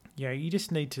players, you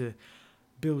just need to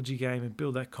build your game and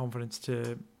build that confidence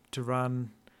to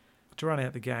run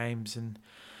out the games. And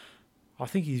I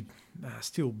think he's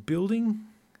still building,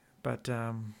 but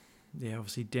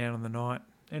obviously down on the night.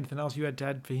 Anything else you had to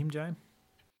add for him, James?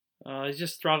 He's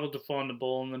just struggled to find the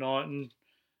ball in the night, and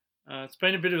it's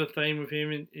been a bit of a theme with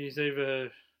him. He's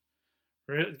either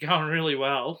going really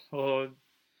well, or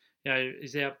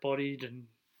he's out-bodied and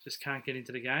just can't get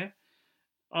into the game.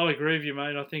 I agree with you,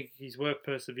 mate. I think he's worth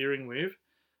persevering with,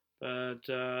 but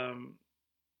how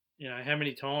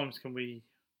many times can we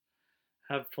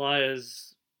have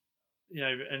players,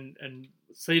 and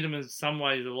see them as some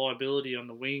way the liability on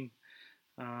the wing,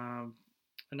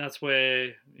 and that's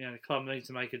where the club needs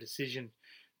to make a decision.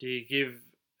 Do you give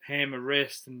Ham a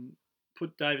rest and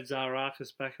put David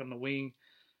Zaharakis back on the wing,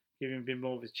 give him a bit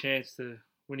more of a chance to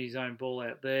win his own ball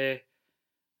out there?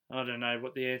 I don't know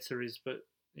what the answer is, but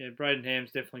Braden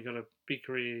Ham's definitely got a big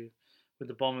career with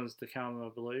the Bombers to come, I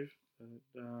believe.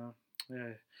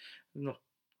 But, not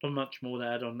much more to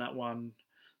add on that one.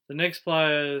 The next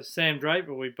player, Sam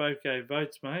Draper, we both gave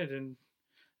votes, mate, and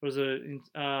it was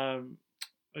a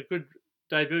good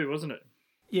debut, wasn't it?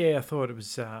 Yeah, I thought it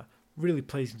was really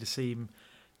pleasing to see him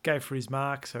go for his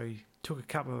mark. So he took a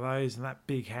couple of those, and that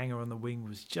big hanger on the wing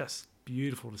was just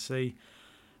beautiful to see.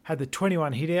 Had the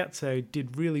 21 hit out, so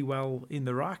did really well in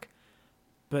the ruck.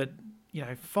 But,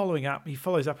 following up, he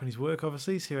follows up on his work,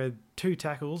 obviously. So he had 2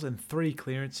 tackles and 3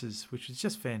 clearances, which was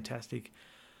just fantastic.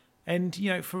 And,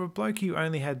 for a bloke who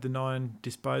only had the 9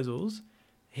 disposals,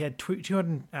 he had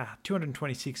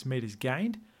 226 metres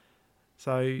gained.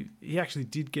 So he actually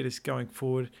did get us going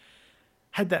forward.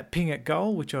 Had that ping at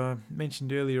goal, which I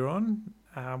mentioned earlier on,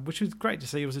 which was great to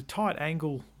see. It was a tight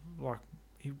angle, like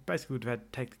he basically would have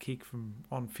had to take the kick from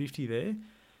on 50 there.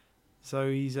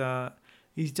 So he's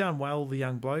done well, the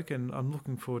young bloke, and I'm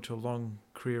looking forward to a long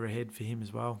career ahead for him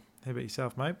as well. How about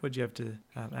yourself, mate? What do you have to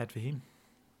add for him?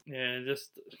 Yeah,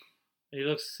 he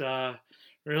looks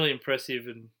really impressive,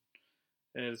 and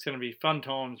it's going to be fun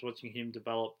times watching him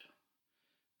develop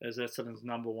as Essendon's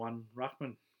number 1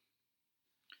 ruckman.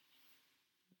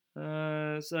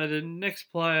 So the next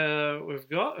player we've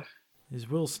got is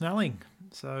Will Snelling.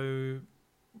 So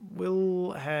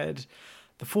Will had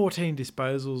the 14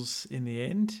 disposals in the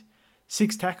end,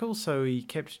 6 tackles, so he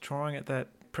kept trying at that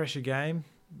pressure game,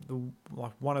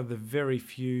 one of the very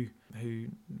few who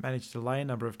managed to lay a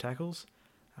number of tackles,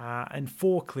 and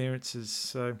 4 clearances.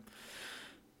 So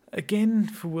again,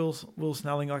 for Will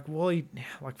Snelling,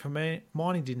 for me,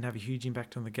 mine didn't have a huge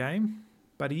impact on the game,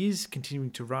 but he is continuing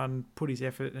to run, put his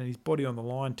effort and his body on the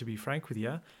line, to be frank with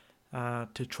you,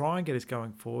 to try and get us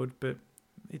going forward. But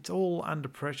it's all under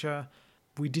pressure.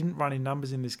 We didn't run in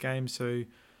numbers in this game, so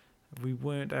we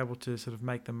weren't able to sort of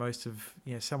make the most of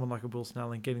someone like a Will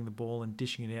Snelling getting the ball and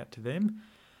dishing it out to them.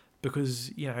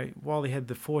 Because, while he had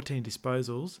the 14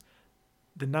 disposals,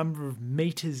 the number of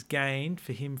metres gained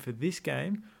for him for this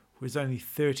game was only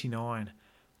 39.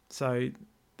 So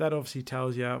that obviously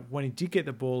tells you when he did get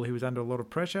the ball, he was under a lot of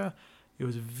pressure. It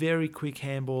was a very quick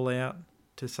handball out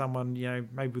to someone,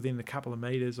 maybe within a couple of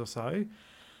metres or so.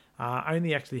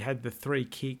 Only actually had the 3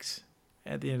 kicks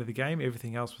at the end of the game.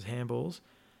 Everything else was handballs.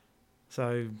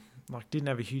 So, didn't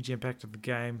have a huge impact of the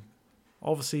game.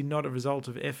 Obviously not a result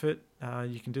of effort.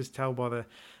 You can just tell by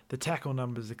the tackle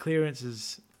numbers, the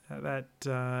clearances,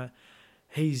 that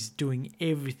he's doing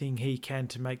everything he can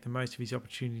to make the most of his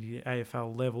opportunity at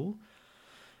AFL level.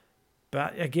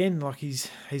 But again, he's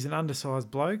an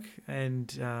undersized bloke,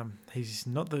 and he's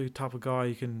not the type of guy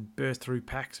who can burst through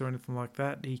packs or anything like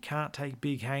that. He can't take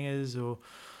big hangers or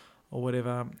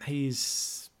whatever.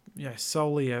 He's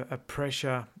solely a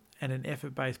pressure and an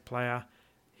effort-based player.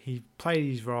 He played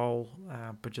his role,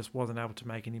 but just wasn't able to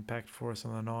make an impact for us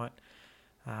on the night.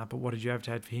 But what did you have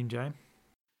to add for him, James?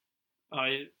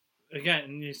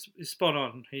 Again, you're spot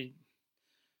on.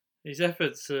 His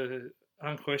efforts are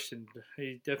unquestioned.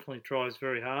 He definitely tries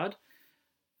very hard.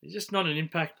 He's just not an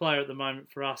impact player at the moment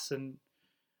for us, and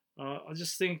I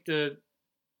just think that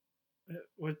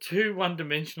we're too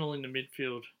one-dimensional in the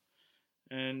midfield.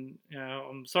 And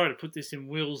I'm sorry to put this in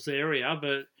Will's area,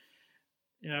 but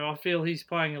I feel he's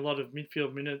playing a lot of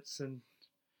midfield minutes, and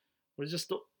we've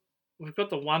got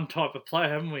the one type of player,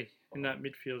 haven't we, in that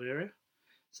midfield area?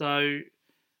 So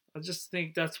I just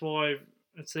think that's why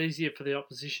it's easier for the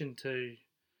opposition to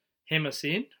hem us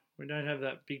in. We don't have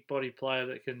that big body player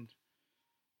that can,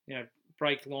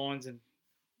 break lines and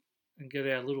and get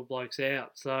our little blokes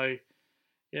out. So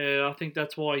yeah, I think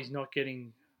that's why he's not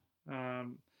getting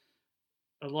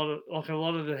a lot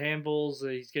of the handballs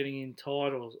that he's getting in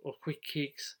tight or quick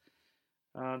kicks.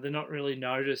 They're not really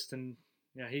noticed, and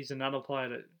he's another player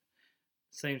that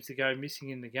seems to go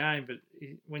missing in the game. But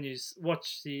when you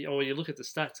watch or you look at the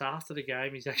stats after the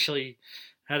game, he's actually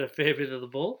had a fair bit of the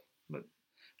ball. But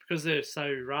because they're so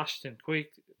rushed and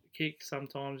quick kick,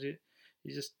 sometimes you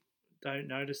just don't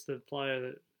notice the player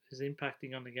that is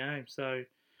impacting on the game. So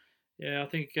yeah, I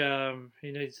think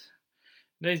he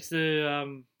needs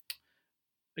to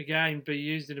again be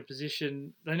used in a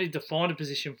position. They need to find a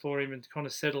position for him and kind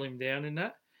of settle him down in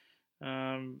that.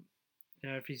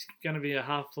 If he's going to be a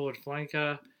half forward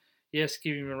flanker, yes,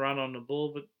 give him a run on the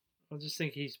ball. But I just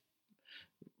think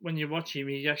when you watch him,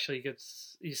 you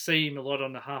see him a lot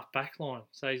on the half back line.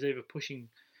 So he's either pushing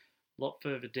a lot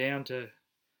further down to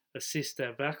assist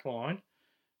our back line.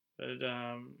 But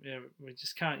we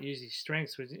just can't use his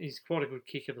strengths. He's quite a good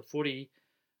kicker of the footy.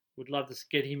 Would love to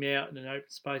get him out in an open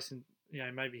space and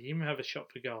maybe him have a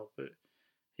shot for goal. But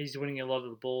he's winning a lot of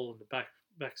the ball in the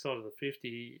back side of the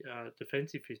 50,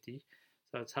 defensive 50.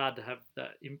 So it's hard to have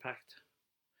that impact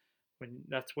when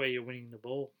that's where you're winning the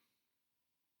ball.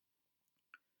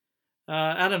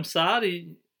 Adam Saad,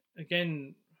 he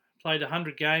again played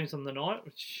 100 games on the night,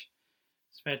 which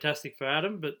is fantastic for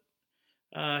Adam. But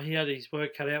he had his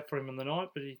work cut out for him on the night,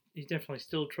 but he definitely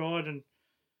still tried, and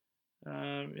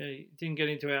he didn't get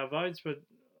into our votes, but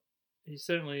he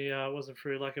certainly wasn't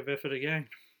through lack of effort again.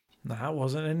 No, it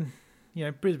wasn't.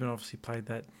 And, Brisbane obviously played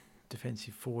that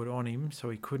defensive forward on him, so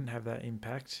he couldn't have that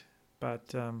impact.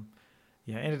 But,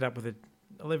 ended up with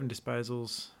 11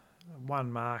 disposals, 1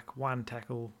 mark, 1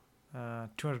 tackle,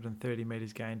 230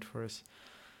 metres gained for us.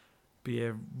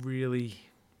 But, really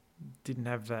didn't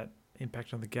have that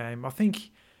impact on the game. I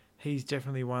think he's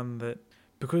definitely one that,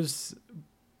 because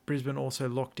Brisbane also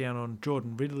locked down on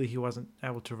Jordan Ridley, he wasn't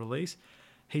able to release.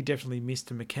 He definitely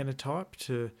missed a McKenna type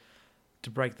to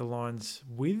break the lines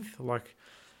with. Like,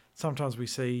 sometimes we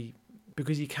see,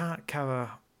 because you can't cover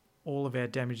all of our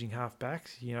damaging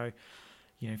halfbacks,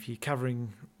 if you're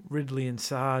covering Ridley and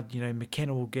Saad,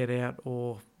 McKenna will get out,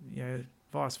 or,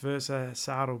 vice versa,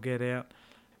 Saad will get out.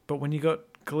 But when you got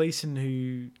Gleeson,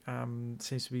 who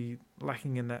seems to be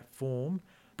lacking in that form,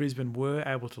 Brisbane were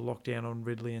able to lock down on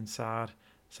Ridley and Saad,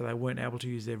 so they weren't able to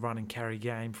use their run and carry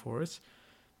game for us.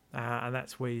 And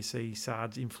that's where you see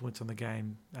Saad's influence on the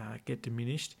game get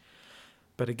diminished.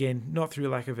 But again, not through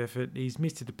lack of effort. He's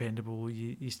Mr. Dependable.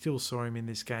 You still saw him in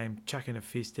this game chucking a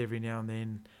fist every now and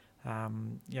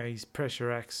then. His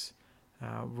pressure acts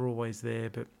were always there.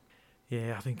 But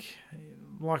yeah, I think,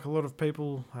 like a lot of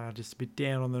people, just a bit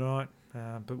down on the night.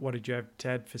 But what did you have to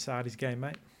add for Saadi's game,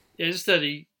 mate? Yeah, just that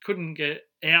he couldn't get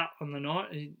out on the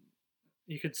night.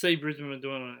 You could see Brisbane were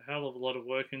doing a hell of a lot of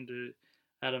work into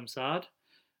Adam Saad.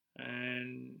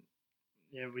 And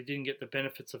we didn't get the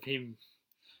benefits of him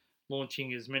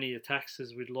launching as many attacks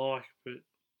as we'd like.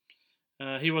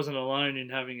 But he wasn't alone in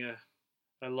having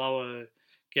a lower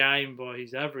game by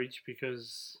his average,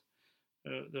 because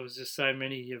there was just so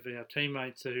many of our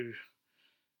teammates who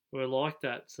were like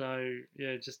that. So,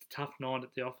 just a tough night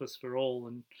at the office for all,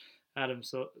 and Adam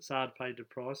Saad paid the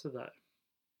price of that.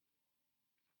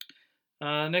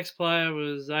 Next player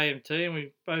was AMT, and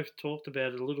we both talked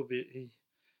about it a little bit.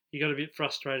 He got a bit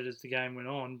frustrated as the game went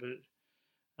on, but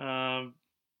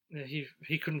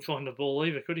he couldn't find the ball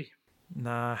either, could he?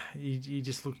 Nah, he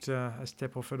just looked a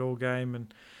step off it all game,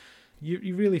 and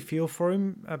you really feel for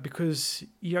him because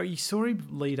you saw him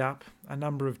lead up a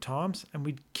number of times, and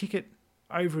we'd kick it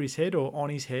over his head or on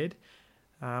his head,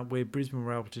 where Brisbane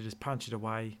were able to just punch it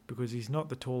away because he's not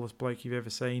the tallest bloke you've ever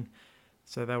seen,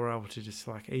 so they were able to just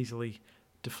easily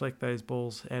deflect those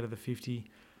balls out of the 50.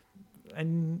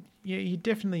 And you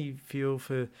definitely feel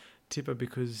for Tipper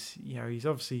because he's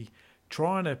obviously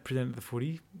trying to present the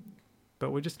footy,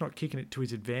 but we're just not kicking it to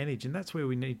his advantage, and that's where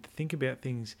we need to think about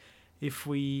things. If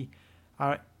we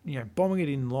are bombing it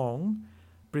in long,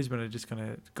 Brisbane are just going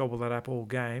to gobble that up all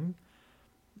game.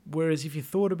 Whereas if you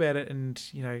thought about it and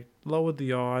lowered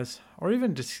the eyes, or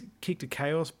even just kicked a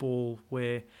chaos ball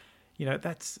where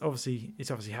it's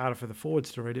obviously harder for the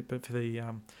forwards to read it, but for the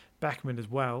backmen as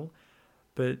well.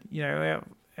 But,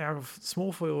 our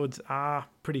small forwards are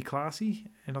pretty classy,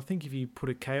 and I think if you put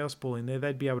a chaos ball in there,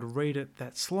 they'd be able to read it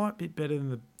that slight bit better than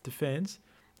the defence.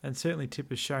 And certainly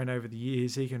Tipper's shown over the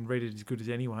years he can read it as good as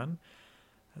anyone.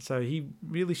 So he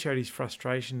really showed his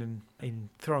frustration in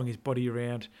throwing his body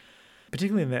around,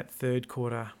 particularly in that third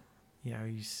quarter. He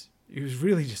was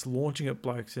really just launching at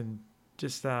blokes and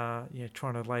just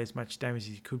trying to lay as much damage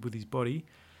as he could with his body.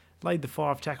 laid the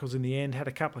 5 tackles in the end, had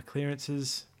a couple of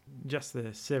clearances, just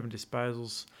the 7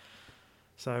 disposals.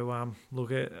 So,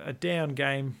 look, a down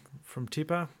game from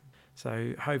Tipper.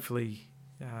 So hopefully,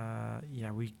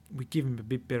 we give him a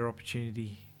bit better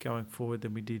opportunity going forward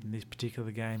than we did in this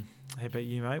particular game. How about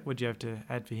you, mate? What do you have to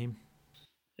add for him?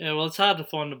 Yeah, well, it's hard to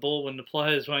find the ball when the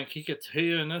players won't kick it to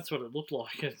you, and that's what it looked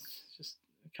like. It's just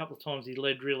a couple of times he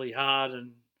led really hard,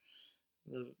 and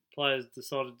the players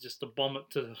decided just to bomb it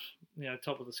to the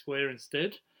top of the square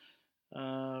instead.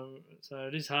 So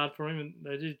it is hard for him, and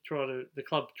the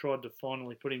club tried to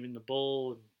finally put him in the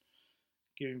ball and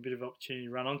give him a bit of opportunity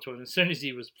to run onto it. And as soon as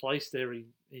he was placed there,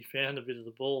 he found a bit of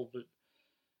the ball. But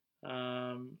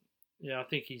I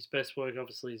think his best work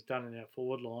obviously is done in our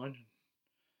forward line.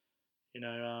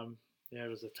 It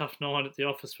was a tough night at the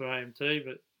office for AMT,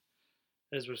 but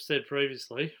as we've said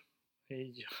previously,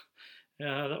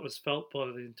 that was felt by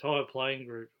the entire playing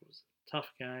group. It was a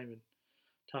tough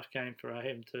game for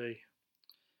AMT.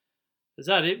 Is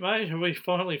that it, mate? Are we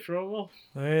finally through them all?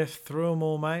 Yeah, through them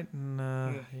all, mate. And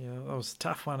that was a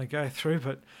tough one to go through,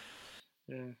 but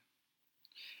yeah.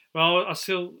 Well, I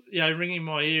still, ringing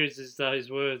my ears is those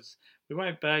words. We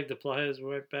won't bag the players. We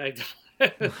won't bag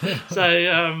the players. So,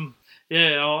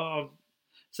 I'm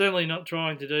certainly not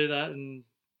trying to do that. And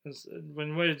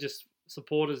when we're just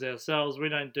supporters ourselves, we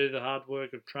don't do the hard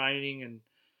work of training and,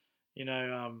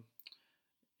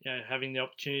 having the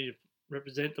opportunity to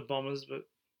represent the Bombers. But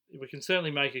we can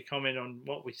certainly make a comment on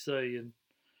what we see. And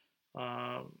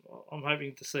I'm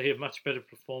hoping to see a much better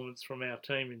performance from our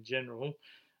team in general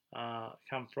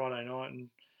come Friday night. And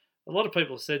a lot of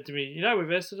people said to me, with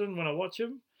Essendon, when I watch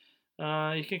them,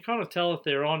 you can kind of tell if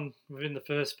they're on within the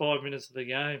first 5 minutes of the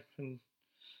game. And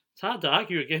it's hard to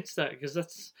argue against that because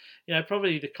that's,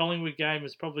 probably the Collingwood game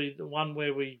was probably the one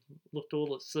where we looked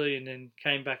all at sea and then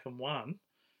came back and won.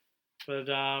 But,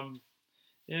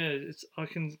 I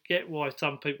can get why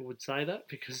some people would say that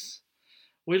because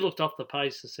we looked off the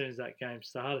pace as soon as that game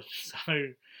started.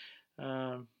 So,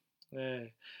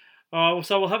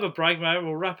 so we'll have a break, mate.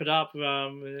 We'll wrap it up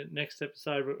next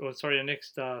episode, our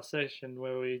next session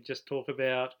where we just talk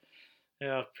about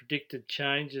our predicted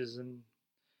changes, and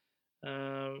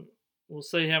we'll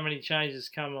see how many changes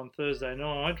come on Thursday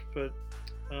night. But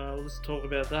let's talk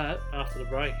about that after the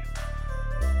break.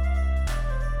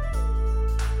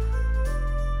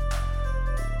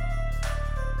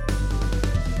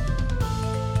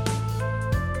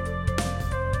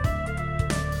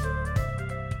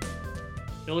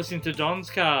 You're listening to Don's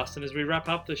Cast, and as we wrap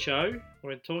up the show,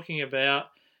 we're talking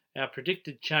about our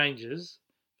predicted changes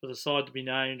for the side to be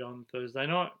named on Thursday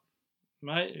night.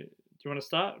 Mate, do you want to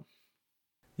start?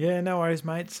 Yeah, no worries,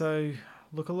 mate. So,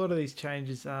 look, a lot of these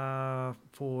changes are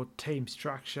for team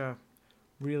structure,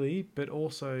 really, but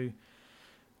also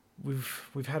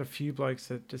we've had a few blokes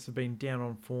that just have been down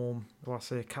on form. Well, I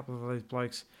see a couple of those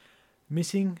blokes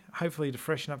missing, hopefully to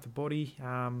freshen up the body.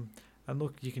 And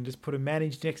look, you can just put a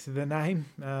managed next to the name,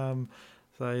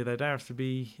 so they don't have to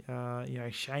be,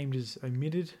 shamed as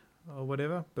omitted or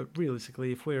whatever. But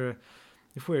realistically, if we're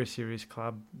a serious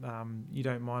club, you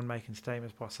don't mind making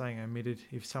statements by saying omitted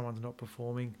if someone's not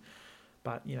performing.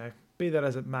 But be that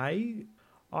as it may,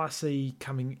 I see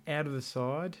coming out of the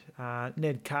side,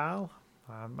 Ned Carl.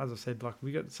 As I said,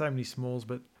 we got so many smalls,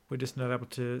 but we're just not able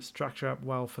to structure up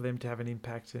well for them to have an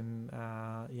impact. And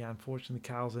unfortunately,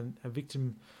 Carl's a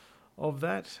victim of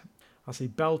that. I see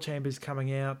Bellchambers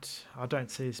coming out. I don't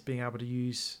see us being able to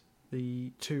use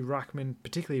the 2 ruckmen,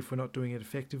 particularly if we're not doing it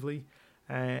effectively.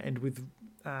 And with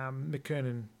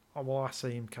McKernan, I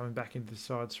see him coming back into the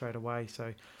side straight away,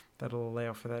 so that'll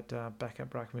allow for that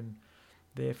backup ruckman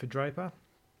there for Draper.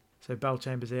 So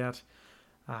Bellchambers out.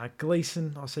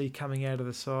 Gleeson, I see coming out of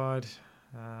the side,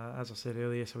 as I said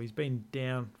earlier. So he's been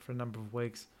down for a number of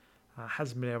weeks,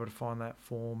 hasn't been able to find that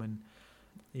form, and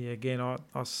again,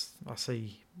 I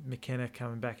see McKenna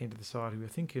coming back into the side, who I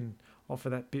think can offer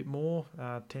that bit more,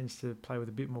 tends to play with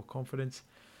a bit more confidence.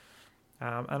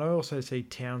 And I also see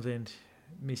Townsend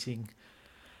missing.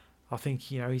 I think,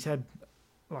 he's had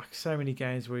so many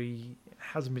games where he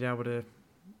hasn't been able to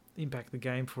impact the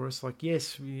game for us.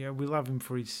 Yes, we love him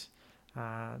for his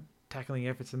tackling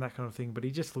efforts and that kind of thing, but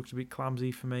he just looked a bit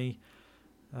clumsy for me.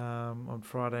 On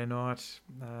Friday night,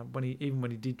 when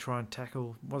he did try and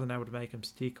tackle, wasn't able to make him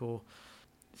stick,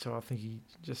 so I think he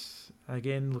just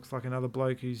again looks like another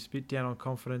bloke who's a bit down on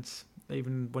confidence.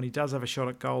 Even when he does have a shot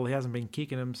at goal, he hasn't been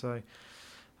kicking them, so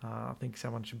I think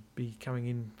someone should be coming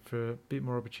in for a bit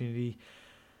more opportunity.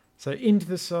 So into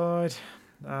the side,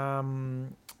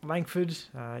 Langford,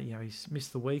 he's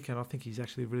missed the week, and I think he's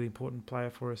actually a really important player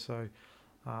for us. So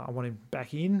I want him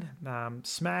back in.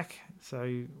 Smack,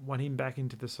 so want him back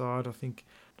into the side. I think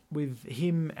with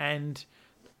him and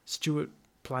Stewart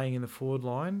playing in the forward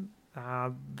line,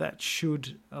 that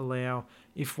should allow,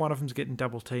 if one of them's getting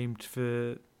double teamed,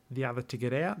 for the other to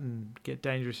get out and get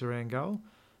dangerous around goal.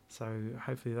 So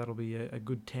hopefully that'll be a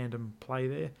good tandem play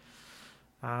there.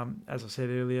 As I said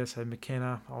earlier, so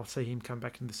McKenna, I'll see him come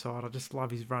back into the side. I just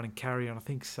love his run and carry, and I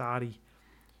think Sardi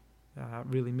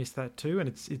really missed that too. And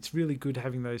it's really good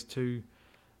having those two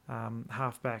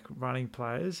halfback running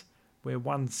players, where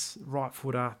one's right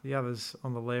footer, the other's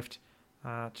on the left,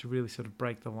 to really sort of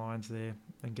break the lines there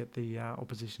and get the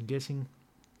opposition guessing.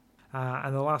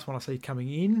 And the last one I see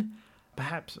coming in,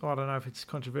 perhaps, I don't know if it's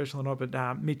controversial or not,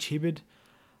 but Mitch Hibberd.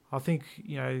 I think,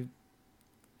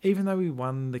 even though we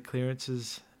won the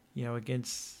clearances,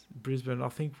 against Brisbane, I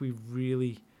think we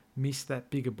really missed that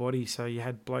bigger body. So you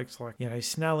had blokes like,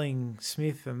 Snelling,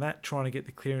 Smith and that trying to get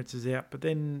the clearances out, but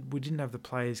then we didn't have the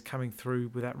players coming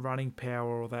through with that running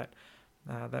power or that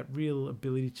real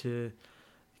ability to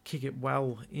kick it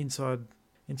well inside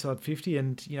 50.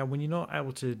 And, when you're not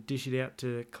able to dish it out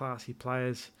to classy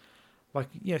players, like,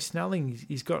 Snelling,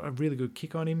 he's got a really good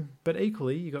kick on him, but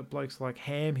equally you got blokes like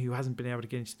Ham who hasn't been able to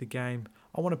get into the game.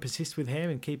 I want to persist with Ham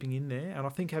and keeping in there, and I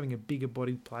think having a bigger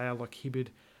bodied player like Hibberd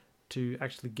to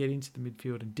actually get into the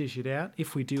midfield and dish it out,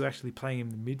 if we do actually play him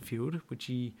in the midfield, which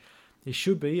he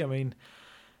should be. I mean,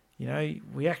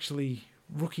 we actually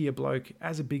rookie a bloke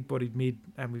as a big-bodied mid,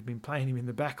 and we've been playing him in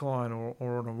the back line or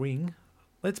on a wing.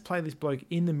 Let's play this bloke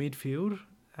in the midfield,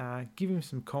 give him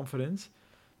some confidence,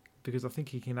 because I think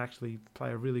he can actually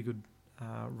play a really good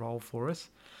role for us.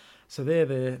 So they're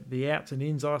the outs and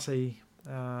ins I see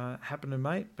happening,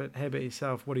 mate. But how about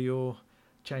yourself? What are your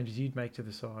changes you'd make to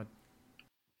the side?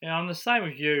 Yeah, I'm the same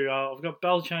with you. I've got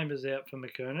Bellchambers out for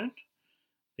McKernan.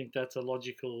 I think that's a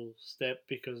logical step,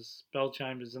 because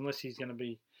Bellchambers, unless he's going to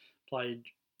be played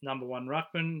number one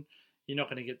ruckman, you're not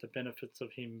going to get the benefits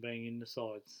of him being in the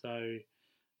side. So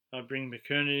I bring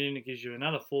McKernan in. It gives you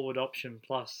another forward option,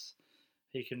 plus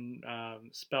he can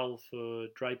spell for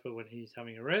Draper when he's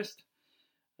having a rest.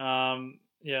 I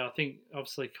think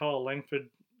obviously Kyle Langford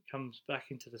comes back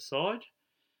into the side,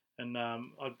 and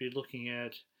I'd be looking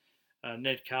at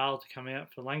Ned Carl to come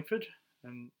out for Langford.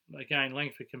 And again,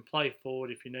 Langford can play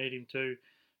forward if you need him to.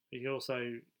 He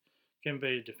also can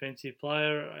be a defensive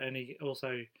player, and he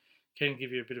also can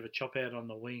give you a bit of a chop out on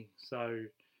the wing. So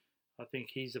I think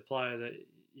he's a player that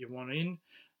you want in.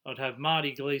 I'd have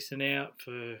Marty Gleeson out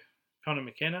for Connor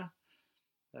McKenna.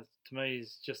 That, to me,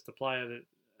 is just a player that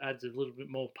adds a little bit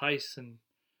more pace, and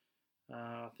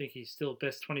I think he's still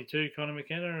best 22, Connor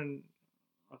McKenna, and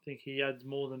I think he adds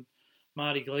more than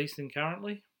Marty Gleeson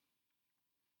currently.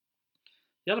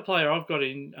 The other player I've got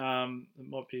in, that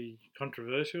might be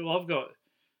controversial, I've got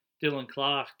Dylan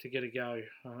Clark to get a go.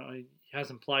 He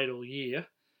hasn't played all year,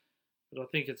 but I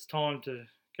think it's time to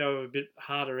go a bit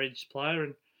harder edged player.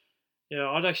 And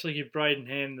I'd actually give Braden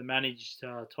Ham the managed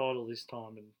title this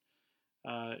time,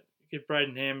 and give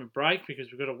Braden Ham a break,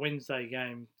 because we've got a Wednesday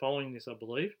game following this, I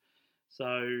believe. So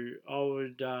I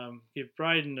would give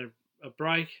Braden a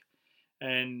break,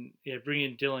 and bring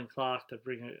in Dylan Clark to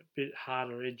bring a bit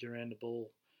harder edge around the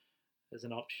ball as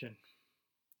an option.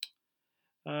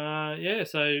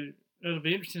 So it'll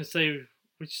be interesting to see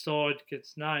which side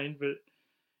gets named, but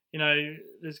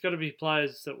there's got to be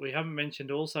players that we haven't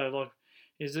mentioned also. Like,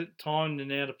 is it time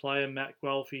now to play a Matt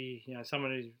Guelphy?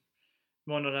 Someone who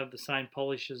might not have the same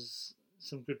polish as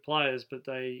some good players, but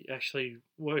they actually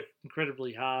work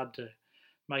incredibly hard to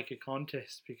make a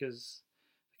contest, because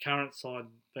the current side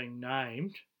being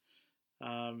named,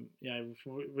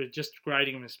 we're just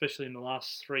grading them, especially in the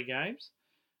last 3 games.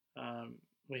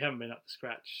 We haven't been up to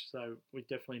scratch, so we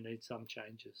definitely need some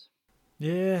changes.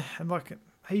 Yeah, and like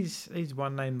he's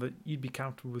one name that you'd be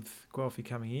comfortable with Guelphy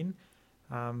coming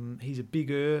in. He's a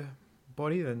bigger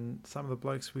body than some of the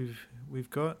blokes we've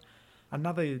got.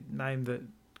 Another name that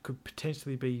could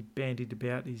potentially be bandied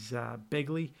about is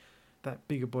Begley, that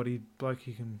bigger bodied bloke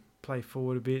who can play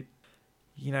forward a bit.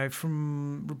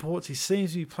 From reports, he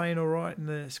seems to be playing all right in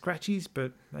the scratchies,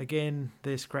 but again,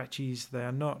 they're scratchies. They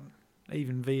are not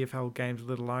even VFL games,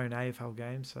 let alone AFL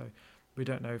games. So we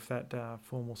don't know if that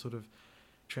form will sort of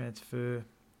transfer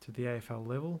to the AFL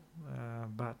level.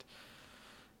 But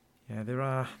there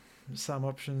are some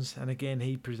options, and again,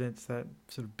 he presents that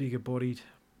sort of bigger bodied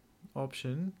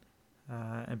option,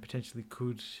 and potentially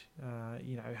could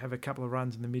have a couple of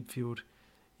runs in the midfield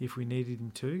if we needed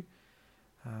him to.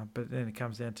 But then it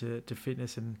comes down to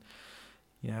fitness, and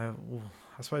I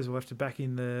suppose we'll have to back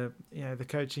in the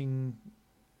coaching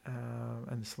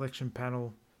and the selection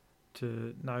panel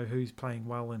to know who's playing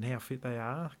well and how fit they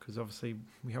are, because obviously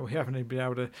we haven't even been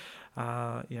able to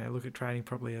look at training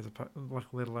properly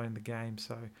let alone the game.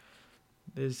 So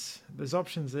there's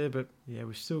options there, but yeah,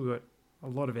 we've still got a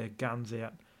lot of our guns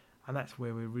out, and that's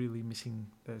where we're really missing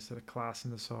the sort of class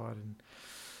in the side, and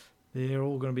they're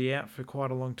all going to be out for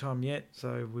quite a long time yet.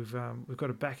 So we've got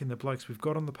to back in the blokes we've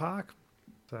got on the park.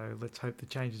 So let's hope the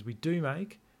changes we do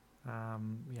make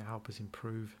help us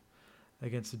improve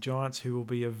against the Giants, who will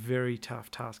be a very tough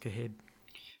task ahead.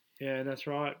 Yeah, that's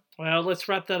right. Well, let's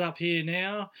wrap that up here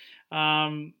now.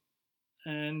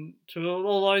 And to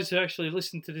all those who actually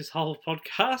listen to this whole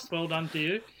podcast, well done to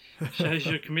you. Shows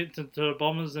your commitment to the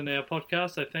Bombers and our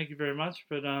podcast, so thank you very much.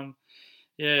 But our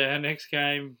next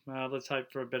game, let's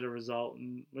hope for a better result,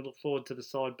 and we look forward to the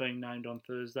side being named on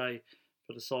Thursday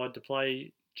for the side to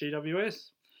play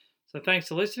GWS. So thanks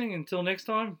for listening. Until next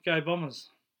time, go Bombers.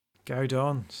 Go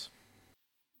Dons.